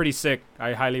period, and it's pretty sick.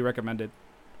 I highly recommend it.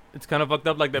 it's kind of fucked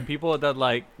up. Like the people that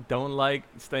like don't like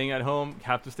staying at home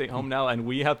have to stay home now, and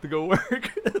we have to go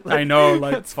work. I know,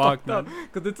 like it's fuck, fucked up. man.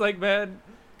 Because it's like, man,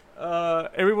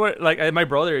 everyone, like, my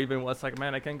brother even was like,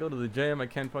 man, I can't go to the gym. I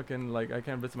can't fucking, like, I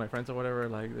can't visit my friends or whatever.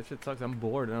 Like, this shit sucks. I'm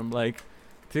bored. And I'm like,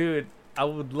 dude, I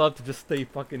would love to just stay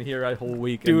fucking here a whole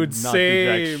week. Dude, and not do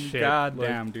jack same. shit. God Like,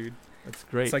 damn, dude. that's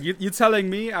great. It's like you telling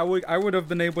me I would have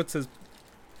been able to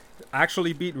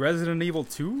actually beat Resident Evil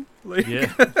 2? Like,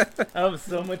 yeah. I have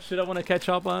so much shit I want to catch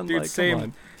up on. Dude, like, same. Come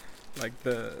on. like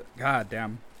the god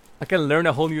damn. I can learn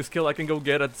a whole new skill. I can go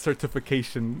get a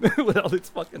certification with all this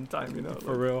fucking time, you know.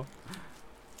 For real.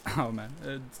 Oh man,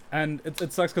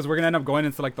 it sucks because we're gonna end up going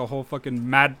into like the whole fucking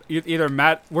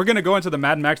we're gonna go into the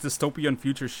Mad Max dystopian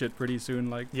future shit pretty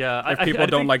soon. Like, Yeah, if people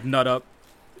don't think- like nut up.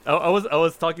 I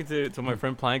was talking to my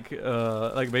friend Plank,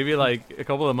 like maybe like a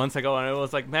couple of months ago, and I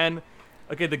was like, man,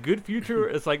 okay, the good future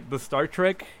is like the Star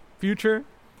Trek future,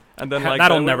 and then like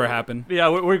that'll then never happen. Yeah,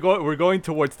 we're going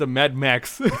towards the Mad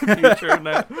Max future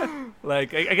now.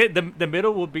 Like I get the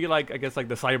middle will be like I guess like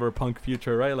the cyberpunk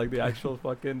future, right? Like the actual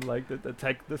fucking like the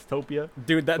tech dystopia.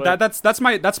 Dude, that's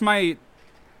my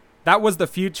that was the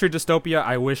future dystopia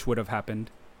I wish would have happened.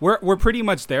 We're pretty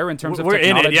much there in terms of we're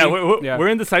technology. in it. Yeah, we're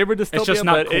in the cyber dystopia. It's just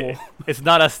not but cool. It's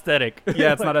not aesthetic.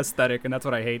 Yeah, it's not aesthetic, and that's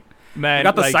what I hate. Man, you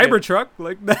got the like, Cybertruck,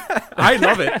 like I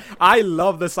love it. I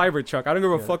love the Cybertruck. I don't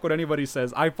give a Yeah. fuck what anybody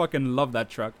says. I fucking love that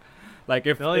truck. Like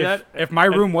if Not only that, if my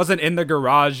room wasn't in the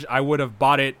garage, I would have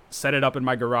bought it, set it up in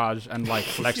my garage, and like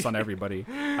flexed on everybody.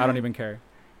 I don't even care.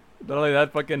 Not only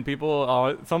that, fucking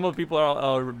people. Some of the people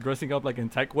are dressing up like in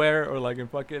tech wear or like in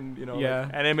fucking Yeah.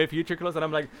 like anime future clothes, and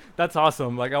I'm like, that's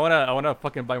awesome. Like I wanna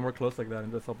fucking buy more clothes like that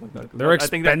and dress up like that. 'Cause They're I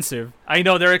think that- expensive. I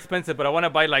know they're expensive, but I want to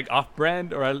buy like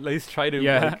off-brand or at least try to.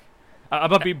 Yeah. Like, I'm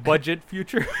gonna be budget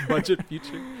future, Budget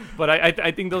future. but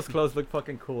I think those clothes look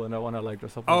fucking cool, and I want to like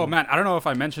dress up. Oh like man, I don't know if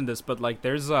I mentioned this, but like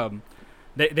there's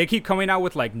they keep coming out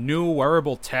with like new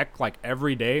wearable tech like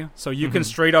every day, so you can Mhm.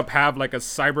 straight up have like a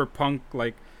cyberpunk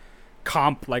like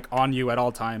comp like on you at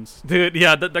all times. that. Dude.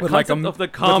 Yeah, the With, like, concept a- of the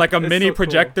With comp like a is mini so cool.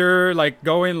 projector like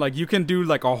going, like you can do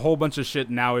like a whole bunch of shit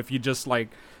now if you just like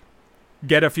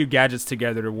get a few gadgets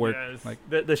together to work. Yes. Like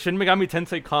The Shin Megami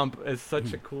Tensei comp is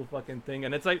such a cool fucking thing,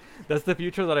 and it's like that's the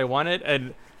future that I wanted.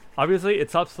 And obviously,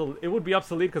 it's obsolete. It would be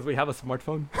obsolete because we have a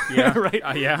smartphone. Yeah. right.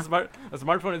 Yeah. A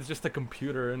smartphone is just a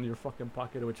computer in your fucking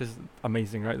pocket, which is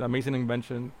amazing, right? Amazing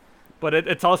invention. But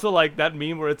it's also like that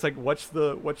meme where it's like, watch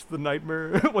the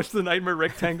nightmare, watch the nightmare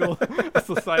rectangle.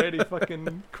 Society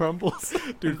fucking crumbles,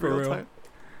 Dude, in for real. time.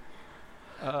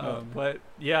 But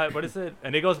yeah, what is it?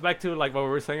 And it goes back to like what we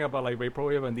were saying about like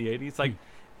vaporwave in the 80s. Like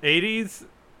 80s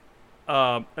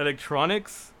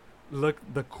electronics look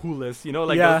the coolest,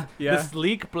 like Yeah, the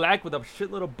sleek black with a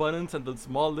shitload of buttons and the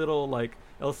small little like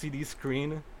LCD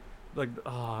screen. Like,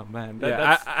 oh man,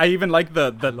 that's I even like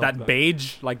the love that that.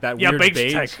 beige, like that Yeah, weird beige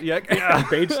beige. tech. Yeah, yeah.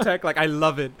 Beige tech. Like I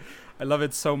love it. I love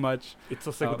it so much. it's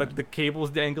so sick Oh, with like man. the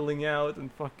cables dangling out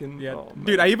and fucking Yeah, oh,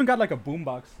 dude. man. I even got like a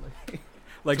boombox,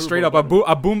 like Turbo straight up a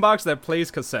button. boombox that plays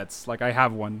cassettes. Like I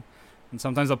have one, and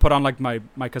sometimes I'll put on like my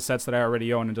cassettes that I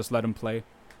already own and just let them play.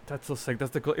 That's so sick.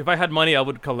 That's the cool. If I had money, I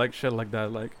would collect shit like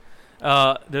that. Like,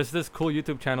 there's this cool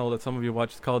YouTube channel that some of you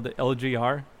watch. It's called the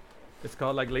LGR. It's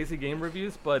called like Lazy Game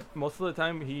Reviews, but most of the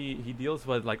time he deals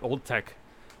with like old tech.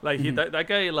 Like Mhm. that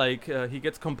guy like he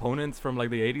gets components from like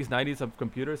the 80s, 90s of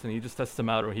computers, and he just tests them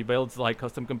out, or he builds like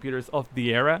custom computers of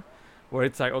the era, where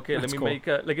it's like, okay, That's let cool.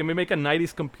 me make a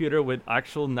 90s computer with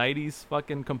actual 90s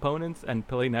fucking components and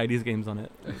play 90s games on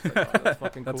it. And it's like, oh, that's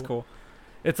fucking That's cool.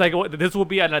 It's like this will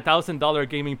be an $1,000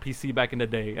 gaming PC back in the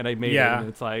day, and I made it. Yeah. And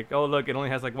it's like, oh look, it only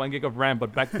has like 1 gig of RAM,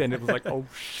 but back then it was like, oh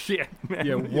shit, man.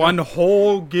 Yeah, one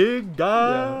whole gig.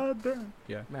 God damn.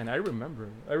 Yeah. Man, I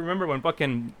remember when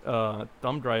fucking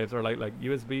thumb drives or like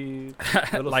USB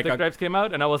little Like stick a drives came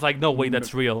out, and I was like, no way,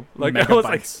 that's real. Like I was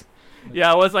like, Megabytes.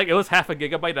 yeah, I was like, it was half a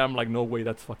gigabyte. And I'm like, no way,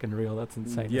 that's fucking real. That's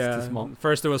insane. Yeah. It's too small.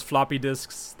 First, it was floppy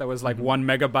disks that was like Mhm. 1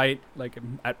 megabyte. Like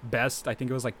at best, I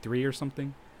think it was like 3 or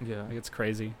something. Yeah. Like it's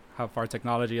crazy how far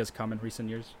technology has come in recent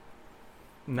years.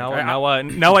 Now, I-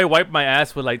 now I wipe my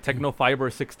ass with like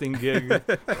Technofiber 16 gig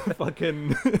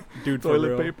fucking Dude, for toilet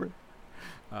real. paper.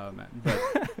 Oh man, but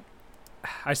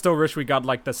I still wish we got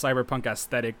like the cyberpunk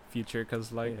aesthetic future,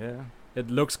 because like Yeah. it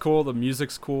looks cool, the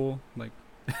music's cool, like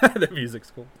the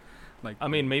music's cool. Like I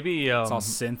mean, maybe it's all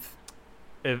synth.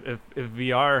 if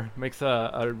VR makes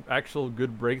a actual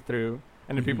good breakthrough,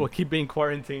 and if people Mhm. keep being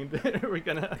quarantined, we're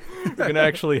gonna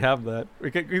actually have that. We're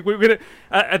gonna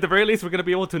at the very least we're gonna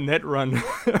be able to net run,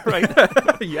 right?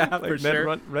 Yeah, Like for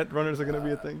sure. net runners are gonna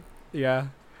be a thing. Yeah.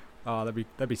 Oh,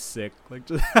 that'd be sick. Like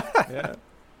just Yeah.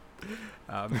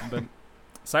 but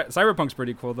Cyberpunk's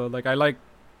pretty cool though. Like I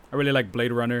really like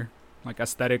Blade Runner, like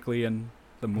aesthetically and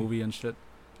the movie and shit.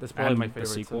 That's probably And my the favorite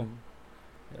sequel. too.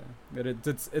 Yeah,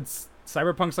 it's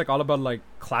Cyberpunk's like all about like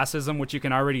classism, which you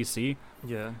can already see.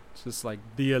 Yeah. It's just like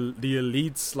the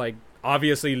elites like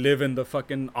obviously live in the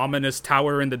fucking ominous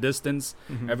tower in the distance.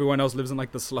 Mhm. Everyone else lives in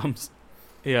like the slums.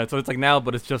 Yeah. So it's like now,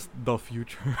 but it's just the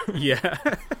future. Yeah.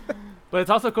 But it's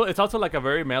also cool. It's also like a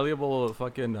very malleable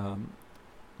fucking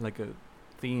like a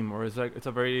theme, or it's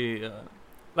a very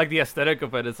like the aesthetic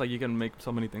of it. It's like you can make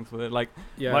so many things with it. Like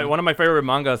Yeah. one of my favorite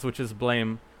mangas, which is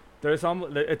Blame. There's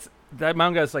that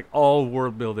manga is like all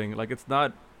world building. Like it's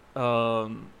not.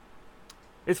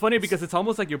 It's funny because it's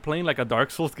almost like you're playing like a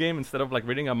Dark Souls game instead of like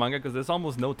reading a manga, because there's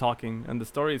almost no talking, and the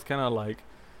story is kind of like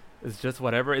it's just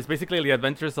whatever. It's basically the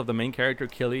adventures of the main character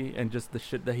Killy and just the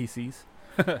shit that he sees.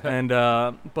 And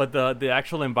but the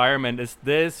actual environment is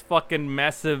this fucking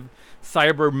massive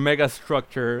cyber mega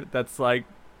structure that's like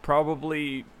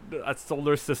probably a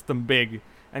solar system big,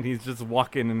 and he's just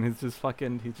walking and he's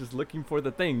just looking for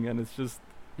the thing, and it's just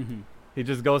Mm-hmm. he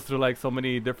just goes through like so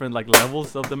many different like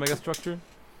levels of the mega structure,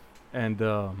 and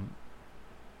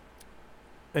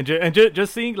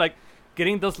just seeing like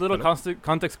getting those little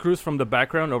context clues from the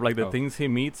background of like the things he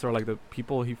meets or like the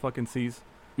people he fucking sees.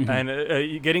 Mm-hmm.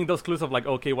 And getting those clues of like,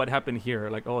 okay, what happened here?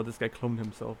 Like, oh, this guy cloned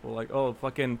himself, or like, oh,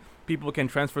 fucking people can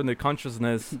transfer their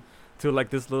consciousness to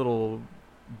like this little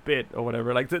bit or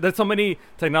whatever. Like, there's so many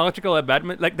technological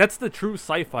advancement. Like, that's the true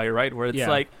sci-fi, right? Where it's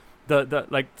like the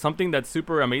like something that's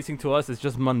super amazing to us is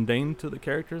just mundane to the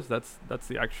characters. That's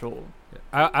the actual.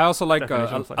 I also like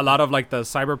a lot of like the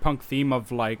cyberpunk theme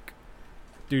of like,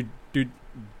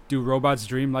 do robots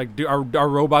dream? Like, are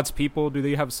robots people? Do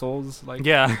they have souls? Like,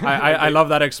 yeah, I love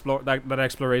that that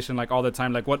exploration like all the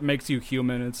time. Like, what makes you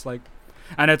human? It's like,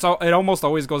 and it almost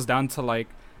always goes down to like,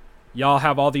 y'all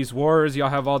have all these wars, y'all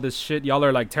have all this shit, y'all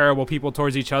are like terrible people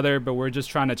towards each other, but we're just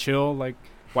trying to chill. Like,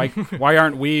 why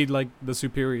aren't we like the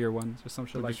superior ones or some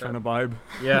shit we're like just that? trying to vibe.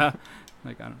 Yeah,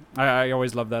 like I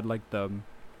always love that. Like the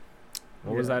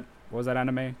what was that? What was that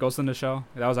anime? Ghost in the Shell.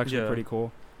 That was actually pretty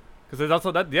cool. Because there's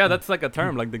also that, that's like a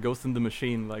term, like the ghost in the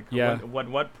machine. Like, yeah.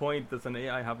 What point does an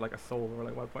AI have like a soul, or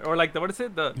like what point, or like what is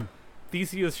it, the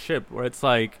Theseus ship, where it's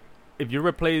like if you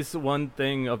replace one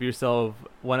thing of yourself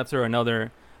one after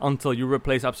another until you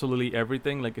replace absolutely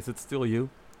everything, like is it still you?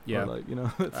 Yeah, or like, you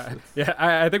know.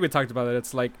 I think we talked about it.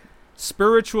 It's like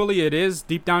spiritually it is,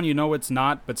 deep down you know it's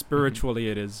not, but spiritually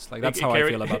it is. Like that's how I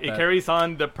feel about that. It carries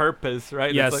on the purpose,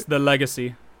 right? Yes, like, the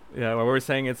legacy. Yeah, what we're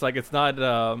saying, it's like it's not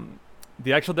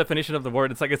the actual definition of the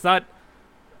word. It's like it's not.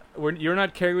 You're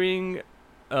not carrying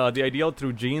the ideal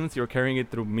through genes. You're carrying it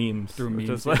through memes. Through memes,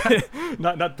 just like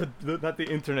not the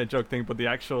internet joke thing, but the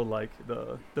actual like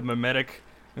the mimetic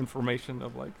information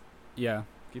of like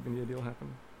keeping the ideal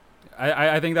happening.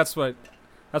 I think that's what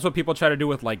people try to do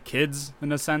with like kids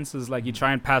in a sense, is like you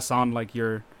try and pass on like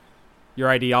your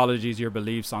ideologies, your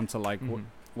beliefs onto like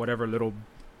whatever little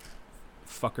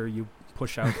fucker you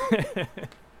push out.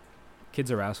 Kids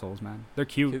are assholes, man. They're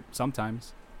cute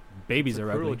sometimes. Babies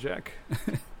are ugly. Jack.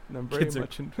 And I'm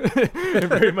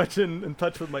very much in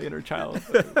touch with my inner child.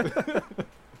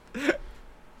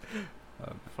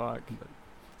 Fuck.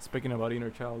 Speaking about inner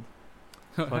child.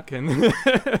 Fucking.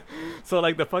 So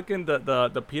like the fucking the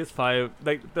PS5,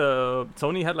 like the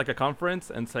Sony had like a conference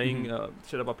and saying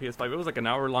shit about PS5. It was like an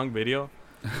hour-long video,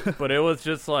 but it was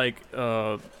just like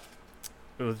it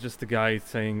was just the guy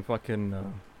saying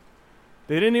fucking.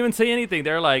 They didn't even say anything.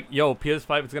 They're like, yo,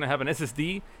 PS5 is going to have an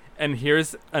SSD, and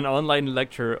here's an online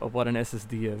lecture of what an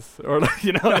SSD is. Or, like,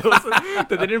 you know,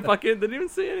 they didn't even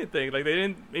say anything. Like, they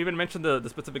didn't even mention the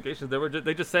specifications.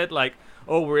 They just said, like,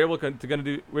 oh, we're going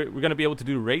to be able to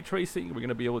do ray tracing. We're going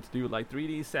to be able to do, like,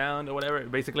 3D sound or whatever.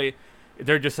 Basically,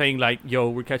 they're just saying, like, yo,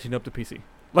 we're catching up to PC.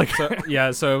 Like,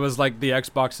 so it was like the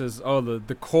Xbox's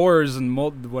the cores and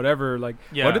whatever, like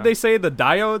what did they say, the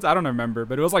diodes? I don't remember,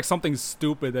 but it was like something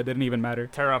stupid that didn't even matter.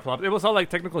 Teraflops. It was all like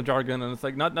technical jargon, and it's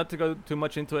like not to go too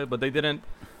much into it, but they didn't.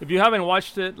 If you haven't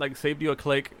watched it, like saved you a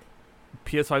click.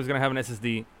 PS5 is gonna have an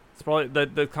SSD. It's probably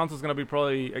the console's gonna be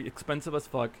probably expensive as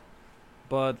fuck,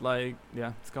 but like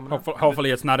it's coming. Hopefully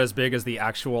it's not as big as the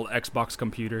actual Xbox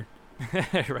computer.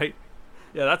 Right.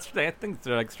 Yeah, I think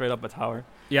they're like straight up a tower.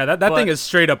 Yeah, that thing is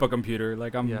straight up a computer.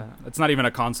 Like it's not even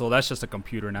a console. That's just a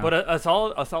computer now. But as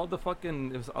all the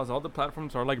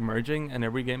platforms are like merging and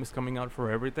every game is coming out for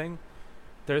everything,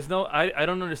 there's no. I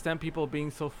don't understand people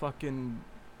being so fucking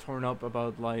torn up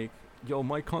about like, yo,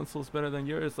 my console's better than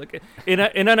yours. Like in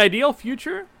an ideal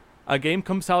future, a game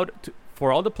comes out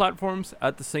for all the platforms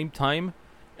at the same time.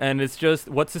 And it's just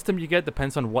what system you get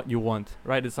depends on what you want,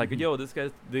 right? It's like, yo, this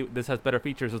has better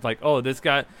features. It's like, oh, this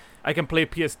guy, I can play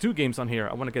PS2 games on here.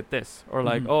 I want to get this, or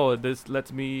like, oh, this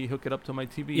lets me hook it up to my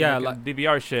TV. Yeah, like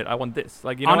DVR shit. I want this.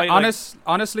 Like, you know,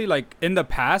 honestly, like in the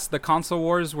past, the console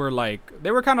wars were like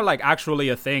they were kind of like actually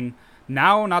a thing.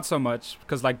 Now, not so much,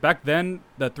 because like back then,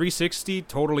 the 360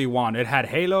 totally won. It had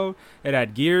Halo, it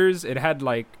had Gears, it had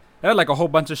like a whole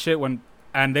bunch of shit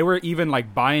and they were even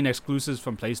like buying exclusives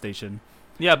from PlayStation.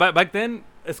 Yeah, but back then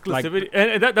exclusivity,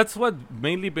 and that's what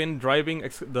mainly been driving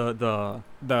the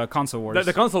console wars.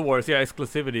 The console wars,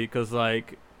 exclusivity. Because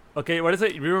like, okay, what is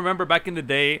it? You remember back in the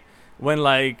day when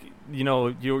like you know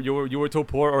you were too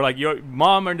poor, or like your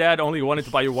mom and dad only wanted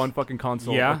to buy you one fucking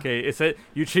console. Yeah. Okay,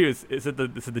 you choose. Is it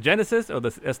the Genesis or the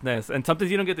SNES? And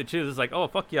sometimes you don't get to choose. It's like, oh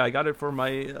fuck yeah, I got it for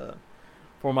my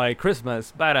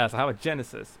Christmas. Badass. I have a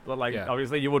Genesis. But like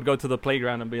obviously you would go to the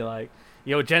playground and be like,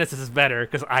 yo, Genesis is better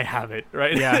because I have it,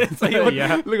 right? Yeah. So you would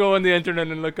Yeah. go on the internet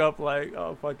and look up like,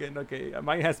 oh fucking okay,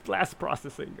 mine has blast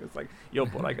processing. It's like, yo,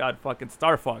 but I got fucking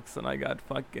Star Fox and I got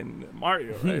fucking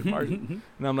Mario, right? Mario.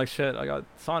 And I'm like, shit, I got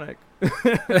Sonic.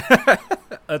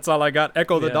 That's all I got.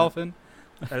 Echo the Yeah. Dolphin.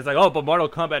 And it's like, oh, but Mortal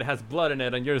Kombat has blood in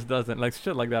it and yours doesn't. Like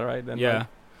shit like that, right? And Yeah.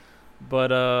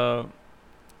 like,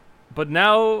 but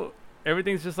now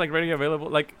everything's just like ready available.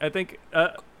 Like I think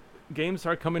games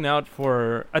are coming out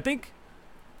for. I think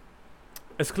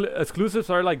exclusives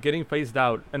are like getting phased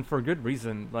out, and for good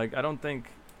reason. Like I don't think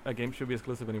a game should be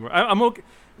exclusive anymore. I'm okay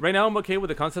right now. I'm okay with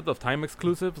the concept of time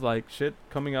exclusives, like shit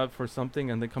coming out for something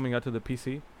and then coming out to the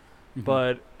PC. Mhm.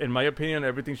 But in my opinion,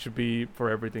 everything should be for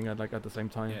everything at the same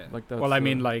time. Yeah. Like that's, Well, I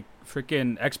mean, like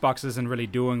freaking Xbox isn't really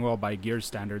doing well by Gears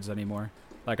standards anymore.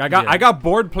 Like I got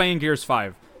bored playing Gears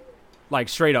 5. Like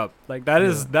straight up. Like that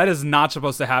is not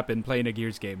supposed to happen playing a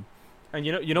Gears game. and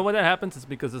you know why that happens? It's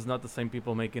because it's not the same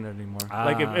people making it anymore.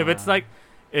 Like if it's like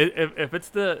if it's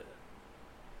the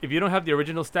if you don't have the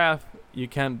original staff, you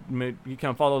can't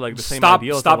follow like the same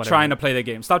ideals. Stop trying to play the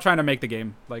game. Stop trying to make the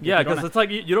game. Like yeah, because it's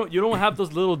like you don't have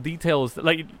those little details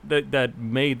that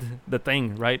made the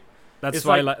thing, right? That's It's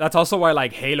why. like- That's also why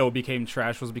like Halo became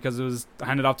trash, was because it was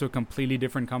handed off to a completely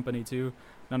different company too.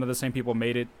 None of the same people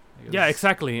made it. Yeah,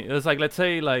 exactly. It's like, let's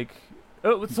say like,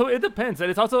 so it depends,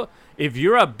 and it's also if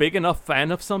you're a big enough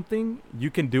fan of something, you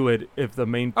can do it if the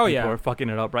main people are fucking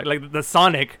it up, right? Like the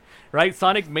Sonic, right?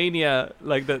 Sonic Mania,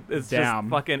 like it's Damn. just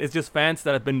fucking, it's just fans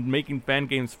that have been making fan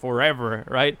games forever,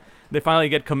 right? They finally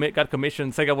got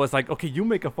commissioned. Sega was like, okay, you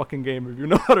make a fucking game if you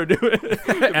know how to do it,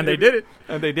 And they did it.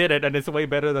 and they did it, and it's way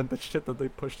better than the shit that they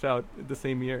pushed out the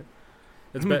same year.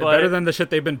 It's But- better than the shit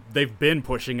they've been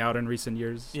pushing out in recent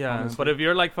years. Yeah, honestly. but if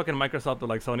you're like fucking Microsoft or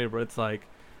like Sony, bro, it's like,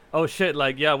 oh shit,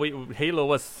 like yeah, Halo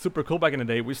was super cool back in the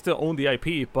day. We still own the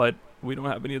IP, but we don't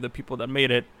have any of the people that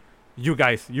made it. You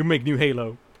guys, you make new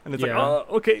Halo, and it's like, Yeah. oh,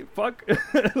 okay, fuck,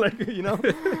 like you know,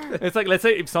 it's like, let's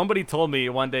say if somebody told me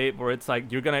one day where it's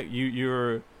like you're gonna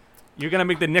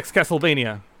make the next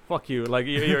Castlevania, fuck you, like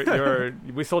you're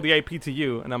we sold the IP to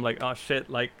you, and I'm like, oh shit,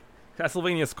 like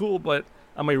Castlevania's cool, but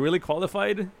am I really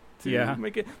qualified to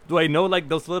make it? Do I know like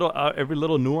those little every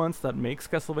little nuance that makes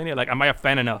Castlevania? Like, am I a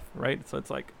fan enough, right? So it's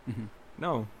like, Mhm.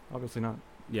 no, obviously not.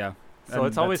 Yeah. So And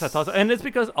it's always a that's- toss, and it's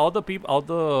because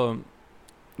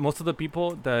most of the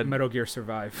people that Metal Gear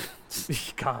Survive.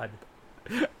 God.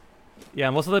 Yeah,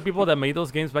 most of the people that made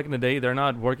those games back in the day, they're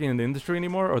not working in the industry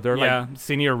anymore, or they're Yeah. like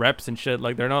senior reps and shit.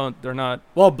 Like they're not.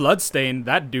 Well, Bloodstain,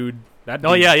 that dude.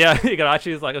 Oh yeah, yeah.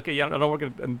 Igarashi is like, okay, yeah, I don't work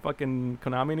in fucking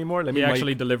Konami anymore. Let me He make-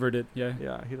 actually delivered it. Yeah.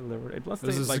 Yeah, he delivered it.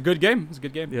 This is a good game. It's a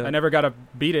good game. Yeah. I never got to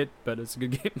beat it, but it's a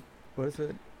good game. What is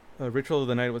it? Ritual of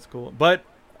the Night was cool, but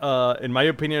in my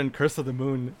opinion, Curse of the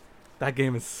Moon, that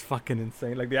game is fucking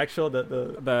insane. Like the actual the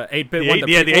 8-bit the one. eight,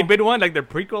 yeah, the 8-bit one, like the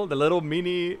prequel, the little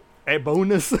mini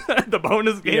bonus, the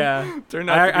bonus game. Yeah. Turned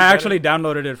out I to be actually better.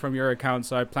 downloaded it from your account,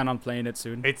 so I plan on playing it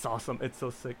soon. It's awesome. It's so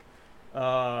sick.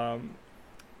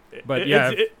 But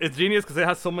yeah. it's genius because it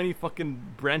has so many fucking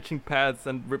branching paths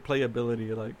and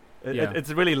replayability. Like Yeah.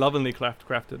 it's really lovingly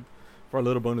crafted for a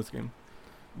little bonus game.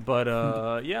 But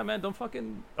yeah, man, don't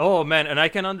fucking. Oh man, and I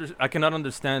cannot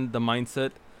understand the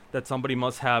mindset that somebody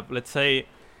must have. Let's say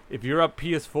if you're a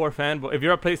PS4 fanboy, if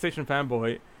you're a PlayStation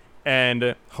fanboy,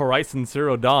 and Horizon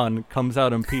Zero Dawn comes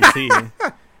out on PC.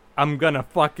 I'm gonna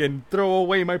fucking throw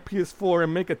away my PS4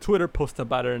 and make a Twitter post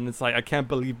about it, and it's like, I can't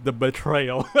believe the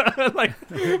betrayal. Like,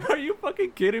 are you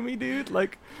fucking kidding me, dude?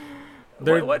 Like,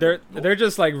 They're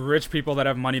just like rich people that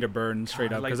have money to burn straight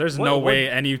God, up, like, because there's what- no what- way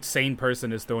any sane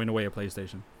person is throwing away a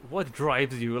PlayStation. what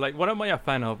drives you? Like, what am I a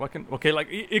fan of? Fucking okay, like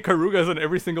Ikaruga's on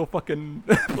every single fucking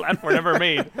platform ever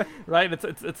made, right? It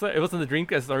was on the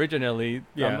Dreamcast originally.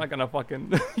 Yeah. I'm not gonna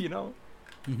fucking, you know.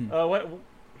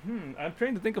 I'm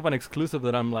trying to think of an exclusive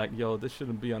that I'm like, yo, this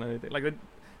shouldn't be on anything. Like,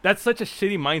 that's such a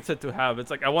shitty mindset to have. It's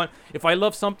like, if I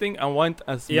love something, I want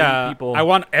as many people. I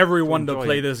want everyone to enjoy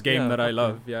play it. this game Yeah, that I fuck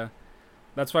love. Yeah,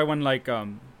 that's why when like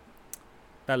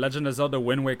that Legend of Zelda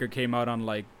Wind Waker came out on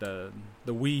like the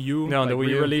Wii U, Yeah, on the like, Wii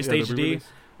U, re-released yeah, the HD, re-release.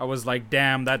 I was like,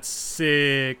 damn, that's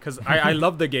sick, because I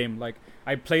love the game. Like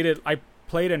I played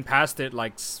and passed it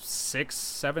like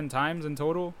 6-7 times in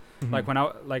total. Mhm.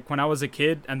 Like when I was a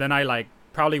kid, and then I like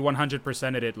probably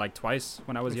 100%ed it like twice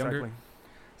when I was younger. Exactly.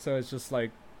 So it's just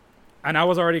like, and I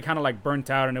was already kind of like burnt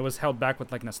out, and it was held back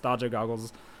with like nostalgia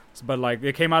goggles. But like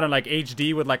it came out in like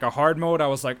HD with like a hard mode. I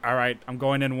was like, all right, I'm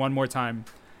going in one more time.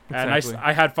 And Exactly.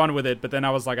 I had fun with it, but then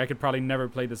I was like, I could probably never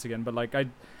play this again. But like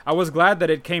I was glad that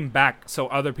it came back so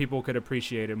other people could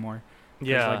appreciate it more. 'Cause,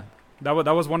 Yeah. like,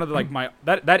 that was one of the like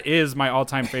that is my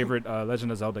all-time favorite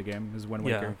Legend of Zelda game is Wind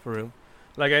Waker. Yeah, for real.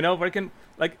 Like I know working,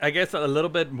 like I guess a little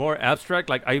bit more abstract.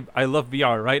 Like I love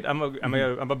VR, right?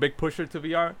 I'm a big pusher to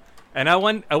VR, and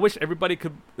I wish everybody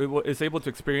is able to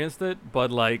experience it,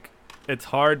 but like it's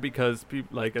hard because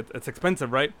it's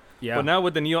expensive, right? Yeah. But now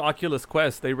with the new Oculus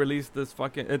Quest, they released this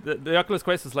fucking the Oculus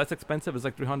Quest is less expensive. It's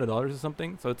like $300 or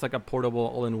something. So it's like a portable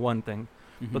all-in-one thing.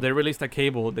 Mhm. But they released a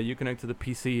cable that you connect to the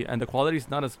PC, and the quality is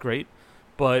not as great,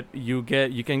 but you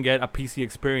can get a PC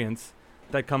experience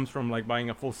that comes from like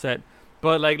buying a full set.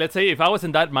 But like, let's say if I was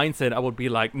in that mindset, I would be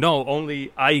like, no,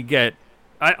 only I get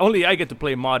to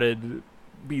play modded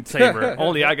Beat Saber.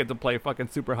 Only I get to play fucking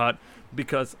Super Hot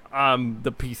because I'm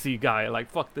the PC guy.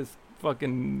 Like, fuck this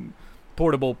fucking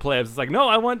portable plebs. It's like, no,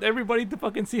 I want everybody to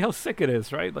fucking see how sick it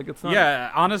is, right? Like, it's not.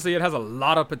 Yeah, honestly, it has a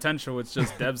lot of potential. It's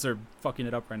just devs are fucking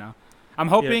it up right now. I'm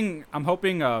hoping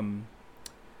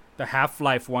the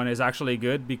Half-Life one is actually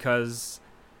good because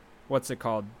what's it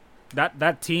called?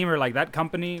 That team or like that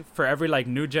company, for every like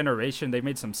new generation, they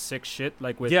made some sick shit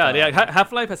like with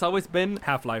Half-Life has always been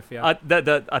Half-Life, yeah.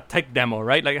 A tech demo,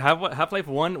 right? Like Half-Life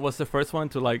 1 was the first one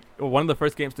to like, or one of the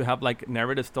first games to have like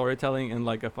narrative storytelling in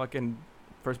like a fucking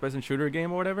first-person shooter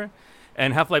game or whatever.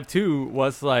 And Half-Life 2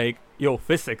 was like,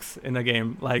 physics in the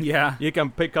game. Like, yeah, you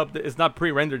can pick up it's not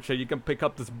pre-rendered shit. You can pick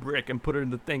up this brick and put it in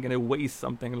the thing, and it weighs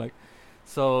something. Like,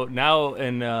 so now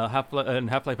in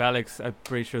Half-Life Alyx, I'm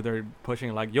pretty sure they're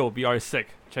pushing like, VR is sick.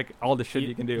 Check all the shit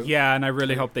you can do. Yeah, and I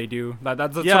really hope they do.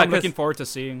 That's what I'm looking forward to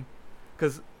seeing.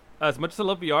 Because as much as I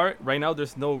love VR, right now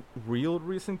there's no real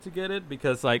reason to get it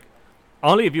because like,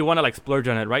 only if you want to like splurge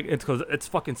on it, right? It's because it's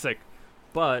fucking sick.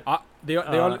 But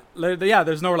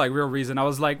there's no like real reason. I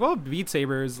was like, well, Beat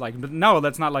Saber is like, but no,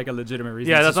 that's not like a legitimate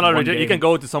reason. Yeah, that's not legit. You can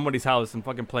go to somebody's house and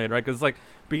fucking play it, right? Because like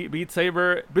Beat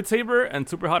Saber and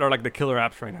Super Hot are like the killer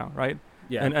apps right now, right?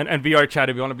 Yeah. And VR chat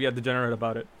if you want to be a degenerate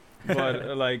about it.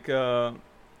 But like,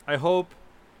 I hope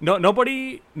not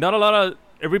a lot of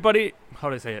everybody. How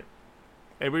do I say it?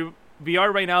 Every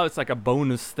VR right now, it's like a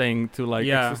bonus thing to like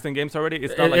existing games already.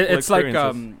 It's not like it's like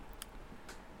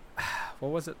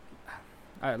what was it?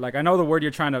 I know the word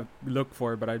you're trying to look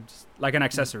for, but I just like an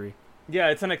accessory. Yeah,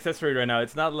 it's an accessory right now.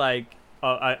 It's not like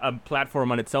a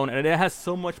platform on its own, and it has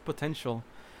so much potential.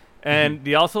 And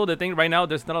the thing right now,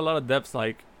 there's not a lot of devs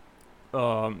like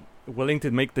willing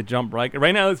to make the jump. Right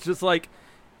now, it's just like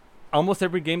almost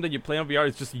every game that you play on VR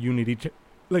is just Unity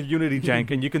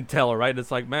jank, and you can tell, right? It's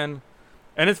like, man.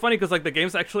 And it's funny because like the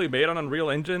game's actually made on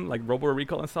Unreal Engine, like Robo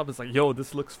Recall and stuff. It's like,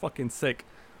 this looks fucking sick.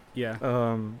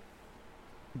 Yeah.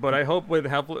 But I hope with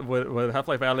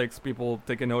Half-Life Alyx, people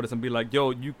take a notice and be like,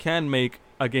 you can make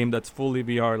a game that's fully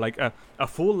VR, like a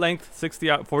full-length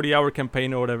 40-hour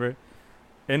campaign or whatever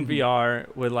in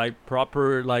VR with like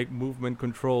proper like movement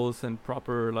controls and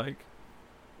proper like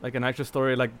an actual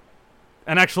story, like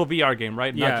an actual VR game,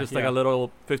 right? Not just like a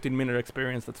little 15-minute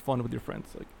experience that's fun with your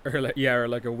friends, like or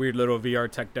like a weird little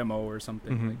VR tech demo or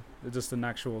something. Like, it's just an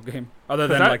actual game, other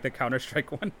than like the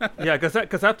Counter-Strike one. Yeah,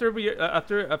 because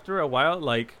after a while,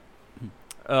 like,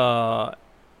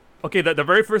 okay, the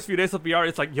very first few days of VR,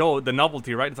 it's like, the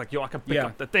novelty, right? It's like, I can pick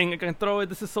up the thing, I can throw it.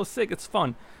 This is so sick, it's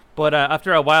fun. But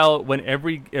after a while, when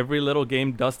every little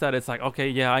game does that, it's like,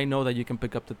 okay, I know that you can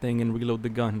pick up the thing and reload the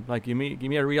gun. Like, give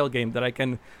me a real game that I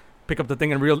can pick up the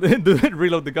thing and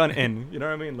reload the gun in. You know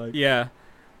what I mean? Like, yeah.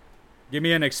 Give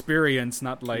me an experience,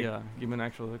 not like give me an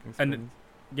actual experience. And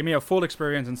give me a full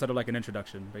experience instead of like an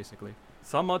introduction, basically.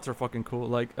 Some mods are fucking cool,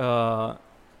 like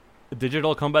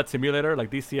Digital Combat Simulator, like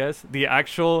DCS, the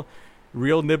actual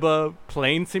real Nibba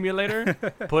plane simulator.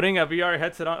 Putting a VR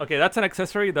headset on. Okay, that's an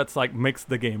accessory that's like makes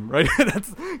the game, right?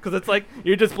 That's because it's like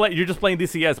you're just playing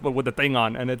DCS but with the thing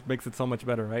on, and it makes it so much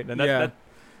better, right? And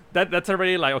that's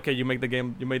already like, okay, you made the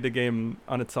game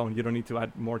on its own. You don't need to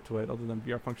add more to it other than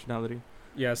VR functionality.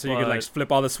 Yeah, so you could like flip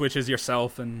all the switches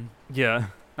yourself, and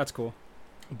that's cool.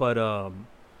 But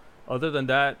other than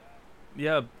that,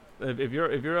 if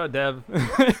you're a dev,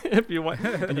 if you're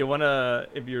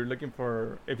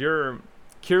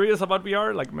curious about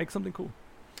VR, like make something cool.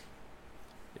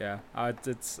 Yeah,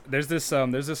 there's this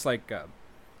like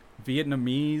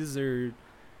Vietnamese or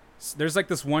there's like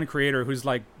this one creator who's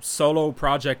like solo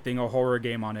projecting a horror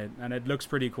game on it, and it looks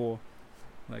pretty cool.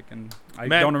 Like, and I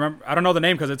don't know the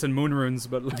name because it's in Moon Runes,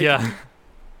 but like, it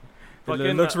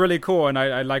looks really cool, and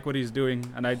I like what he's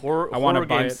doing, and I want to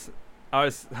buy it.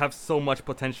 Have so much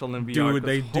potential in VR. Dude,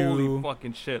 they holy do.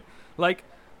 Fucking shit. Like,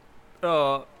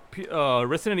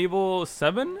 Resident Evil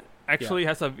 7 actually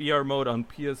has a VR mode on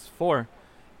PS4,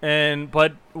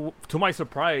 but to my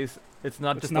surprise, it's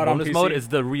not just the bonus mode. It's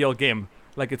the real game.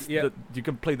 Like, you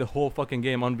can play the whole fucking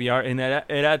game on VR, and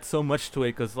it adds so much to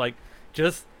it. Cause like,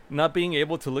 just not being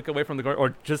able to look away from the guard,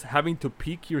 or just having to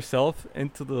peek yourself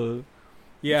into the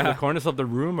corners of the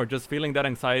room, or just feeling that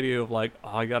anxiety of like,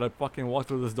 oh, I gotta fucking walk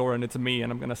through this door and it's me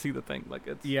and I'm gonna see the thing. Like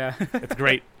it's it's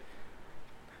great.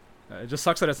 It just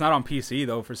sucks that it's not on PC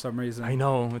though for some reason. I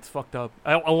know, it's fucked up.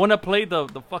 I want to play the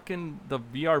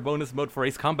VR bonus mode for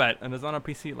Ace Combat, and it's not on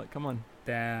PC. Like, come on.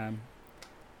 Damn.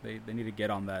 They need to get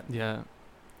on that. Yeah.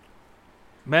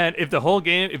 Man, if the whole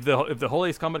game, if the whole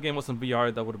Ace Combat game was in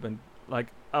VR, that would have been like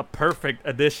a perfect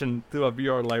addition to a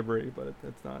VR library. But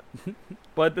it's not.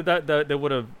 But that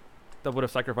would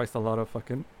have sacrificed a lot of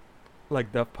fucking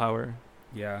like dev power.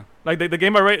 Yeah. Like the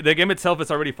game itself is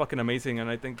already fucking amazing, and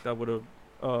I think that would have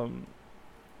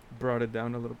brought it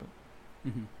down a little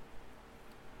bit.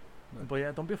 But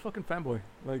yeah, don't be a fucking fanboy.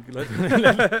 Like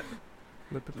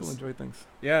let people enjoy things.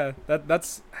 Yeah,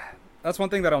 that's one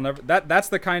thing that I'll never. That's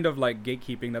the kind of like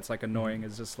gatekeeping that's like annoying.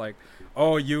 Is just like,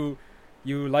 oh, you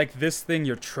like this thing,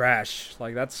 you're trash.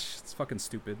 Like it's fucking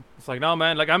stupid. It's like, no,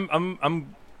 man. Like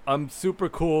I'm super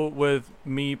cool with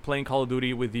me playing Call of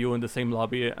Duty with you in the same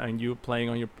lobby and you playing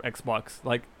on your Xbox.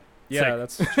 Like, yeah,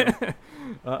 sick. that's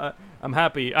true. I'm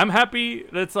happy. I'm happy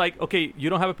that it's like, okay, you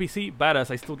don't have a PC, badass.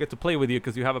 I still get to play with you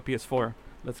because you have a PS4.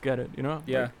 Let's get it, you know?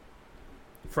 Yeah. Like,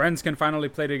 friends can finally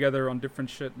play together on different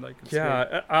shit. Like, it's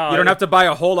yeah, you don't have to buy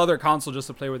a whole other console just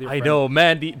to play with your friend. I know,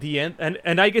 man. The end,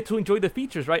 and I get to enjoy the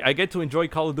features, right? I get to enjoy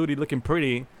Call of Duty looking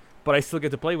pretty, but I still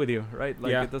get to play with you, right?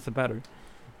 Like, yeah. It doesn't matter.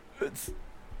 It's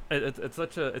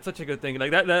such a good thing.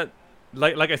 Like that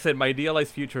like I said, my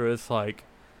idealized future is like,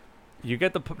 you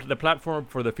get the platform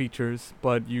for the features,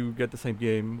 but you get the same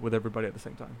game with everybody at the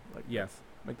same time. Like, yes,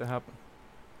 make that happen.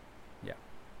 Yeah.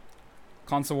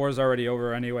 Console war's already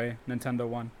over anyway. Nintendo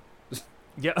won.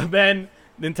 Yeah, man.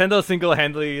 Nintendo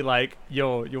single-handedly like,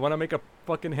 yo, you want to make a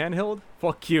fucking handheld?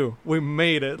 Fuck you. We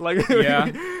made it. Like,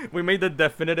 yeah, we made the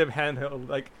definitive handheld.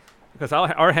 Like, because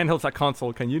our handheld's a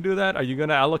console. Can you do that? Are you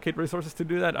gonna allocate resources to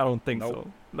do that? I don't think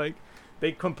so. Like,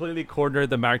 they completely cornered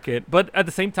the market. But at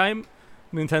the same time,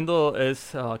 Nintendo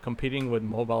is competing with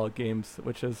mobile games,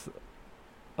 which is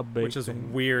a big which is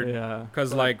thing. weird. Yeah,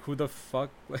 because like, who the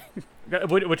fuck?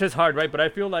 Which is hard, right? But I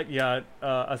feel like, yeah,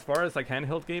 as far as like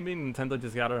handheld gaming, Nintendo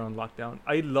just got it on lockdown.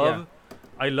 I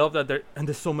love that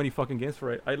there's so many fucking games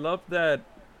for it. I love that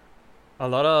a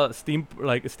lot of Steam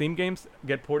games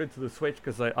get ported to the Switch,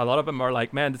 because like, a lot of them are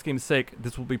like, man, this game's sick.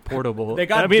 This will be portable. They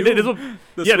got Doom.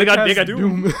 They got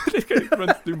Doom. It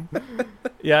runs Doom.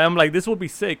 Yeah, I'm like, this will be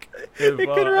sick. If, it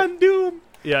can run Doom.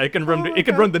 Yeah, it can run. It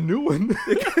can run the new one.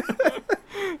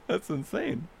 That's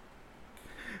insane.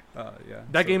 Yeah.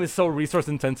 That game is so resource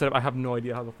intensive. I have no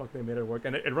idea how the fuck they made it work,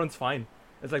 and it runs fine.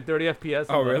 It's like 30 FPS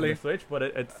on the Switch, but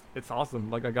it's awesome.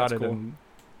 Like, I got That's it, cool. and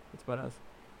it's badass.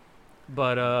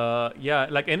 But yeah,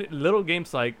 like any little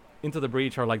games like Into the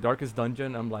Breach or like Darkest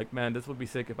Dungeon, I'm like, man, this would be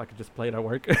sick if I could just play it at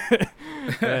work.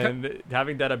 And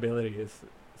having that ability is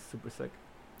super sick.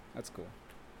 That's cool.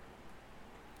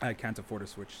 I can't afford a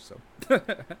Switch, so Yeah.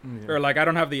 or like, I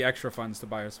don't have the extra funds to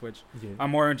buy a Switch. Yeah.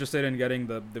 I'm more interested in getting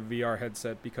the VR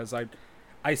headset, because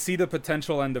I see the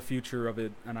potential and the future of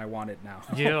it, and I want it now.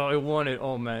 Yeah, I want it.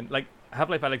 Oh man, like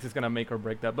Half-Life Alyx is gonna make or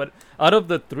break that. But out of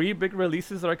the 3 big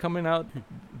releases that are coming out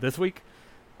this week,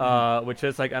 which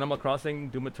is like Animal Crossing,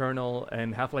 Doom Eternal,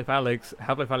 and Half-Life Alyx.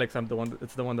 Half-Life Alyx,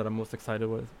 it's the one that I'm most excited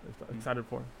for,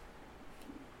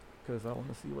 because I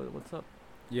want to see what's up.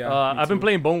 Yeah, I've been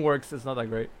playing Boneworks. It's not that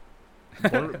great.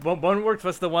 Boneworks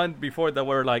was the one before that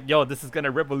were like, yo, this is gonna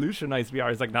revolutionize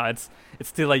VR. It's like, nah, it's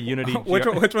still like Unity. Which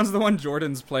one's the one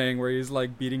Jordan's playing where he's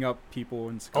like beating up people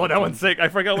and Oh, that one's sick. I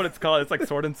forgot what it's called. It's like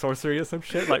Sword and Sorcery or some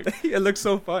shit. Like, it looks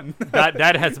so fun.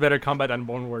 that has better combat than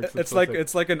Boneworks. It's so like sick.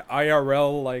 it's like an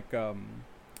IRL like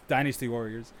Dynasty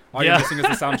Warriors. All you're missing is the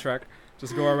soundtrack.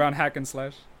 Just go around hack and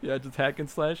slash. Yeah, just hack and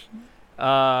slash.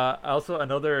 Also,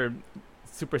 another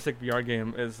super sick VR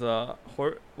game is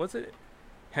what's it?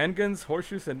 Handguns,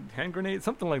 horseshoes, and hand grenades,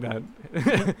 something like that.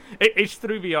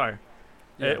 H3 VR,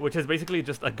 Yeah. which is basically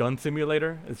just a gun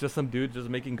simulator. It's just some dude just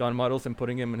making gun models and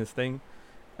putting him in his thing.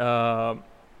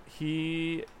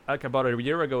 He, like, about a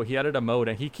year ago, he added a mode,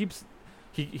 and he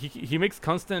makes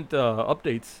constant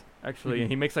updates, actually, and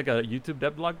he makes like a YouTube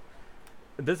devlog.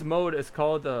 This mode is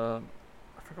called I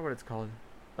forgot what it's called,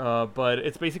 but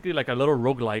it's basically like a little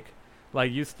roguelike.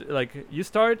 Like, you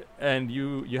start and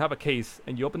you have a case,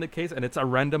 and you open the case, and it's a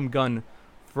random gun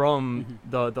from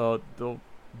the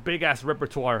big ass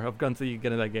repertoire of guns that you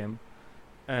get in that game,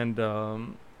 and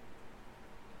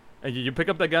you pick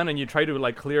up the gun and you try to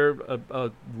like clear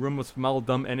a room of small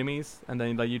dumb enemies, and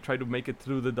then like you try to make it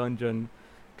through the dungeon,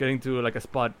 getting to like a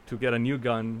spot to get a new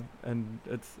gun, and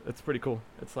it's pretty cool.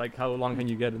 It's like how long can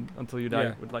you get until you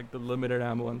die with like the limited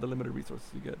ammo and the limited resources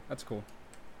you get. That's cool.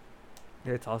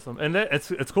 Yeah, it's awesome, and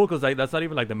it's cool because like that's not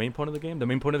even like the main point of the game. The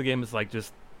main point of the game is like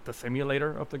just the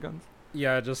simulator of the guns.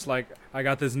 Yeah, just like I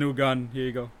got this new gun. Here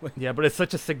you go. Yeah, but it's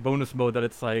such a sick bonus mode that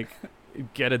it's like you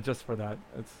get it just for that.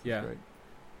 It's great.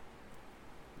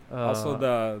 Also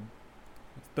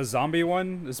the zombie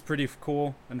one is pretty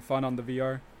cool and fun on the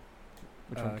VR.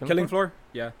 Which one? Killing Floor?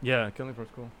 Yeah. Yeah, Killing Floor's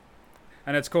cool.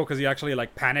 And it's cool because you actually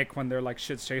like panic when they're like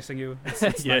shit's chasing you. It's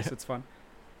Yeah. nice. It's fun.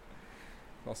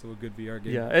 Also a good VR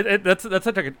game. Yeah, that's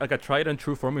such like a tried and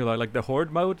true formula. Like the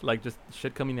horde mode, like just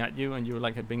shit coming at you and you're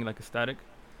like being like a static.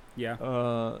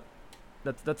 Yeah.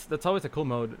 That's always a cool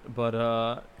mode. But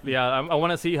yeah, I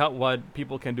want to see what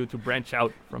people can do to branch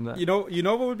out from that. You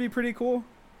know what would be pretty cool?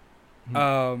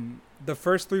 The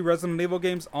first 3 Resident Evil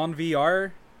games on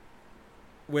VR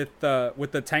with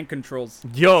the tank controls.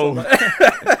 Yo.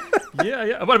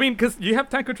 Yeah. But I mean, because you have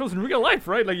tank controls in real life,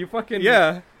 right? Like you fucking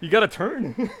you gotta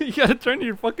turn, you gotta turn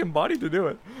your fucking body to do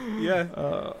it.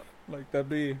 Yeah. Like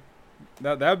that'd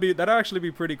actually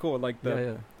be pretty cool. Like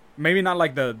maybe not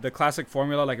like the classic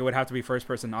formula. Like it would have to be first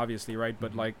person, obviously, right?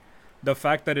 But like the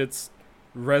fact that it's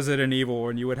Resident Evil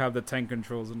and you would have the tank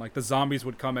controls and like the zombies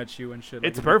would come at you and shit.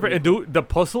 It's perfect. And the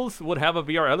puzzles would have a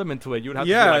VR element to it. You'd have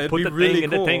to like, put the really thing in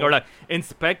cool. the thing or like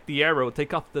inspect the arrow,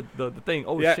 take off the thing.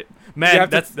 Oh shit, man! You have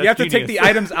to take genius. the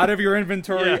items out of your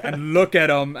inventory and look at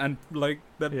them and like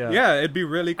that. Yeah, it'd be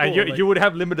really cool. And you would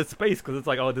have limited space because it's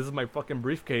like, oh, this is my fucking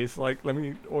briefcase. Like, let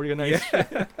me organize.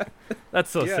 Yeah. That's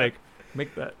so sick.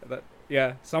 Make that.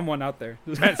 Yeah, someone out there.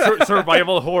 Man,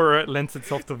 survival horror lends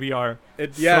itself to VR.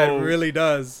 It really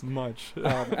does. Much.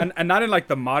 And not in like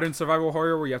the modern survival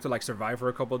horror where you have to like survive for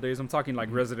a couple of days. I'm talking like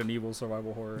Resident Evil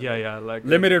survival horror. Yeah, like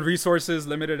limited resources,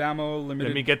 limited ammo,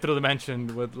 limited. Let me get through the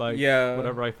mansion with like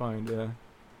whatever I find. Yeah.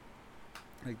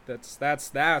 Like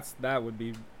that would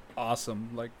be awesome.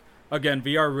 Like again,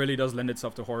 VR really does lend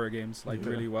itself to horror games like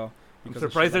really well. I'm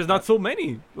surprised there's not so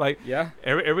many. Like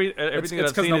everything it's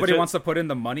because nobody wants to put in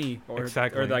the money or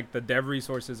like the dev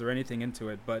resources or anything into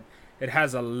it, but it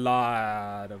has a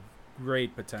lot of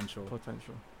great potential.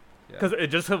 Because it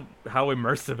just how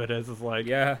immersive it is like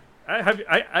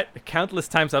I countless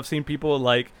times I've seen people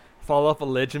like fall off a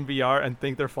ledge in VR and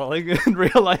think they're falling in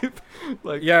real life.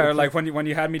 Like or like when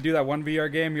you had me do that one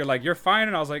VR game, you're like, you're fine,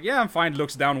 and I was like, yeah, I'm fine.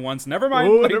 Looks down once, never mind.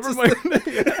 Oh, never mind.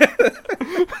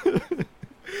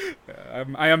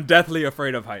 I am deathly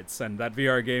afraid of heights, and that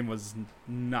VR game was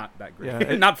not that great.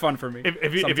 Yeah, not fun for me.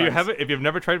 If you've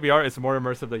never tried VR, it's more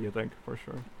immersive than you think, for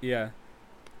sure. Yeah.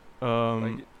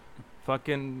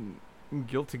 Fucking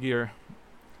Guilty Gear.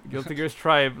 Guilty Gear's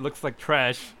Tribe looks like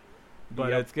trash,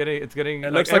 but it's getting.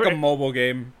 It looks like a mobile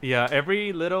game. Yeah,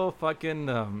 every little fucking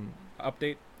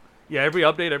update. Yeah, every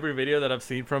update, every video that I've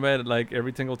seen from it, like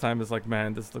every single time is like,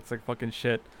 man, this looks like fucking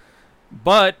shit.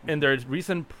 But in their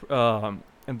recent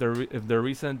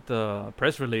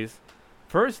press release,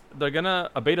 first they're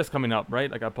a beta's coming up,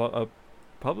 right? Like a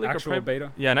public actual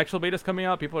beta. Yeah, an actual beta's coming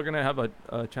out. People are gonna have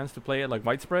a chance to play it like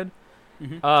widespread.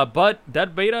 Mm-hmm. But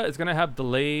that beta is gonna have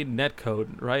delayed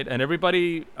netcode, right? And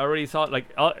everybody already saw it. Like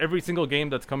every single game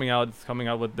that's coming out is coming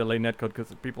out with delayed netcode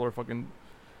because people are fucking.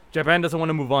 Japan doesn't want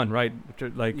to move on, right?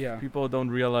 People don't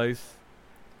realize.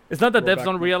 It's not that devs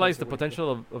don't realize the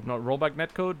potential of not rollback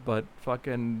netcode, but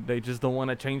fucking they just don't want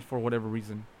to change for whatever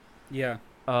reason. Yeah.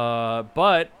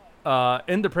 But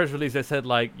in the press release they said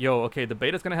like, yo, okay, the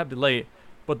beta's gonna have delay,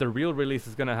 but the real release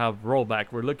is gonna have rollback.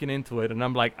 We're looking into it, and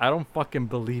I'm like, I don't fucking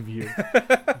believe you.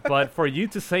 But for you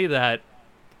to say that,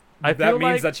 I feel that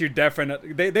means that you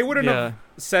definitely they wouldn't have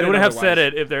said it. They wouldn't have said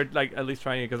it if they're like at least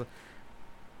trying it, because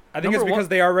I think it's because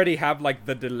they already have like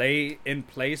the delay in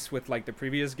place with like the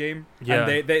previous game. Yeah.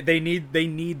 And they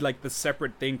need like the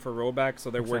separate thing for rollback,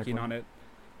 so they're working on it.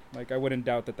 Like I wouldn't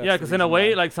doubt that. Yeah, because in a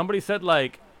way, like somebody said,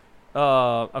 like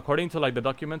according to like the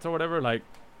documents or whatever, like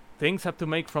things have to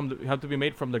be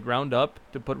made from the ground up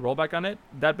to put rollback on it.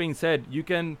 That being said, you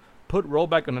can put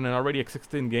rollback on an already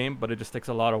existing game, but it just takes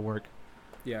a lot of work.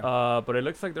 Yeah. But it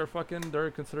looks like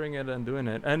they're considering it and doing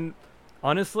it. And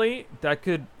honestly, that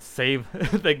could save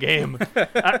the game.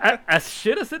 As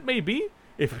shit as it may be,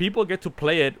 if people get to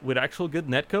play it with actual good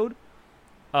netcode,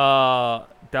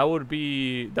 that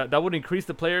would increase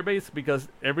the player base, because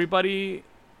everybody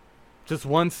just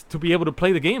wants to be able to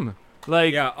play the game.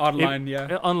 Like online,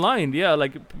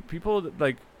 like people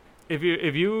like if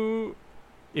you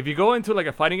go into like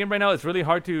a fighting game right now, it's really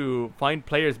hard to find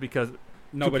players because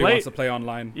nobody wants to play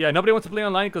online. Yeah, nobody wants to play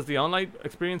online because the online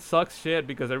experience sucks shit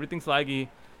because everything's laggy.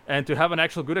 And to have an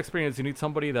actual good experience, you need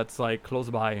somebody that's like close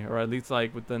by, or at least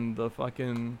like within the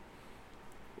fucking.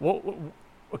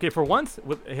 Okay, for once,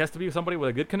 it has to be somebody with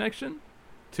a good connection.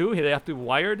 2, they have to be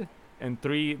wired, and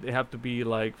 3, they have to be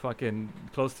like fucking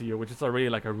close to you, which is already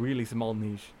like a really small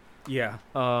niche. Yeah.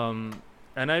 And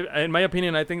in my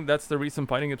opinion, I think that's the reason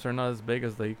fighting games are not as big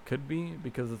as they could be,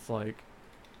 because it's like,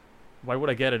 why would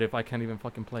I get it if I can't even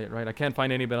fucking play it, right? I can't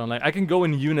find anybody online. I can go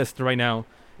in Unist right now.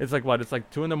 It's like what? It's like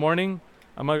 2 a.m.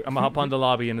 I'm gonna hop on the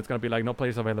lobby and it's gonna be like no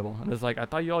players available. And it's like, I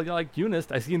thought y'all like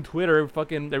Unist. I see in Twitter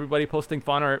fucking everybody posting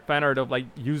fan art of like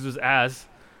users' ass.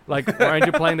 Like, why aren't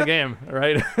you playing the game,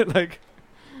 right? Like,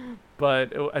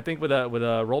 but I think with a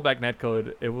rollback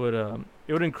netcode, it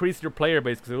would increase your player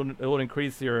base, because it would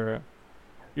increase your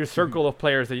circle of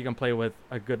players that you can play with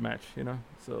a good match, you know.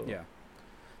 So Yeah.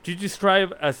 GG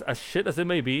Strive, as shit as it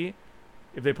may be,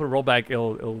 if they put rollback,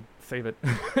 it'll save it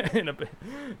in a bit.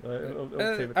 It'll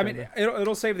save it I mean,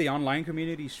 it'll save the online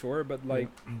community, sure, but like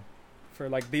for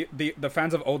like the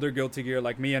fans of older Guilty Gear,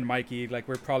 like me and Mikey, like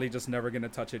we're probably just never gonna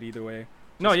touch it either way.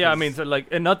 No, yeah, I mean, so like,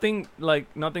 and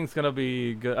nothing's gonna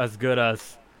be as good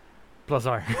as Plus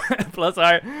R. Plus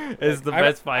R is the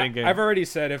best fighting game. I've already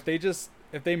said if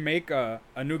they make a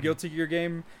new Guilty Gear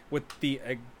game with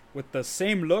the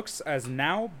same looks as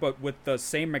now, but with the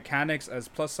same mechanics as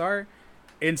Plus R,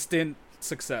 instant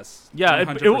success. Yeah,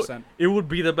 100%. it would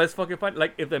be the best fucking fight.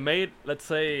 Like if they made, let's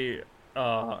say,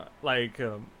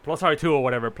 Plus R 2 or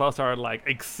whatever, Plus R like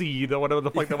Exceed or whatever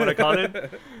the fuck they want to call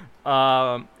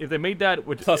it. If they made that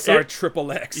with Plus R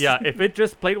triple X. Yeah, if it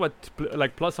just played with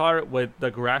like Plus R with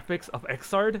the graphics of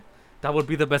Xrd, that would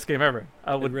be the best game ever.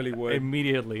 I would really would.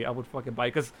 Immediately. I would fucking buy it,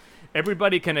 because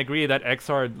everybody can agree that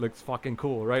Xrd looks fucking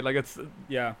cool, right? Like it's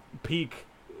peak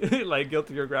like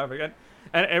Guilty Gear graphic.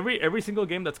 And every single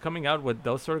game that's coming out with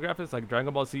those sort of graphics, like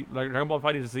Dragon Ball Z, like Dragon Ball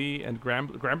Fighting Z and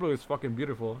Granblue is fucking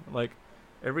beautiful. Like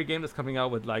every game that's coming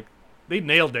out with, like, they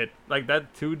nailed it. Like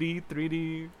that 2D,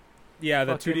 3D. Yeah,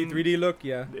 the 2D, 3D look.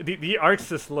 Yeah. The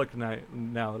Arxis look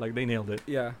now, like they nailed it.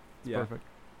 Yeah. It's perfect.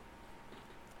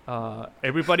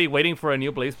 Everybody waiting for a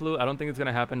new BlazBlue. I don't think it's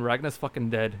gonna happen. Ragnar's fucking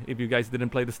dead. If you guys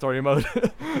didn't play the story mode,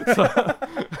 so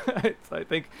I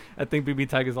think BB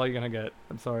Tag is all you're gonna get.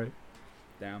 I'm sorry.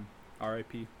 Damn.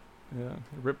 R.I.P. Yeah,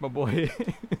 rip my boy.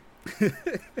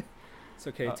 It's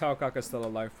okay. Tao Kaka's still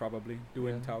alive, probably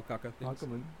doing Tao Kaka things.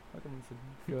 Hakuman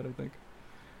good, I think.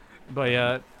 But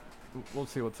yeah, we'll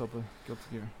see what's up with Guilty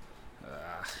Gear.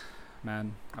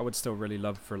 Man, I would still really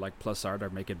love for like Plus R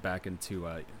to make it back into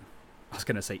I was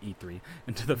gonna say E3,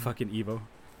 into the fucking Evo.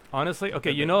 Honestly, okay,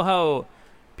 you know how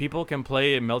people can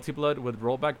play Melty Blood with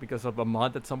rollback because of a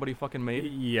mod that somebody fucking made?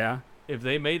 Yeah. If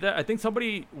they made that, I think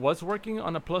somebody was working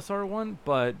on a Plus R one,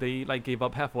 but they like gave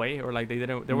up halfway, or like they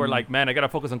didn't. They were like, "Man, I gotta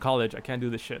focus on college. I can't do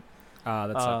this shit."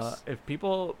 That sucks. If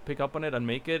people pick up on it and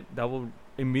make it, that will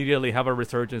immediately have a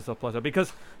resurgence of Plus R,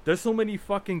 because there's so many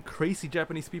fucking crazy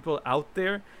Japanese people out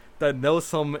there that know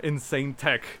some insane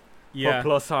tech for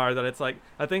Plus R that it's like,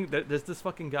 I think there's this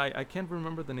fucking guy, I can't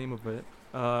remember the name of it,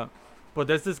 but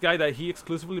there's this guy that he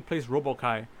exclusively plays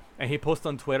Robokai, and he posts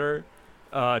on Twitter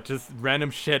just random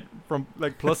shit from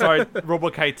like Plus R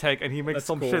Robokai tech, and he makes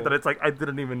some shit that it's like, I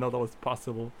didn't even know that was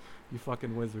possible. You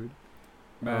fucking wizard.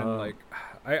 Man, like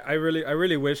I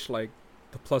really wish like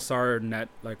the Plus R net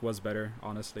like was better,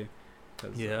 honestly.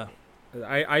 Yeah.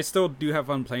 I still do have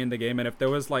fun playing the game, and if there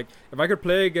was like, if I could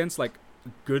play against like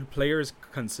good players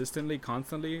constantly,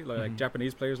 constantly, like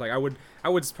Japanese players, like I would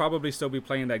probably still be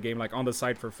playing that game like on the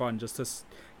side for fun, just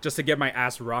to get my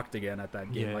ass rocked again at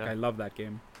that game. Like I love that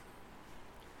game.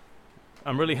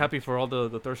 I'm really happy for all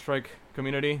the Third Strike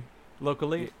community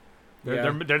locally.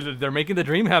 They're making the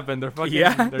dream happen. They're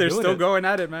fucking they're still going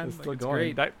at it, man. They're still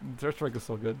going. That Third Strike is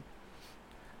so good.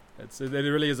 It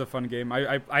really is a fun game.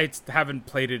 I haven't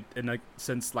played it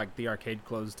since like the arcade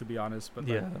closed, to be honest. But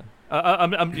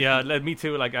me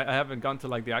too. Like I haven't gone to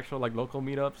like the actual like local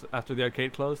meetups after the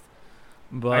arcade closed.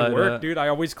 But I work, dude. I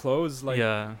always close. Like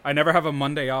I never have a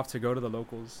Monday off to go to the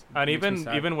locals. And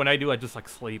even when I do, I just like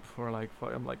sleep, or like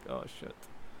I'm like, oh shit.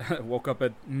 Woke up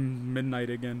at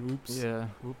midnight again. Oops. Yeah.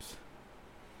 Oops.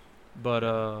 But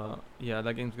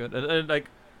that game's good. Like,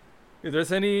 if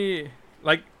there's any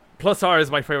like. Plus R is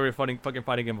my favorite fucking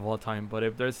fighting game of all time, but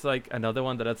if there's like another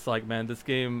one that's like, man, this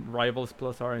game rivals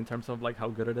Plus R in terms of like how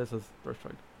good it is Third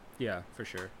Strike. Yeah, for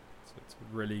sure. It's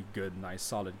a really good, nice,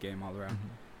 solid game all around.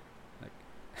 Like,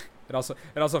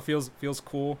 it also feels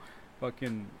cool,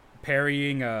 fucking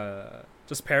parrying,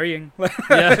 just parrying.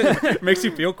 It makes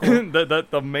you feel cool.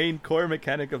 the main core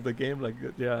mechanic of the game, like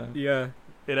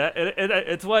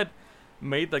it's what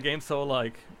made the game so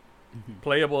like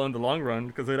playable in the long run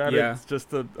because it added Yeah. just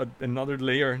another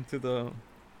layer to the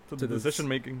To this- decision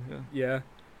making. Yeah. Yeah.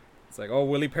 It's like, oh,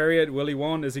 will he parry it? Will he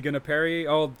won't? Is he gonna parry?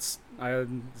 Oh,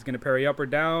 he's gonna parry up or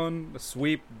down? A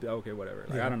sweep? Okay, whatever.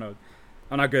 Like, Yeah. I don't know.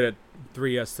 I'm not good at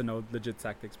 3S to know legit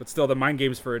tactics, but still, the mind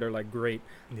games for it are like great.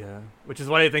 Yeah, which is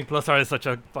why I think Plus R is such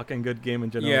a fucking good game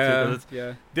in general. Too, Yeah, 'cause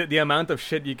it's- yeah, the amount of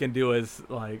shit you can do is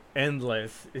like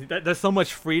endless. There's so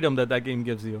much freedom that game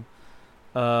gives you.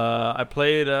 I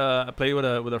played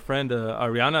with a friend,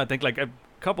 Ariana, I think like a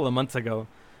couple of months ago,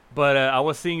 but I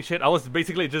was seeing shit. I was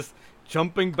basically just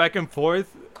jumping back and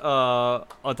forth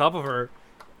on top of her.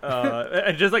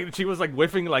 And just like she was like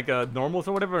whiffing like normals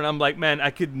or whatever, and I'm like, man, I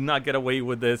could not get away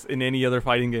with this in any other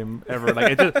fighting game ever.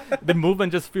 Like, it just the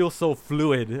movement just feels so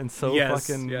fluid and so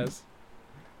fucking. Yes.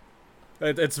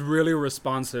 It's really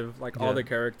responsive, like all Yeah. the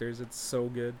characters. It's so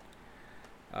good.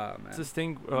 Man. It's this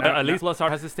thing. No, At no. least Plus R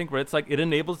has this thing where it's like it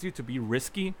enables you to be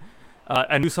risky.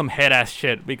 And do some head ass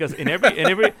shit because in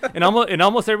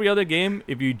almost every other game,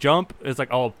 if you jump, it's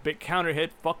like, oh, big counter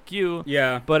hit, fuck you.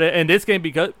 Yeah, But in this game,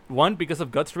 because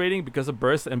of guts rating, because of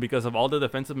burst, and because of all the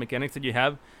defensive mechanics that you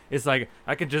have, it's like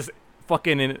I can just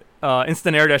fucking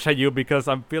instant air dash at you because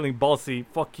I'm feeling ballsy.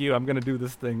 Fuck you, I'm gonna do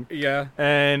this thing. yeah,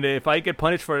 And if I get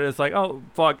punished for it, it's like, oh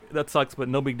fuck, that sucks, but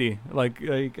no big deal.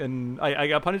 And I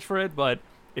got punished for it, but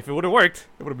if it would have worked,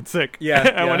 it would have been sick. Yeah,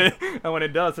 and when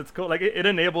it does, it's cool. Like it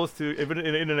enables you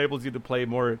to play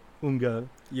more Unga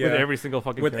yeah. with every single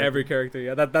fucking with character. every character.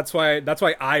 Yeah, that's why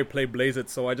I play Blaze It,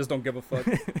 so I just don't give a fuck.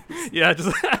 Yeah,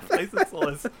 just plays it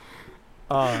soulless.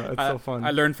 It's so fun.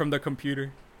 I learned from the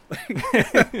computer.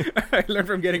 I learned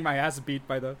from getting my ass beat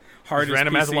by the hardest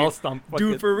random PC. ass wall stomp.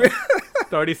 Dude, for real.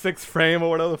 36 frame or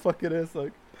whatever the fuck it is.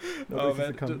 Like, Oh,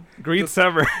 man, Greed just-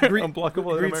 Sever. Greed- Unblockable. in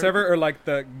Greed America. Sever or like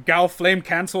the Gal Flame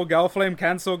cancel, Gal Flame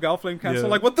cancel, Gal Flame cancel. Yeah.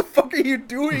 Like, what the fuck are you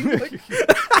doing? Like,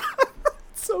 it's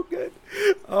so good.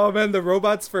 Oh man, the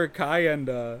robots for Kai and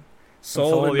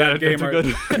Soul in yeah, that game they're are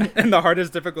good. and the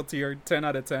hardest difficulty are 10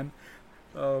 out of 10.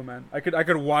 Oh man, I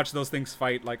could watch those things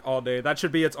fight like all day. That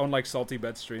should be its own like salty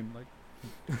bet stream.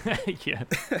 Like, Yeah.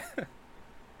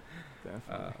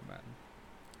 Definitely. man.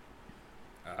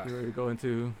 You ready to go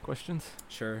into questions?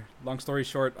 Sure. Long story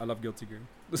short, I love Guilty Gear.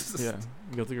 Yeah.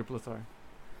 Guilty Gear Plus R.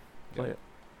 Play it.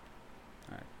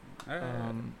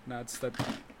 Nah, it's that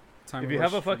time. If you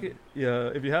have a fucking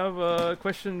if you have a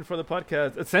question for the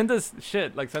podcast, send us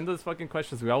shit. Like, send us fucking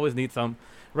questions. We always need some.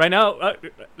 Right now,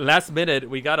 last minute,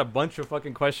 we got a bunch of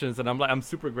fucking questions, and I'm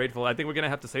super grateful. I think we're gonna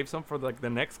have to save some for like the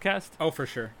next cast. Oh, for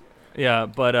sure. Yeah,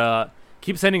 but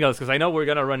keep sending us because I know we're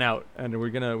gonna run out, and we're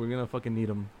gonna fucking need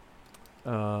them.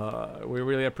 We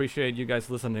really appreciate you guys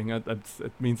listening.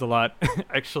 It means a lot.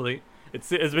 Actually, it's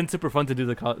been super fun to do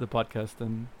the podcast,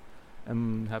 and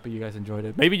I'm happy you guys enjoyed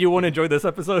it. Maybe you won't enjoy this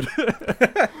episode,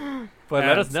 but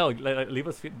let us know. Leave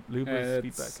us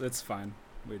feedback. It's fine.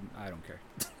 I don't care.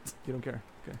 You don't care.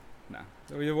 Okay. Nah.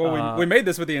 We made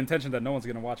this with the intention that no one's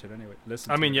gonna watch it anyway.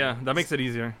 Listen. I to mean, it. yeah, that makes it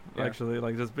easier. Yeah. Actually,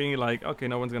 like just being like, okay,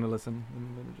 no one's gonna listen,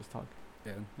 and then we just talk.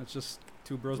 Yeah, it's just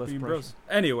two bros Less being pressure. bros.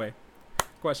 Anyway,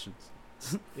 questions.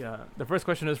 Yeah. The first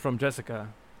question is from Jessica.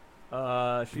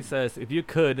 She says, if you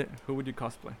could, who would you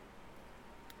cosplay?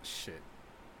 Shit.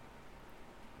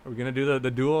 Are we gonna do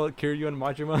the duel, Kiryu and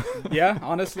Majima? Yeah,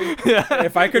 honestly,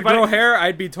 if I could grow hair,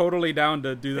 I'd be totally down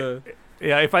to do the.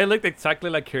 Yeah, if I looked exactly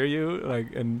like Kiryu,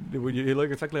 like, and would you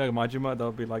look exactly like Majima, that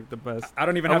would be like the best. I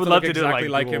don't even I have would to love look to do, exactly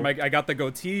like, like him. dual. I got the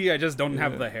goatee. I just don't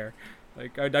have Yeah. the hair.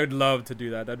 Like I'd love to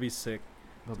do that. That'd be sick.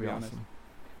 That'd to be be honest. awesome.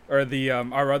 Or the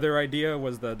our other idea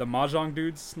was the mahjong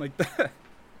dudes like that.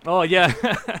 Oh yeah,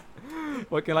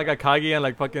 fucking like Akagi and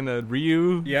like fucking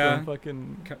Ryu. Yeah. from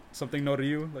fucking Something no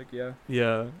Ryu. Like yeah.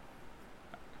 yeah.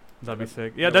 That'd be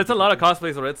sick. Yeah, that there's would a be lot of fucking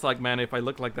cosplays where it's like, man, if I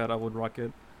look like that, I would rock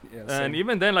it. Yeah. And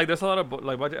even then, like, there's a lot of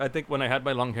I think when I had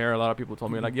my long hair, a lot of people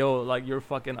told me like, "Yo, like you're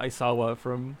fucking Aisawa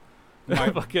from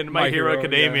fucking My Hero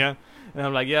Academia," and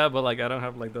I'm like, "Yeah, but like I don't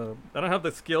have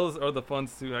the skills or the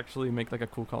funds to actually make like a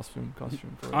cool costume for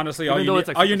it." honestly, Even though it's,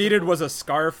 like, all you super needed simple. was a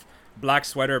scarf, black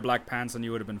sweater, black pants, and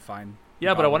you would have been fine.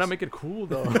 Yeah, but I want to regardless. make it cool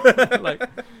though. Like,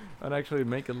 I'd actually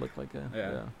make it look like a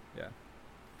Yeah.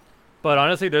 But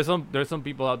honestly, there's some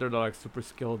people out there that are like super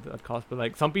skilled at cosplay.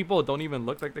 Like some people don't even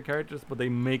look like the characters, but they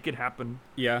make it happen.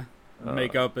 Yeah. Uh,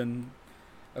 Makeup and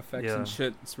effects yeah. and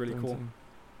shit. It's really cool. Insane.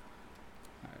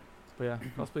 Alright. But yeah,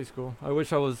 cosplay's cool. I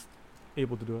wish I was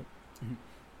able to do it.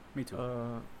 Me too.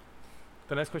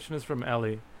 The next question is from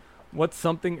Ellie. What's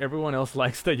something everyone else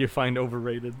likes that you find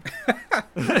overrated?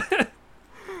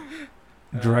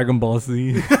 Dragon Ball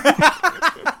Z.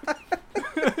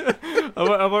 I'm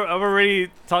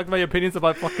already talked my opinions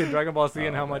about fucking Dragon Ball Z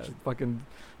and how much man.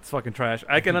 it's fucking trash.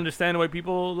 I can understand why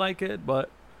people like it, but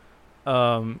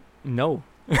no,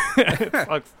 it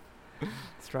sucks.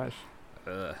 It's trash.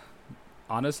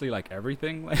 Honestly, like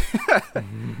everything, like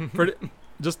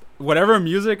just whatever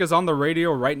music is on the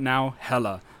radio right now,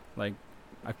 hella. Like,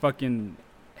 I fucking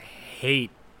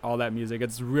hate all that music.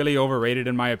 It's really overrated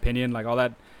in my opinion. Like all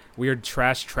that weird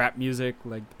trash trap music,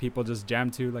 like people just jam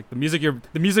to, like the music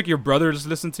your brothers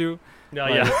listen to.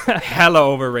 Yeah, like, hella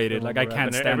overrated. Like I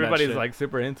can't stand everybody's that shit. like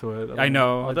super into it. I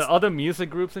know. All the music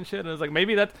groups and shit, and it's like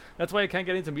maybe that's why I can't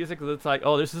get into music, because it's like,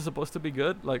 oh, this is supposed to be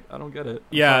good. Like I don't get it.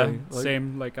 Yeah, Like,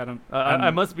 same. Like I don't. I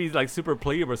must be like super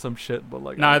plebe or some shit, but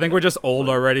like. No, I think we're just old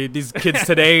already. These kids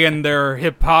today and their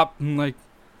hip hop, like.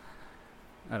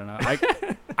 I don't know.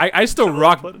 I still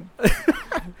rock.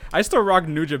 I still rock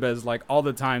Nujabes like all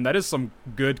the time. That is some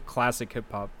good classic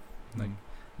hip hop. Like,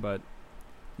 but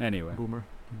anyway. Boomer.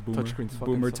 Touchscreens. fucking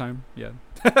Boomer suck. time. Yeah.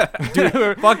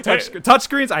 Dude, fuck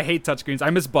touchscreens. I hate touchscreens. I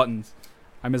miss buttons.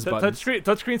 buttons.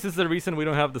 Touchscreens is the reason we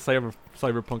don't have the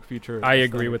cyberpunk future. I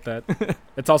agree with that.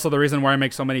 It's also the reason why I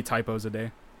make so many typos a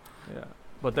day. Yeah,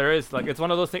 but there is like, it's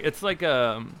one of those things. It's like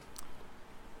how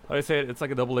do I say it? It's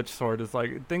like a double-edged sword. It's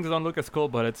like things don't look as cool,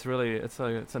 but it's really it's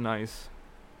a nice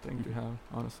thing to have,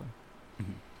 honestly.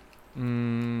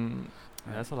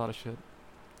 Yeah, that's a lot of shit.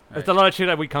 It's a lot of shit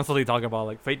that we constantly talk about,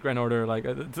 like Fate Grand Order, like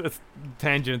it's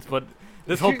tangents, but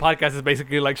this whole podcast is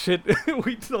basically like shit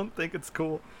we don't think it's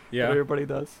cool. Yeah. But everybody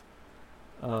does.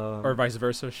 Or vice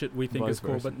versa, shit we think is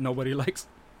cool but nobody likes.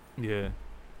 Yeah.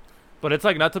 But it's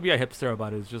like, not to be a hipster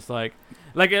about it. It's just like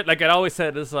I always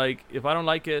said, it's like, if I don't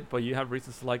like it, but you have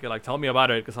reasons to like it, like tell me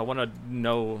about it, because I want to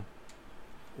know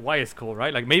why it's cool,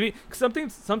 right? Like maybe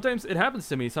sometimes it happens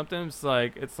to me. Sometimes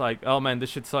like it's like, oh man, this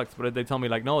shit sucks, but they tell me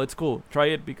like, no, it's cool, try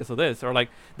it because of this, or like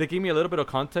they give me a little bit of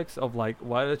context of like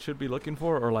what I should be looking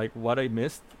for, or like what I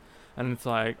missed, and it's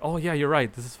like, oh yeah, you're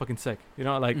right, this is fucking sick, you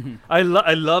know? Like I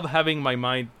love having my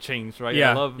mind changed, right?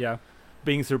 Yeah, I love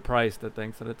being surprised at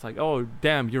things, and it's like, oh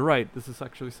damn, you're right, this is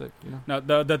actually sick, you know?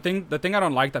 No, the thing I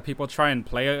don't like that people try and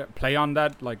play on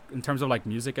that, like in terms of like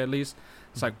music at least.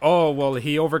 It's like, oh well,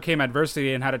 he overcame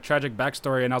adversity and had a tragic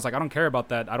backstory, and I was like, I don't care about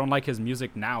that. I don't like his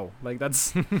music now. Like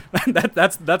that's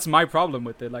that's my problem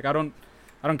with it. Like I don't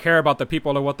care about the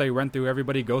people or what they went through.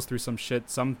 Everybody goes through some shit.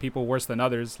 Some people worse than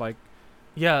others. Like,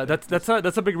 yeah, that's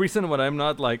a big reason why I'm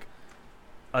not like,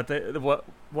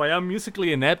 why I'm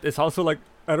musically inept. It's also like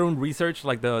I don't research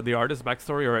like the artist's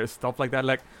backstory or stuff like that.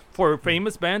 Like for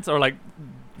famous bands or like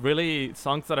really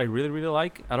songs that I really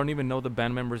like, I don't even know the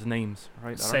band members' names.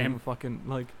 Right? Same. I don't even fucking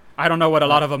like. I don't know what a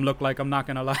lot of them look like. I'm not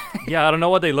gonna lie. Yeah, I don't know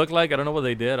what they look like. I don't know what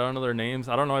they did. I don't know their names.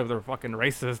 I don't know if they're fucking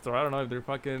racist, or I don't know if they're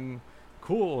fucking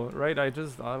cool. Right? I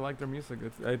like their music.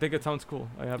 I think it sounds cool.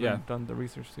 I haven't done the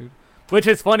research, dude. Which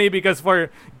is funny because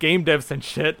for game devs and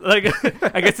shit, like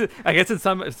I guess since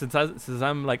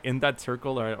I'm like in that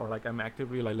circle or like I'm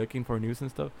actively like looking for news and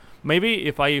stuff, maybe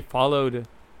if I followed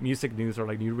music news or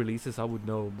like new releases, I would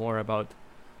know more about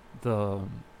the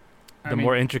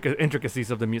more intricacies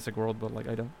of the music world. But like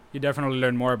I don't. You definitely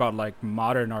learn more about like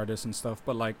modern artists and stuff,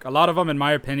 but like a lot of them, in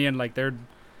my opinion, like they're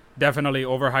definitely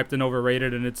overhyped and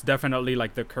overrated, and it's definitely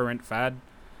like the current fad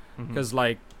because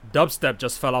like dubstep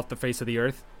just fell off the face of the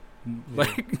earth.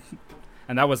 Like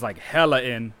and that was like hella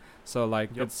in, so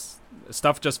like it's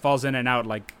stuff just falls in and out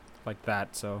like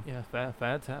that. So yeah,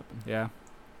 fads happen. Yeah,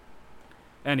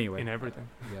 anyway, in everything.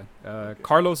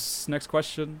 Carlos, next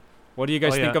question. What do you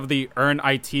guys think of the Earn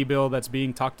IT bill that's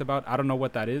being talked about? I don't know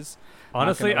what that is.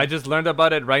 Honestly, I just learned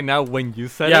about it right now when you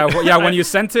said it. When you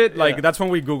sent it, like that's when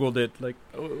we Googled it. Like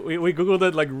we Googled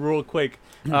it like real quick.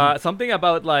 Something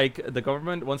about like the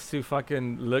government wants to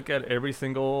fucking look at every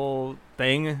single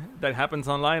thing that happens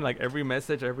online, like every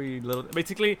message, every little.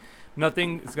 Basically,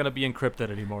 nothing is gonna be encrypted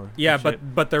anymore. Yeah,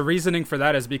 but the reasoning for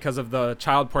that is because of the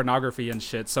child pornography and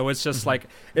shit. So it's just like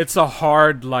it's a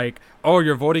hard like, oh,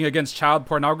 you're voting against child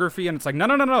pornography, and it's like no,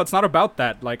 it's not about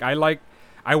that. Like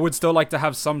I would still like to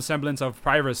have some semblance of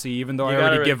privacy, even though I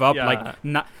already give up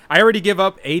I already give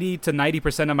up 80 to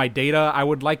 90% of my data. I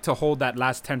would like to hold that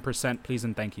last 10%, please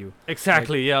and thank you.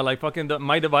 Exactly. Like fucking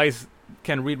my device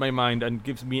can read my mind and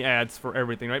gives me ads for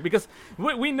everything, right? Because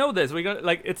we know this. We got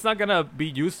like it's not gonna be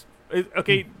used.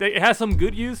 It has some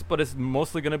good use, but it's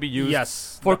mostly gonna be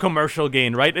used for commercial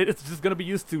gain, right? It's just gonna be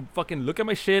used to fucking look at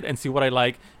my shit and see what I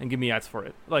like and give me ads for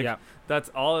it. Like that's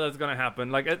all that's gonna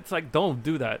happen. Like it's like don't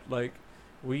do that. Like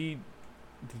we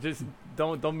just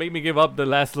don't make me give up the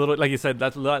last little, like you said,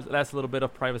 that last little bit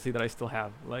of privacy that I still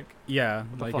have. Like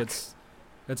like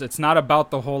it's not about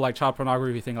the whole like child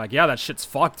pornography thing. Like that shit's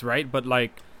fucked, right? But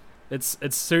like It's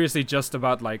seriously just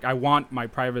about like I want my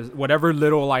privacy, whatever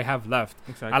little I have left.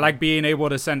 Exactly. I like being able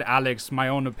to send Alex my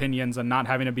own opinions and not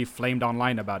having to be flamed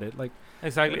online about it. Like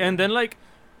Exactly. And then like,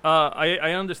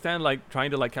 I understand like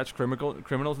trying to like catch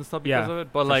criminals and stuff because Yeah, of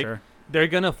it, but for like sure. they're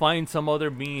gonna find some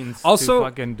other means Also- to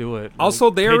fucking do it. Like Also,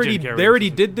 they already pigeon they already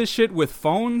carriers did this shit with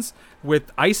phones,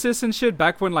 with ISIS and shit.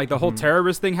 Back when like the whole Mhm.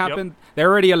 terrorist thing happened, they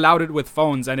already allowed it with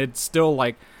phones, and it still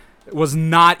like was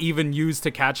not even used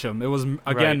to catch him. It was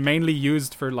again Right. mainly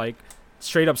used for like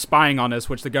straight up spying on us,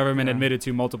 which the government Yeah. admitted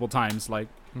to multiple times. Like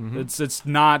Mhm. it's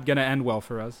not gonna end well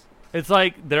for us. It's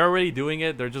like they're already doing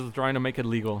it. They're just trying to make it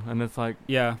legal, and it's like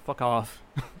Yeah. fuck off,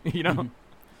 you know.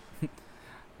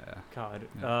 Yeah. God.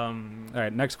 Yeah. All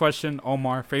right. Next question,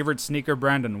 Omar. Favorite sneaker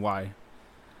brand and why?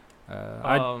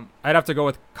 I'd have to go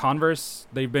with Converse.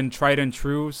 They've been tried and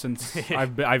true since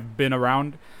I've been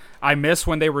around. I miss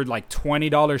when they were like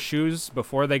 $20 shoes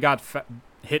before they got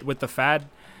hit with the fad.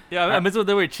 Yeah, I miss when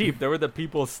they were cheap. They were the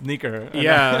people's sneaker. And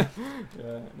Yeah.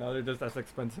 yeah. Now they're just as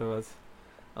expensive as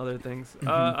other things.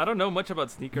 Mhm. I don't know much about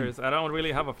sneakers. I don't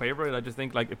really have a favorite. I just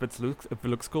think like if it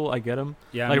looks cool, I get them.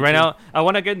 Yeah. Like me right too. now, I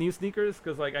want to get new sneakers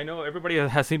because like I know everybody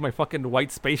has seen my fucking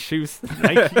white space shoes,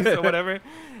 Nikes or whatever.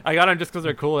 I got them just because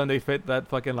they're cool and they fit that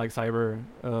fucking like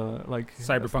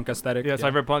Cyberpunk aesthetic. yeah,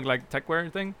 cyberpunk like tech wear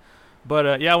thing.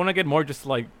 But yeah, I want to get more just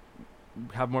like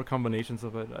have more combinations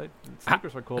of it.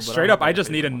 Sneakers are cool. But Straight don't up, have, I like, just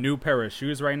need a favorite one. new pair of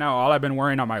shoes right now. All I've been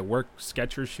wearing are my work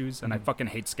Skechers shoes, and I Mhm. fucking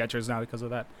hate Skechers now because of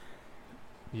that.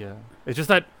 Yeah, it's just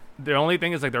that the only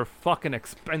thing is like they're fucking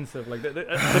expensive. Like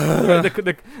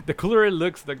the cooler it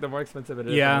looks, like the more expensive it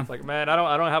is. Yeah. And it's like, man, I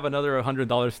don't have another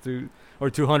 $100 to or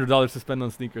 $200 to spend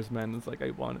on sneakers, man. It's like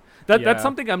I want that. Yeah. That's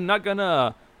something I'm not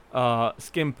gonna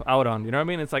skimp out on. You know what I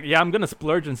mean? It's like, yeah, I'm gonna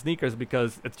splurge on sneakers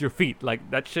because it's your feet. Like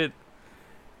that shit.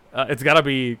 It's gotta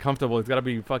be comfortable. It's gotta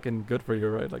be fucking good for you,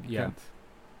 right? Like you Yeah. can't.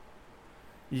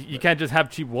 You can't just have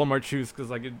cheap Walmart shoes because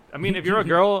like I mean if you're a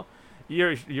girl,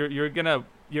 you're gonna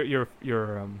your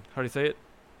how do you say it?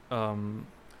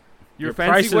 Your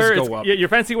fancy prices wear go is up. your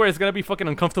fancy wear is gonna be fucking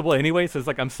uncomfortable anyway. So it's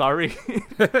like I'm sorry,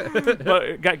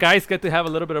 but guys get to have a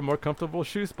little bit of more comfortable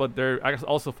shoes, but they're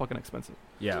also fucking expensive.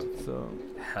 Yeah. So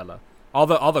Hella. All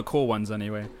the cool ones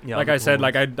anyway. yeah, Like the I cool said,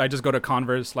 ones. like I just go to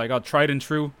Converse. Like I'll tried and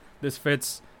true. This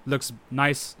fits. Looks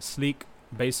nice, sleek,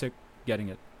 basic. Getting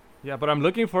it. Yeah, but I'm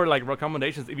looking for like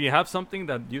recommendations. If you have something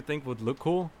that you think would look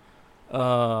cool,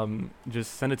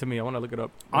 just send it to me. I want to look it up.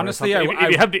 Or Honestly, something.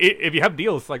 If you have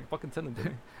deals, like fucking send them to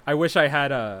me. I wish I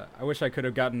had I wish I could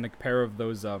have gotten a pair of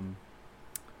those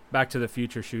Back to the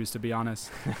Future shoes. To be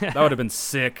honest, that would have been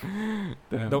sick. Damn,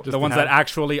 The just to ones that have-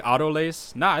 actually auto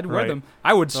lace. Nah, I'd wear Right. them.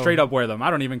 I would straight Oh. up wear them.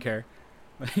 I don't even care.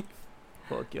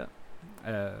 Fuck yeah.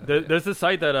 Uh, There's this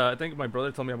site that I think my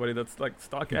brother told me about it. That's like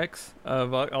StockX.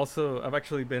 I've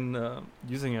actually been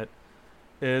using it.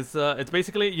 It's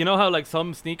basically, you know how like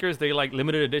some sneakers they like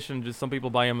limited edition, just some people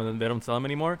buy them and then they don't sell them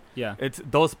anymore. yeah. It's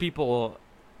those people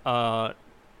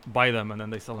buy them and then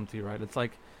they sell them to you, right? It's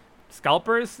like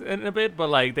scalpers in a bit, but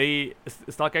like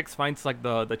StockX finds like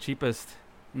the cheapest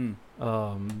Mm.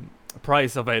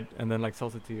 price of it and then like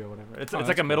sells it to you or whatever. It's Oh, like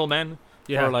that's a cool. middleman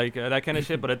Yeah. for like that kind of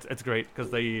shit, but it's great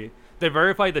because they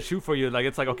verify the shoe for you. Like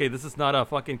it's like, okay, this is not a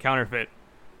fucking counterfeit.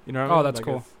 You know? What I Oh, mean? that's Like,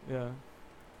 cool. Yeah,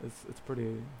 it's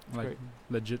pretty Like great.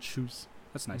 legit shoes.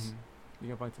 That's nice. Mhm. You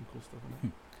can find some cool stuff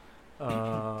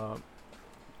in it.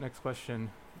 Next question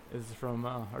is from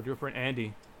our dear friend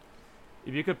Andy.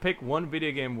 If you could pick one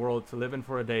video game world to live in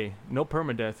for a day, no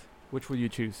permadeath, which would you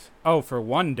choose? Oh, for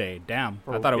one day. Damn.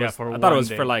 For- I thought it yeah, was. for I thought it one was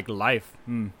day. for like life.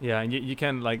 Mm. Yeah, and you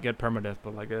can like get permadeath,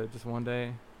 but like just one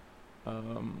day.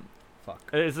 Fuck.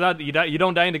 It's not you die. You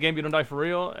don't die in the game. You don't die for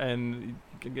real, and you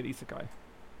can get isekai.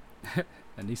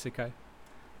 An isekai.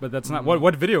 But that's not Mm.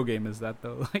 what video game is that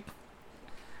though? Like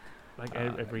Like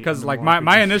every because like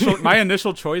MMORPG. my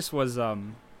initial choice was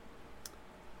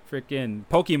freaking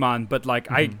Pokemon, but like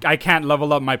Mhm. I can't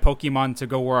level up my Pokemon to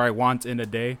go where I want in a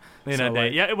day. in so, a day.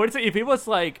 like- Yeah, what is it? If it was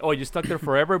like, oh, you stuck there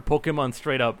forever, Pokemon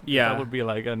straight up. Yeah. that would be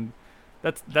like, and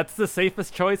that's the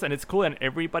safest choice, and it's cool, and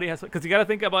everybody has because you gotta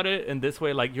think about it in this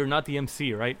way. Like you're not the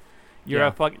MC, right? You're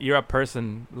Yeah. you're a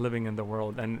person living in the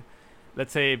world, and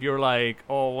let's say if you're like,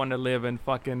 oh, I want to live in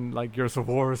fucking like Gears of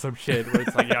War or some shit, where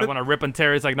it's like, yeah, I want to rip and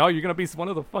tear. It's like, no, you're gonna be one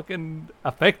of the fucking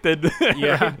affected.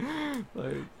 Yeah.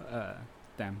 Like,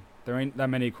 Damn. There ain't that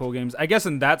many cool games. I guess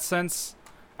in that sense,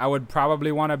 I would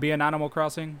probably want to be in Animal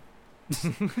Crossing.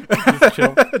 just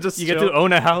chill. Just You get chill. to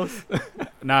own a house.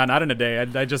 Nah, not in a day.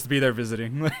 I'd just be there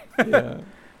visiting. Yeah.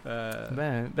 uh,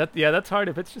 That's hard.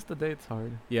 If it's just a day, it's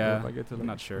hard. Yeah, If I get to, I'm like,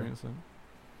 not sure. experience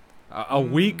it. a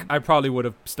week, I probably would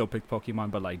have still picked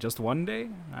Pokemon, but like just one day,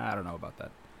 I don't know about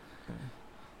that. Okay.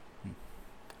 Hmm.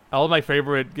 All my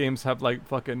favorite games have like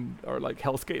fucking or like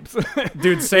hellscapes.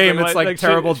 Dude, same. It's like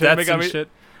terrible deaths and shit.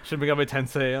 Shin Megami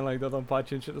Tensei and like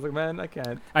Dodonpachi and shit. It's like, man, I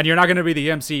can't. And you're not gonna be the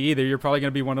MC either. You're probably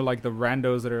gonna be one of like the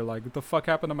randos that are like, what the fuck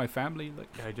happened to my family? Like,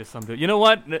 yeah, just some dude. You know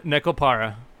what?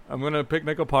 Nekopara. I'm gonna pick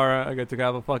Nekopara. I get to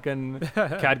have a fucking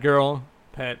cat girl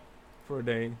pet for a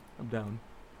day. I'm down.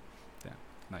 Yeah,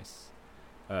 nice.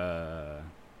 I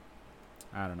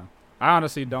don't know. I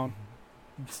honestly don't.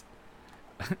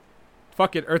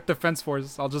 Fuck it, Earth Defense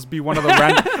Force. I'll just be one of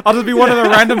the I'll just be one of the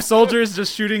random soldiers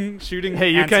just shooting. Hey,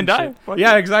 you can die.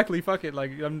 Yeah, exactly. Fuck it.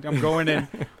 Like I'm going in.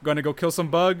 Gonna go kill some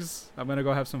bugs. I'm gonna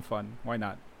go have some fun. Why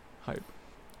not? Hype.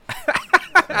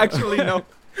 Actually, no.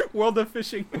 World of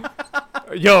Fishing.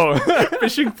 Yo,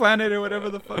 Fishing Planet or whatever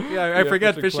the fuck. Yeah, I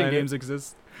forget fishing games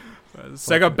exist.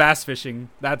 Sega Bass Fishing.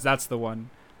 That's the one.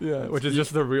 Yeah, which is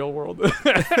just the real world. All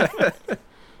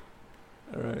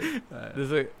right.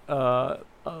 There's a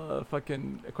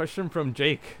fucking question from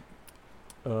Jake.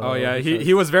 Oh yeah,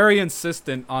 he was very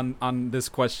insistent on this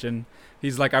question.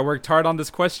 He's like, I worked hard on this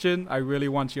question. I really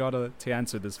want you all to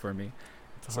answer this for me.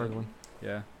 It's a hard one.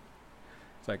 Yeah.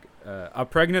 It's like a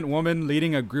pregnant woman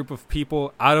leading a group of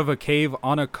people out of a cave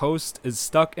on a coast is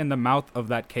stuck in the mouth of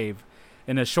that cave.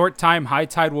 In a short time, high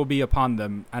tide will be upon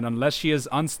them, and unless she is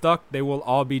unstuck, they will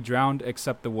all be drowned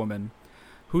except the woman,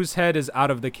 whose head is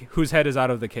out of the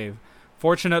cave.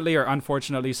 Fortunately or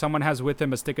unfortunately, someone has with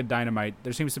him a stick of dynamite.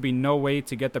 There seems to be no way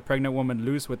to get the pregnant woman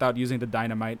loose without using the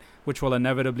dynamite, which will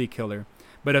inevitably kill her.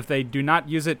 But if they do not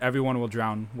use it, everyone will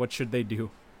drown. What should they do?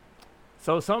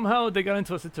 So somehow they got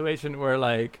into a situation where,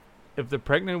 like, if the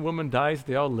pregnant woman dies,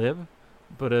 they all live.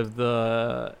 But if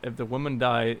the woman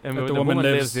dies, and if the woman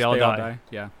lives, they all die.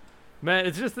 Yeah. Man,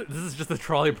 this is just a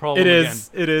trolley problem. It is.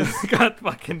 God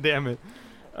fucking damn it.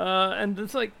 And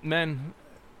it's like, man,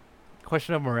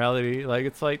 question of morality. Like,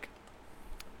 it's like,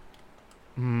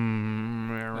 I'm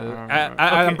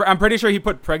pretty sure he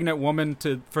put pregnant woman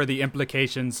for the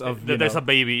implications of there's a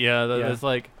baby. Yeah, there's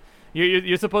like,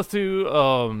 you're supposed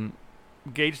to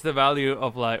gauge the value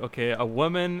of, like, okay, a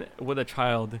woman with a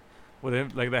child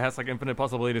with like that has like infinite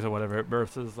possibilities or whatever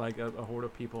versus like a horde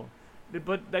of people.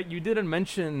 But that you didn't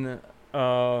mention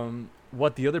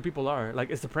what the other people are. Like,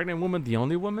 is the pregnant woman the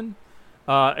only woman?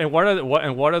 And what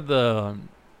are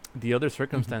the other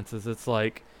circumstances? It's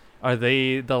like, are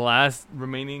they the last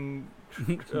remaining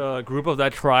group of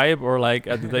that tribe, or like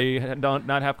do they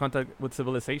not have contact with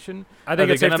civilization? I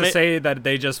think it's safe to say that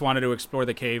they just wanted to explore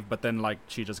the cave, but then like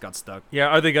she just got stuck. Yeah,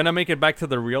 are they gonna make it back to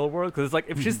the real world? Because it's like,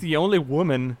 if she's the only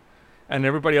woman and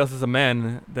everybody else is a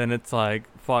man, then it's like,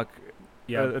 fuck.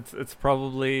 Yeah, it's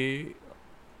probably,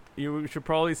 you should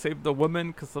probably save the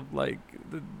woman because of like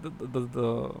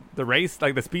the race,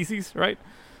 like the species, right?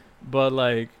 But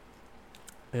like,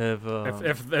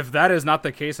 if that is not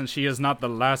the case and she is not the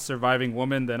last surviving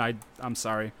woman, then I'm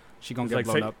sorry, she gonna get like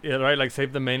blown up. Yeah, right. Like,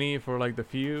 save the many for like the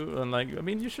few, and like, I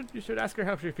mean, you should ask her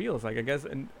how she feels. Like, I guess,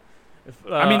 and if,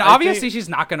 I mean, obviously she's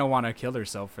not gonna want to kill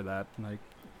herself for that. Like,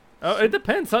 it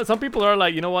depends. Some people are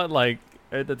like, you know what, like,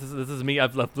 this is me.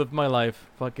 I've lived my life.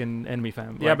 Fucking enemy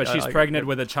fam. Yeah, like, but she's pregnant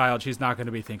with a child. She's not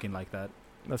gonna be thinking like that.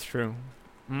 That's true.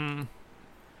 And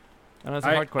that's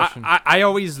a hard question. I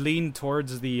always lean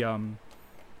towards the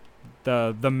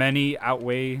many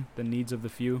outweigh the needs of the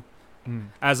few.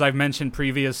 As I've mentioned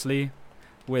previously,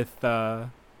 with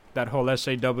that whole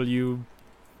SJW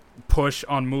push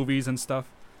on movies and stuff,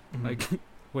 like,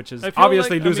 which is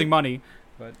obviously like, losing money.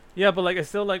 But yeah, but like, I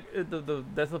still like the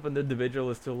death of an individual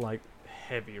is still like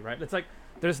heavy, right? It's like,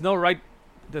 there's no right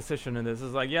decision in this.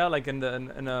 It's like, yeah, like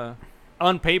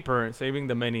on paper, saving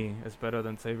the many is better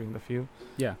than saving the few.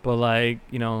 Yeah, but like,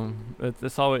 you know,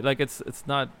 it's always like, it's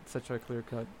not such a clear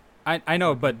cut. I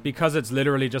know, but because it's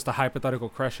literally just a hypothetical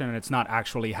question and it's not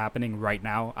actually happening right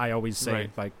now, I always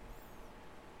say, like,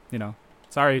 you know,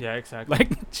 sorry. Yeah, exactly.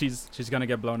 Like, she's gonna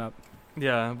get blown up.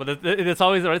 Yeah, but it's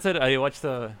always, I said, I watched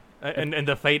in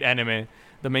the Fate anime,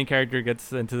 the main character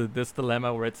gets into this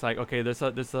dilemma where it's like, okay, there's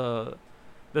a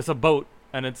boat,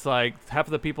 and it's like half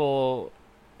of the people,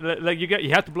 like, you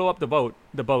have to blow up the boat,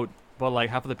 but like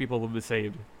half of the people will be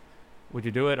saved. Would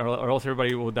you do it, or else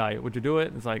everybody will die? Would you do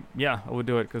it? It's like, yeah, I would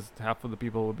do it because half of the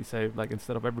people will be saved, like,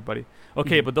 instead of everybody.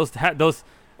 Okay, but those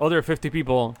other 50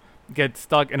 people get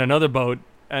stuck in another boat,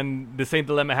 and the same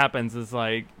dilemma happens. It's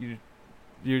like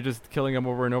you're just killing them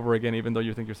over and over again, even though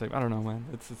you think you're safe. I don't know, man.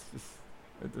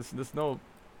 There's no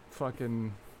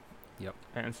fucking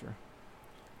answer.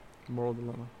 Moral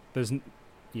dilemma.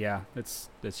 It's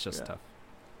just tough.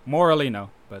 Morally,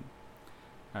 no, but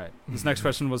all right. This next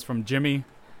question was from Jimmy.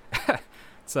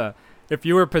 If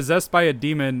you were possessed by a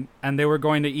demon and they were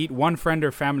going to eat one friend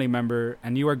or family member,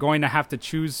 and you are going to have to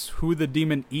choose who the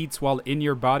demon eats while in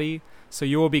your body, so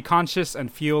you will be conscious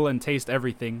and feel and taste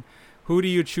everything, who do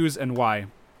you choose and why?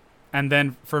 And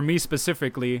then for me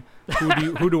specifically,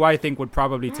 who do I think would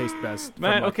probably taste best?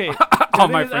 Man, from, like, okay. all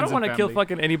The my thing is, I friends don't want to and kill family.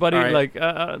 fucking anybody. All right. Like,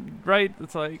 right?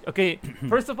 It's like, okay.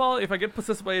 First of all, if I get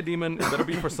possessed by a demon, it better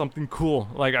be for something cool.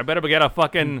 Like, I better get a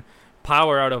fucking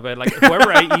power out of it. Like,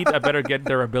 whoever I eat, I better get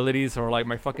their abilities, or like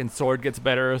my fucking sword gets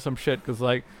better or some shit. Cause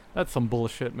like that's some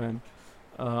bullshit, man.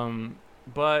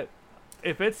 But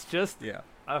if it's just Yeah.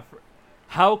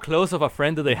 how close of a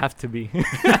friend do they have to be?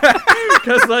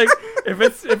 Because like if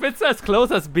it's as close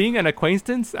as being an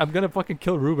acquaintance, I'm gonna fucking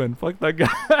kill Ruben. Fuck that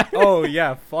guy. Oh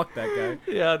yeah, fuck that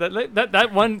guy. Yeah,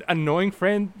 that one annoying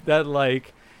friend that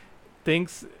like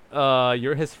thinks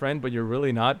you're his friend but you're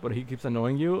really not, but he keeps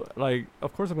annoying you. Like,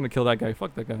 of course I'm gonna kill that guy.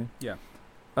 Fuck that guy. Yeah.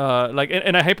 Like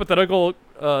in a hypothetical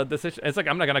decision, it's like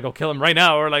I'm not gonna go kill him right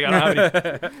now, or like I don't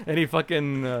have any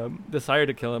fucking desire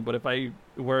to kill him. But if I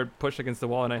were pushed against the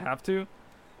wall and I have to,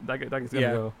 that guy's gonna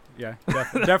Yeah. go. Yeah,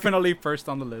 definitely first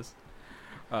on the list.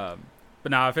 But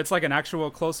now, if it's like an actual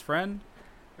close friend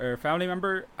or family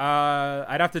member,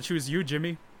 I'd have to choose you,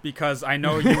 Jimmy, because I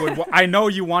know you would. I know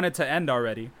you want it to end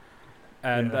already,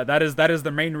 and Yeah. that is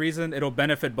the main reason. It'll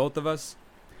benefit both of us.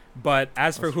 But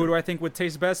as for That's who true. do I think would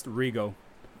taste best, Rigo,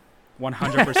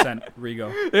 100%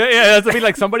 Rigo. Yeah, that's to be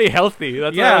like somebody healthy.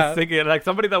 That's what I Yeah. was thinking. Like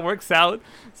somebody that works out,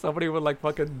 somebody with like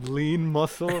fucking lean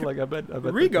muscle. Like I bet that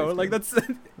Rigo, tastes like good. that's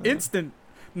instant.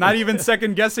 Not even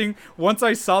second guessing. Once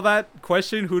I saw that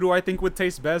question, who do I think would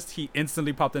taste best? He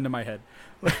instantly popped into my head.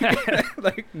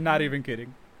 Like, not even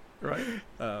kidding. right.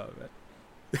 Man.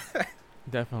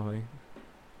 Definitely.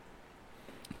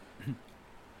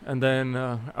 And then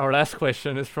our last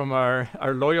question is from our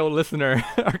loyal listener,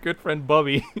 our good friend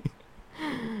Bubby.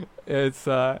 It's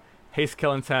hey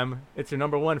Skill and Sam, it's your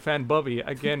number one fan Bubby,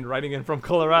 again writing in from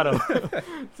Colorado.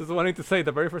 Just wanting to say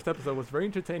the very first episode was very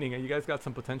entertaining and you guys got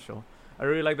some potential. I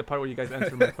really like the part where you guys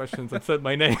answered my questions and said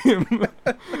my name.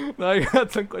 Now I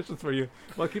got some questions for you.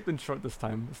 Well, I'll keep them short this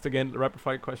time. Just again, rapid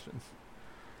fire questions.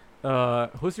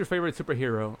 Who's your favorite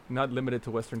superhero? Not limited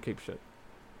to Western Cape shit.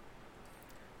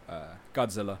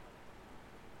 Godzilla.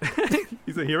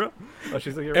 He's a hero? Oh,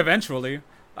 she's a hero? Eventually.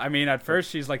 I mean, at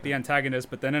first she's like the antagonist,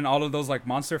 but then in all of those like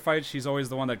monster fights, she's always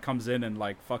the one that comes in and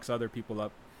like fucks other people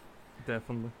up.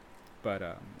 Definitely.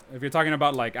 But if you're talking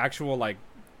about like actual like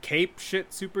cape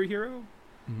shit superhero,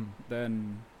 Mm-hmm.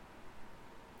 then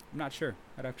I'm not sure.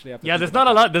 I'd actually have to. Yeah, think there's about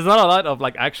not a that. lot. There's not a lot of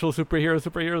like actual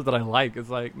superheroes that I like. It's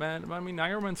like, man, I mean,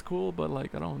 Iron Man's cool, but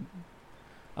like, I'm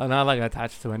not like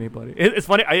attached to anybody. It's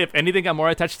funny. If anything, I'm more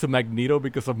attached to Magneto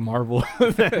because of Marvel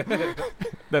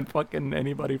than fucking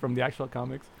anybody from the actual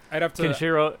comics. I'd have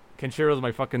to. Kinshiro's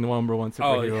my fucking number one Oh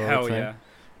superhero. hell I'd say.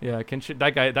 yeah!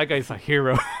 Yeah, that guy's a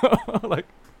hero. Like,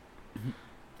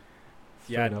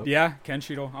 Yeah, straight up. yeah,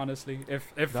 Kenshiro. Honestly,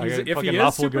 if That he's guy if he fucking is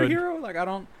lawful good. superhero, like I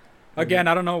don't. Again,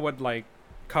 I don't know what like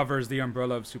covers the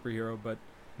umbrella of superhero, but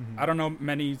Mhm. I don't know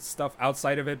many stuff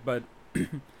outside of it. But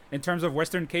in terms of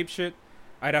Western Cape shit,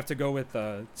 I'd have to go with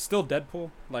still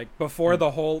Deadpool. Like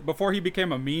before he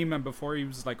became a meme and before he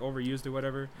was like overused or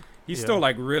whatever, he's Yeah. still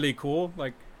like really cool.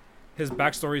 Like his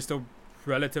backstory is still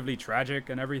relatively tragic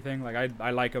and everything. Like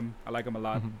I like him. I like him a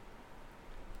lot. Mhm.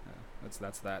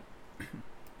 That's that.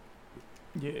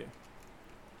 Yeah.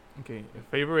 Okay. A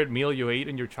favorite meal you ate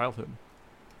in your childhood?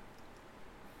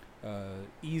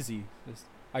 Easy.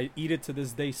 I eat it to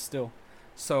this day still.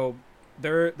 So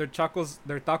they're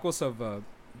tacos of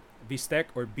bistec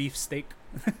or beef steak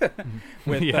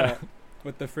with Yeah.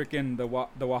 with the freaking the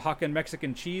Oaxacan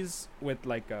Mexican cheese with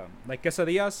like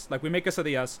quesadillas. Like we make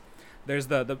quesadillas. There's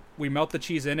the we melt the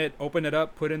cheese in it, open it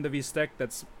up, put in the bistec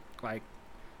that's like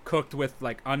cooked with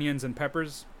like onions and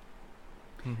peppers,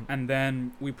 Mhm. and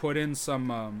then we put in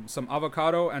some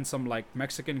avocado and some like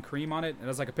Mexican cream on it. It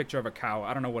has like a picture of a cow.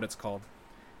 I don't know what it's called.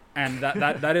 And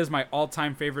that is my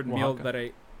all-time favorite meal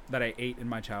Oaxaca. that I ate in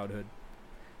my childhood.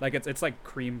 Like it's like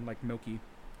cream, like milky.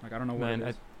 Like I don't know what Man, it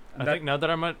is. I That- think now that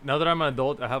I'm an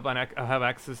adult, I have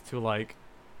access to like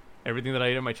everything that I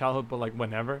ate in my childhood, but like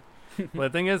whenever. But the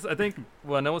thing is, I think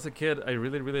when I was a kid, I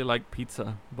really liked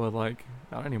pizza, but like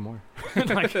not anymore.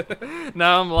 Like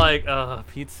now I'm like,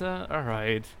 pizza, all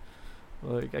right.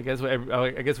 Like I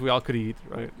guess we all could eat,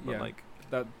 right? But Yeah. like,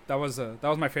 that was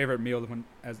my favorite meal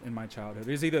in my childhood.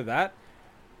 It was either that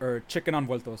or chicken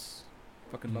envueltos.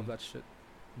 Fucking love Mhm. that shit.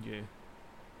 yeah.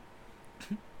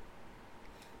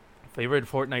 Favorite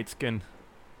Fortnite skin?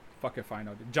 Fuck if I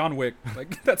know. Dude. John Wick.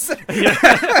 Like that's it.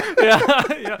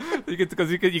 Yeah. You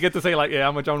you get to say like, yeah,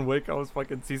 I'm a John Wick. I was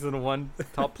fucking season 1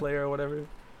 top player or whatever.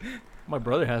 My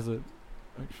brother has it,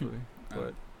 actually.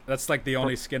 But that's like the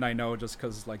only skin I know, just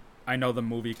because like I know the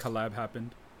movie collab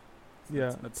happened.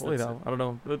 yeah, that's I it. don't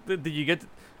know. Did you get?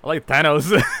 I like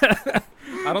Thanos.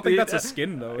 I don't think that's a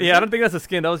skin though. Yeah, I don't think that's a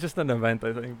skin. That was just an event,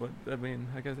 I think. But I mean,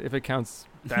 I guess if it counts,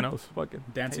 Thanos, fucking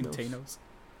Dancing Thanos.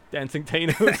 Dancing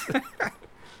Thanos.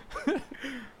 Man.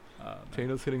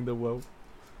 Thanos hitting the wall.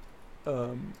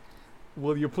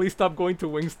 Will you please stop going to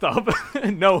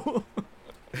Wingstop? No.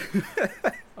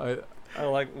 I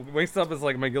like Wingstop is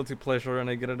like my guilty pleasure, and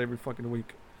I get it every fucking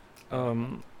week.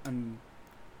 And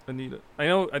I need it.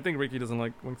 I think Ricky doesn't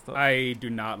like Wingstop. I do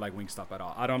not like Wingstop at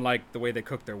all. I don't like the way they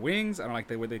cook their wings. I don't like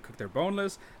the way they cook their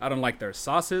boneless. I don't like their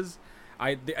sauces.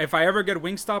 If I ever get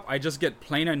Wingstop, I just get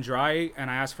plain and dry, and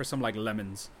I ask for some like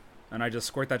lemons, and I just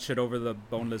squirt that shit over the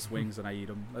boneless wings, and I eat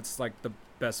them. That's like the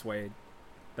best way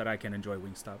that I can enjoy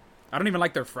Wingstop. I don't even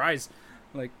like their fries.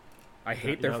 Like, I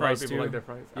hate their fries too. Like their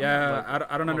fries. Yeah,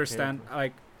 I don't understand.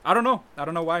 Like, I don't know. I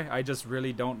don't know why. I just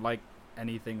really don't like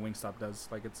anything Wingstop does.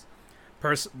 Like, it's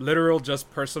literal just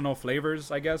personal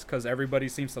flavors, I guess, because everybody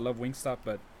seems to love Wingstop,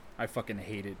 but I fucking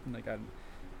hate it. Like, I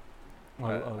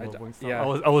love Wingstop. yeah.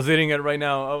 I was eating it right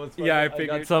now. I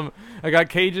figured. I got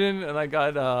Cajun and I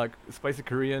got spicy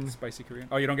Korean. Spicy Korean.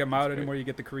 Oh, you don't get mild anymore. You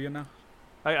get the Korean now.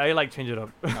 I like change it up.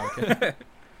 Oh, okay.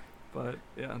 But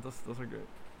yeah, those are good.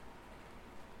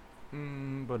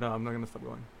 But no, I'm not gonna stop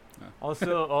going. No.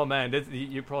 Also, oh man,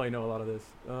 you probably know a lot of this.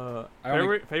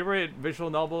 Favorite visual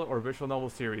novel or visual novel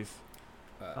series?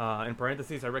 In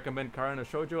parentheses, I recommend Kara no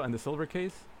Shoujo and The Silver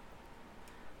Case.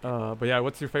 But yeah,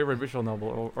 what's your favorite visual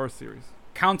novel or series?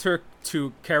 Counter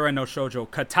to Kara no Shoujo,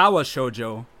 Katawa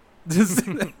Shoujo.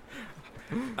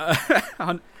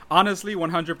 Honestly,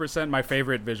 100% my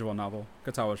favorite visual novel,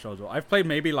 Katawa Shoujo. I've played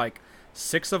maybe like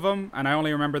 6 of them, and I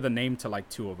only remember the name to like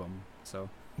 2 of them. So,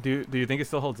 do you think it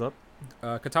still holds up?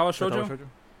 Katawa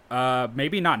Shoujo?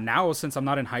 Maybe not now since I'm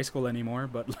not in high school anymore,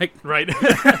 but like right.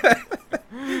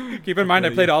 Keep in mind I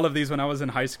played all of these when I was in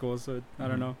high school, so I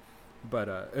don't know.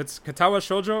 But it's Katawa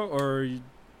Shoujo or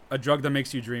A Drug That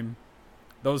Makes You Dream.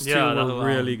 Those two were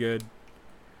really good.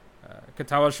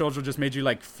 Katawa Shoujo just made you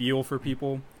like feel for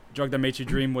people. Drug That Made You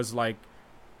Dream was like,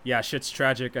 yeah, shit's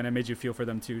tragic, and it made you feel for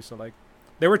them too. So like,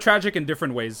 they were tragic in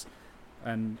different ways,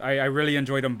 and I really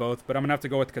enjoyed them both. But I'm gonna have to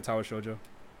go with Katawa Shoujo.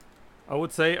 I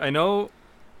would say, I know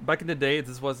back in the day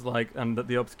this was like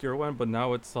the obscure one, but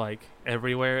now it's like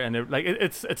everywhere, and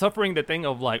it's suffering the thing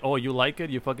of like, oh, you like it,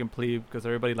 you fucking plebe because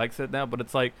everybody likes it now. But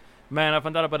it's like, man, I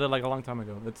found out about it like a long time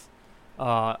ago. It's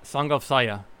Song of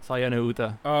Saya no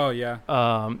Uta. Oh yeah.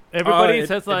 Everybody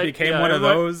says like it became one of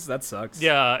those. That sucks.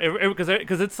 Yeah,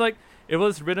 because it's like it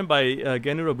was written by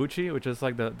Genu Robuchi, which is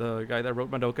like the guy that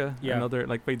wrote Madoka. Yeah. And other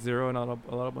like Fate Zero and a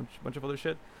bunch of other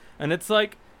shit. And it's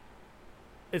like,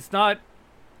 it's not.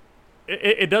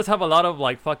 It does have a lot of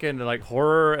like fucking like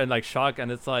horror and like shock,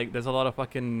 and it's like there's a lot of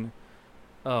fucking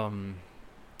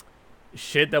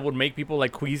shit that would make people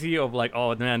like queasy of like,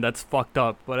 oh man, that's fucked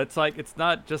up. But it's like, it's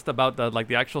not just about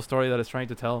the actual story that it's trying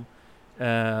to tell.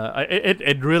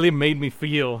 It really made me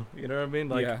feel, you know what I mean?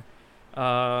 Like, yeah.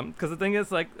 Because the thing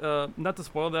is like, not to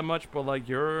spoil that much, but like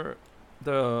the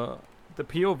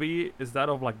POV is that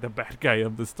of like the bad guy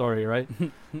of the story, right?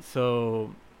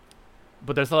 So,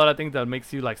 but there's a lot of things that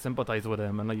makes you like sympathize with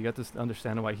him, and like you get to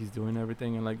understand why he's doing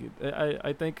everything, and like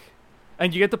I think.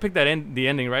 And you get to pick the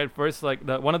ending, right? First, like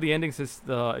one of the endings is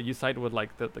you side with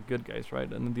like the good guys, right?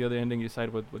 And then the other ending you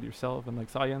side with yourself and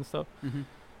like Saya and stuff.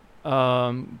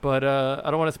 Mm-hmm. But I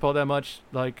don't want to spoil that much.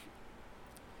 Like,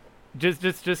 just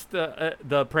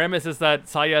the premise is that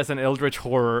Saya is an eldritch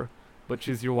horror, but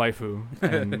she's your waifu,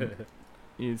 and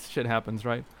shit happens,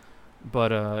 right?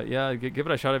 But yeah, give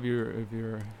it a shot if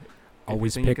you're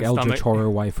always pick eldritch horror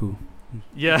waifu.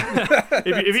 Yeah,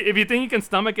 if you think you can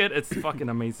stomach it, it's fucking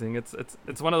amazing.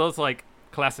 It's one of those like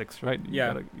classics, right? You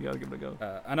gotta give it a go.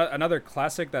 Another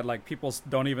classic that like people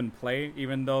don't even play,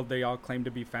 even though they all claim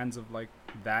to be fans of like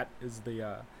that, is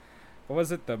the what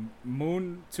was it? The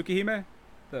Moon Tsukihime.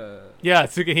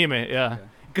 Tsukihime. Yeah,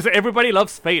 because everybody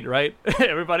loves Fate, right?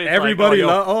 everybody.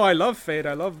 I love Fate.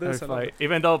 I love this.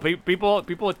 Even though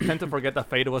people tend to forget that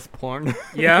Fate was porn.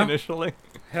 Yeah. Initially.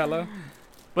 Hello.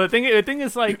 But the thing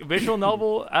is, like, visual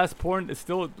novel as porn is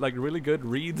still like really good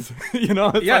reads, you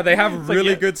know? It's they have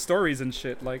really good stories and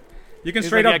shit. Like, you can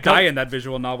straight up die in that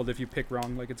visual novel if you pick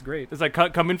wrong. Like, it's great. It's like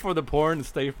come in for the porn,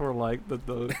 stay for like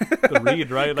the read,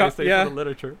 right? Like, stay for the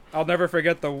literature. I'll never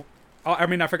forget the I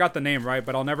mean, I forgot the name, right?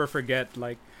 But I'll never forget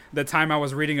like the time I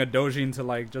was reading a dojin to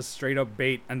like just straight up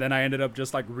bait, and then I ended up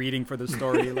just like reading for the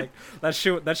story. Like that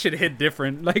shit hit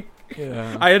different. Like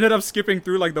Yeah. I ended up skipping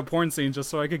through like the porn scene just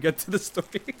so I could get to the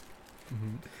story.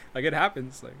 Mhm. Like it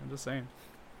happens. Like I'm just saying.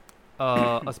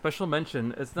 A special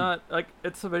mention. It's not like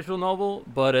it's a visual novel,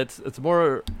 but it's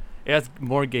more. It has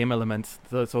more game elements,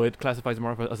 so it classifies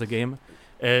more as a game.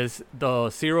 Is the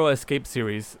Zero Escape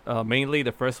series, mainly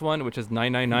the first one, which is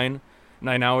 999,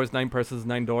 9 hours, 9 persons,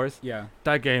 9 doors. Yeah.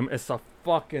 That game is a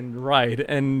fucking ride,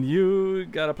 and you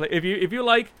gotta play. If you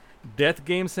like death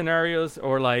game scenarios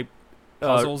or like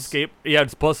Puzzles.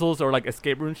 it's puzzles or like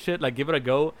escape room shit, like give it a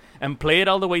go and play it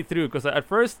all the way through. Because at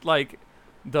first, like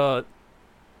the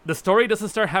story doesn't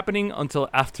start happening until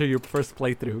after your first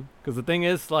playthrough. Because the thing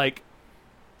is, like,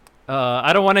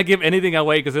 I don't want to give anything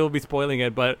away because it will be spoiling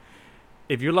it. But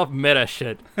if you love meta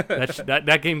shit,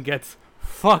 that game gets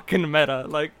fucking meta,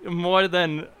 like more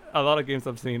than a lot of games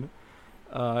I've seen.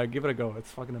 Give it a go. It's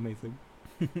fucking amazing.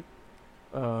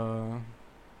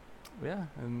 Yeah,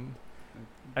 and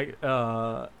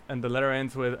the letter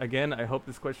ends with, again, I hope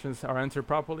these questions are answered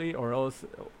properly, or else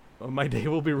my day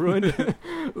will be ruined.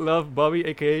 Love, Bobby,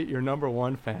 aka your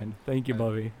 #1 fan. Thank you,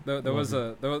 Bobby. There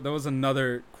was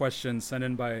another question sent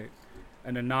in by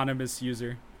an anonymous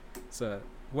user. So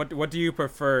what do you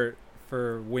prefer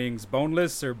for wings,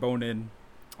 boneless or bone in?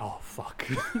 Oh fuck.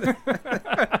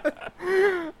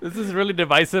 This is really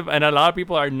divisive, and a lot of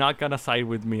people are not gonna side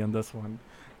with me on this one.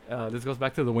 This goes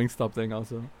back to the Wingstop thing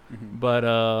also. Mm-hmm.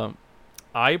 But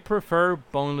I prefer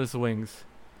boneless wings,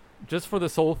 just for the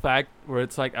sole fact where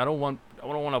it's like I don't want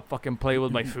to fucking play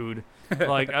with my food.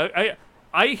 Like I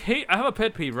have a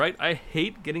pet peeve, right? I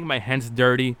hate getting my hands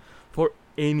dirty for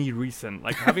any reason.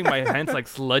 Like having my hands like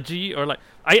sludgy, or like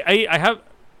I have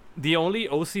the only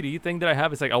OCD thing that I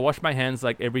have is like I wash my hands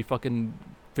like every fucking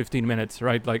 15 minutes,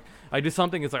 right? Like I do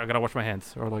something, it's like I gotta wash my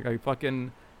hands, or like I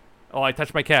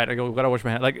touch my cat, I gotta wash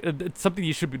my hands. Like it's something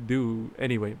you should do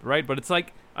anyway, right? But it's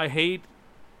like I hate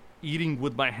eating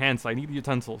with my hands. I need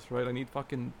utensils, right? I need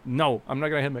fucking no. I'm not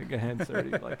gonna have my hands dirty.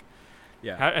 Like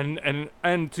Yeah.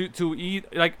 and to eat,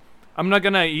 like I'm not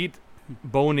gonna eat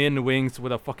bone-in wings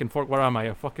with a fucking fork. What am I,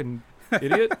 a fucking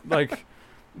idiot? Like,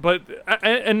 but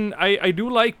I do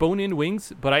like bone-in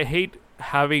wings, but I hate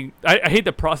having I hate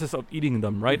the process of eating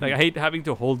them, right? Like I hate having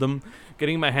to hold them,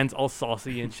 getting my hands all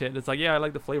saucy and shit. It's like, yeah, I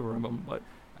like the flavor of them, but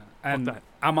And that.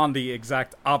 I'm on the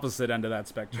exact opposite end of that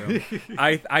spectrum.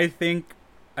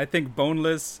 I think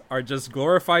boneless are just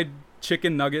glorified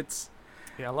chicken nuggets.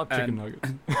 Yeah, I love chicken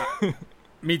nuggets.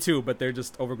 Me too, but they're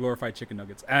just over glorified chicken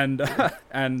nuggets. And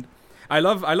and I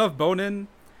love bone-in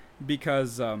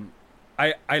because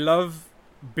I love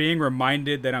being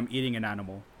reminded that I'm eating an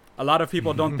animal. A lot of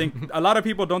people don't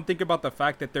think about the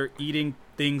fact that they're eating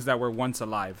things that were once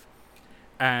alive.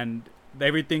 And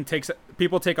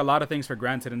people take a lot of things for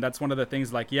granted, and that's one of the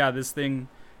things, like, yeah, this thing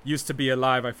used to be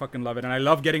alive. I fucking love it. And I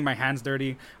love getting my hands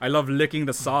dirty. I love licking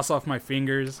the sauce off my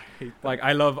fingers. Like,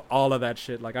 I love all of that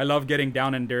shit. Like, I love getting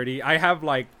down and dirty. I have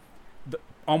like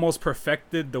almost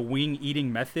perfected the wing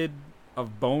eating method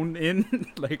of bone in.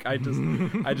 Like, I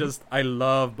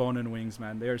love bone in wings,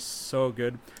 man. They are so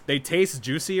good. They taste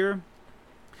juicier.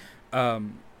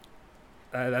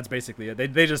 That's basically it.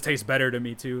 They just taste better to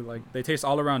me too. Like, they taste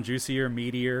all around juicier,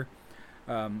 meatier.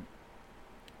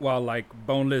 While like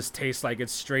boneless tastes like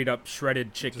it's straight up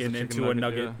shredded chicken into a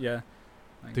nugget. Yeah.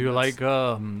 Like, Do you like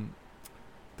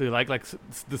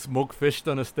the smoked fish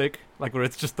on a stick, like where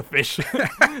it's just the fish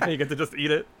and you get to just eat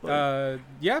it? Like,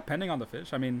 yeah, depending on the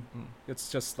fish. I mean,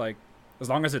 it's just like, as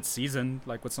long as it's seasoned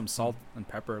like with some salt and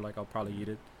pepper, like I'll probably eat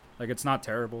it. Like, it's not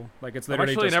terrible. Like, it's I've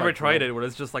literally actually just never like tried it where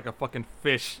it's just like a fucking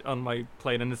fish on my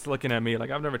plate and it's looking at me.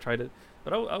 Like, I've never tried it,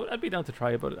 but I'd be down to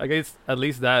try it. But I guess at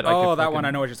least that. Oh, that one,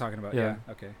 I know what you're talking about. Yeah.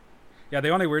 Yeah. Okay. Yeah. The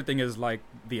only weird thing is like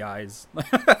the eyes.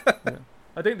 Yeah.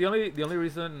 I think the only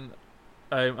reason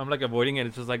I'm like avoiding it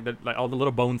is just like all the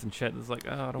little bones and shit. It's like,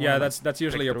 oh, I don't Yeah, wanna, that's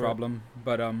usually a through it. problem.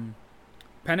 But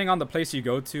depending on the place you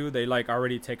go to, they like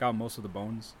already take out most of the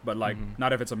bones. But like, Mhm.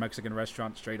 not if it's a Mexican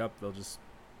restaurant. Straight up, they'll just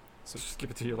just give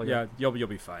it to you. Like, yeah, you'll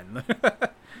be fine.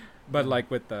 But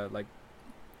like with the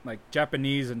like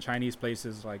Japanese and Chinese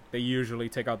places, like they usually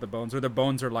take out the bones, or the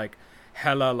bones are like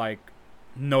hella like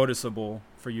noticeable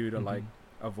for you to like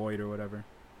avoid or whatever.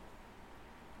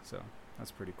 So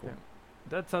that's pretty cool. Yeah.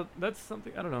 That's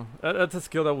something, I don't know. That's a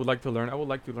skill that I would like to learn. I would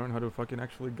like to learn how to fucking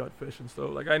actually gut fish and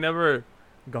stuff. Like, I never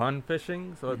gone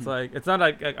fishing, so it's like, it's not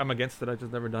like I'm against it. I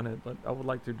just never done it, but I would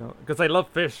like to know, because I love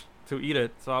fish to eat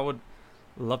it. So I would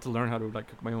love to learn how to like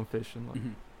cook my own fish and like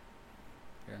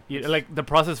Yeah. eat, like the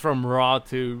process from raw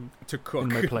to To cook. in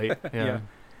my plate. Yeah. Yeah.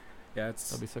 Yeah, it's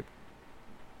That'd be sick.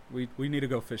 we need to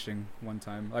go fishing one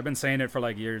time. I've been saying it for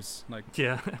like years. Like,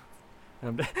 Yeah.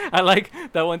 I like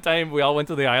that one time we all went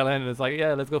to the island and it's like,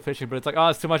 yeah, let's go fishing, but it's like, oh,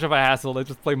 it's too much of a hassle. Let's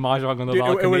just play mahjong on the dude,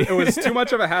 balcony. it was too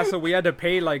much of a hassle. We had to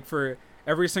pay like for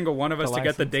every single one of us The to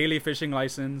get the license. daily fishing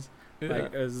license. Yeah.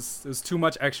 Like, it was too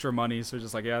much extra money. So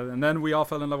just like, yeah. And then we all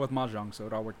fell in love with mahjong, so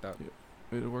it all worked out.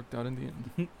 It worked out in the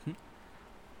end.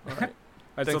 All right.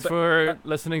 Alright, Thanks so for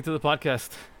listening to the podcast.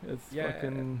 It's Yeah.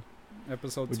 fucking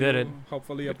episode We 2. did it.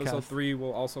 Hopefully, Good episode cast. 3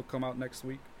 will also come out next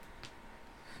week.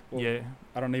 Well, yeah.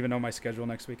 I don't even know my schedule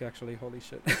next week. Actually, holy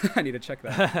shit, I need to check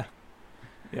that.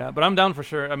 Yeah, but I'm down for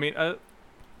sure. I mean, I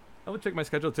would check my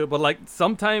schedule too, but like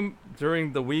sometime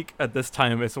during the week at this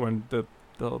time is when the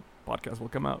podcast will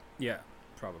come out. Yeah,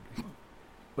 probably.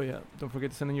 But yeah, don't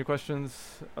forget to send in your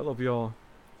questions. I love you all.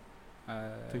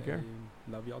 Take care.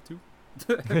 Love y'all too.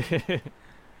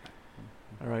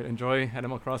 All right, enjoy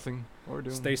Animal Crossing or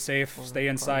Doom. Stay safe. or Stay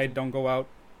inside. quarantine. Don't go out.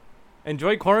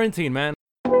 Enjoy quarantine, man.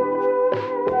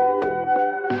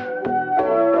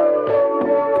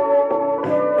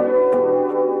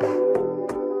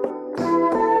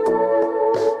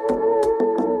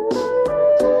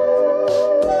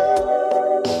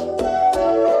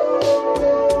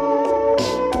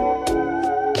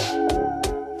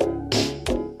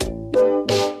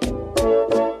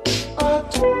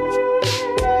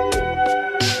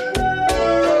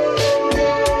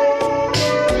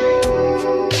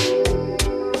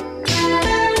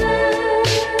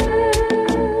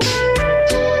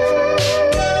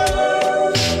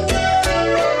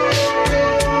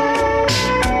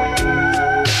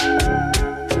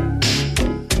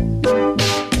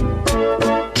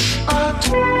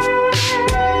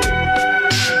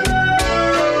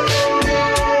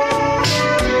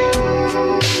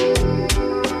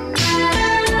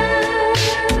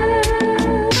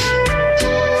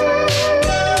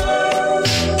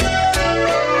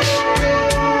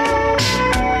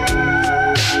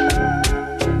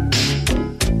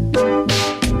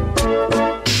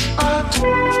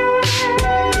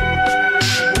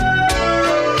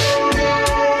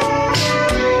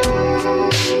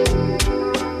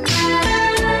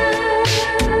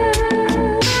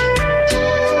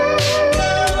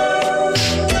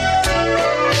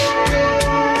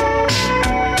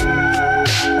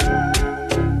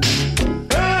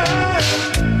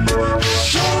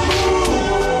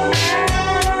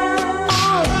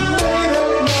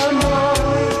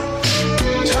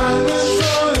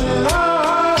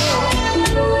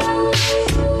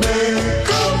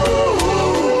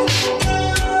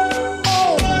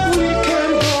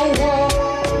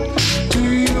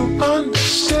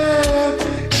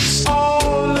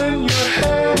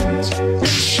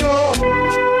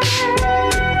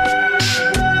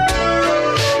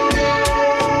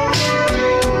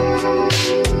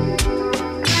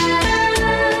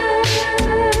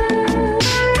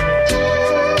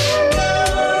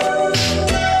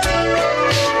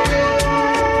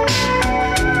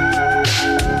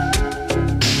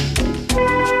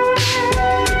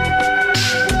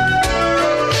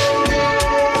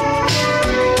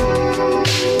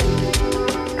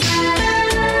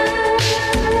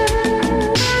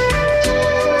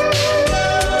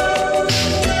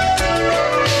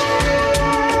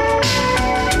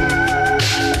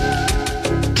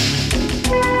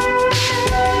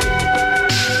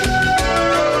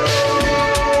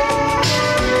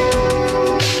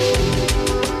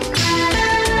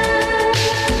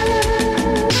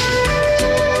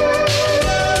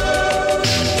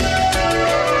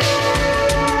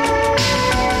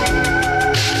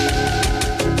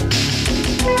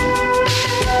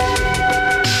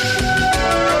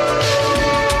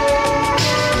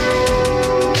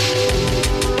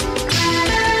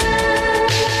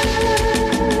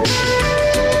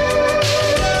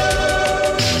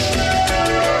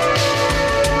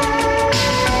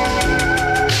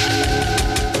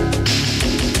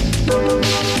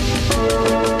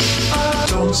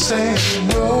 say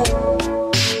no.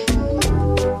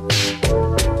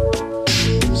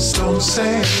 Don't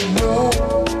say no.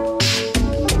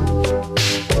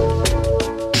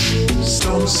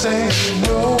 Don't say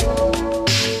no.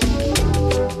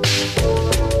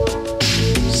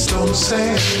 Don't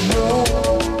say no.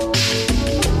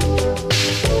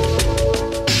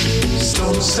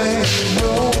 Don't say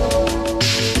no.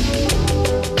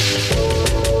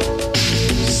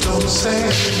 Don't say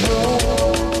no.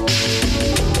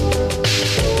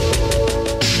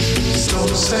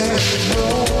 Don't say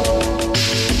no.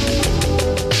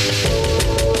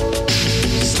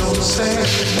 Don't say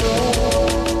no.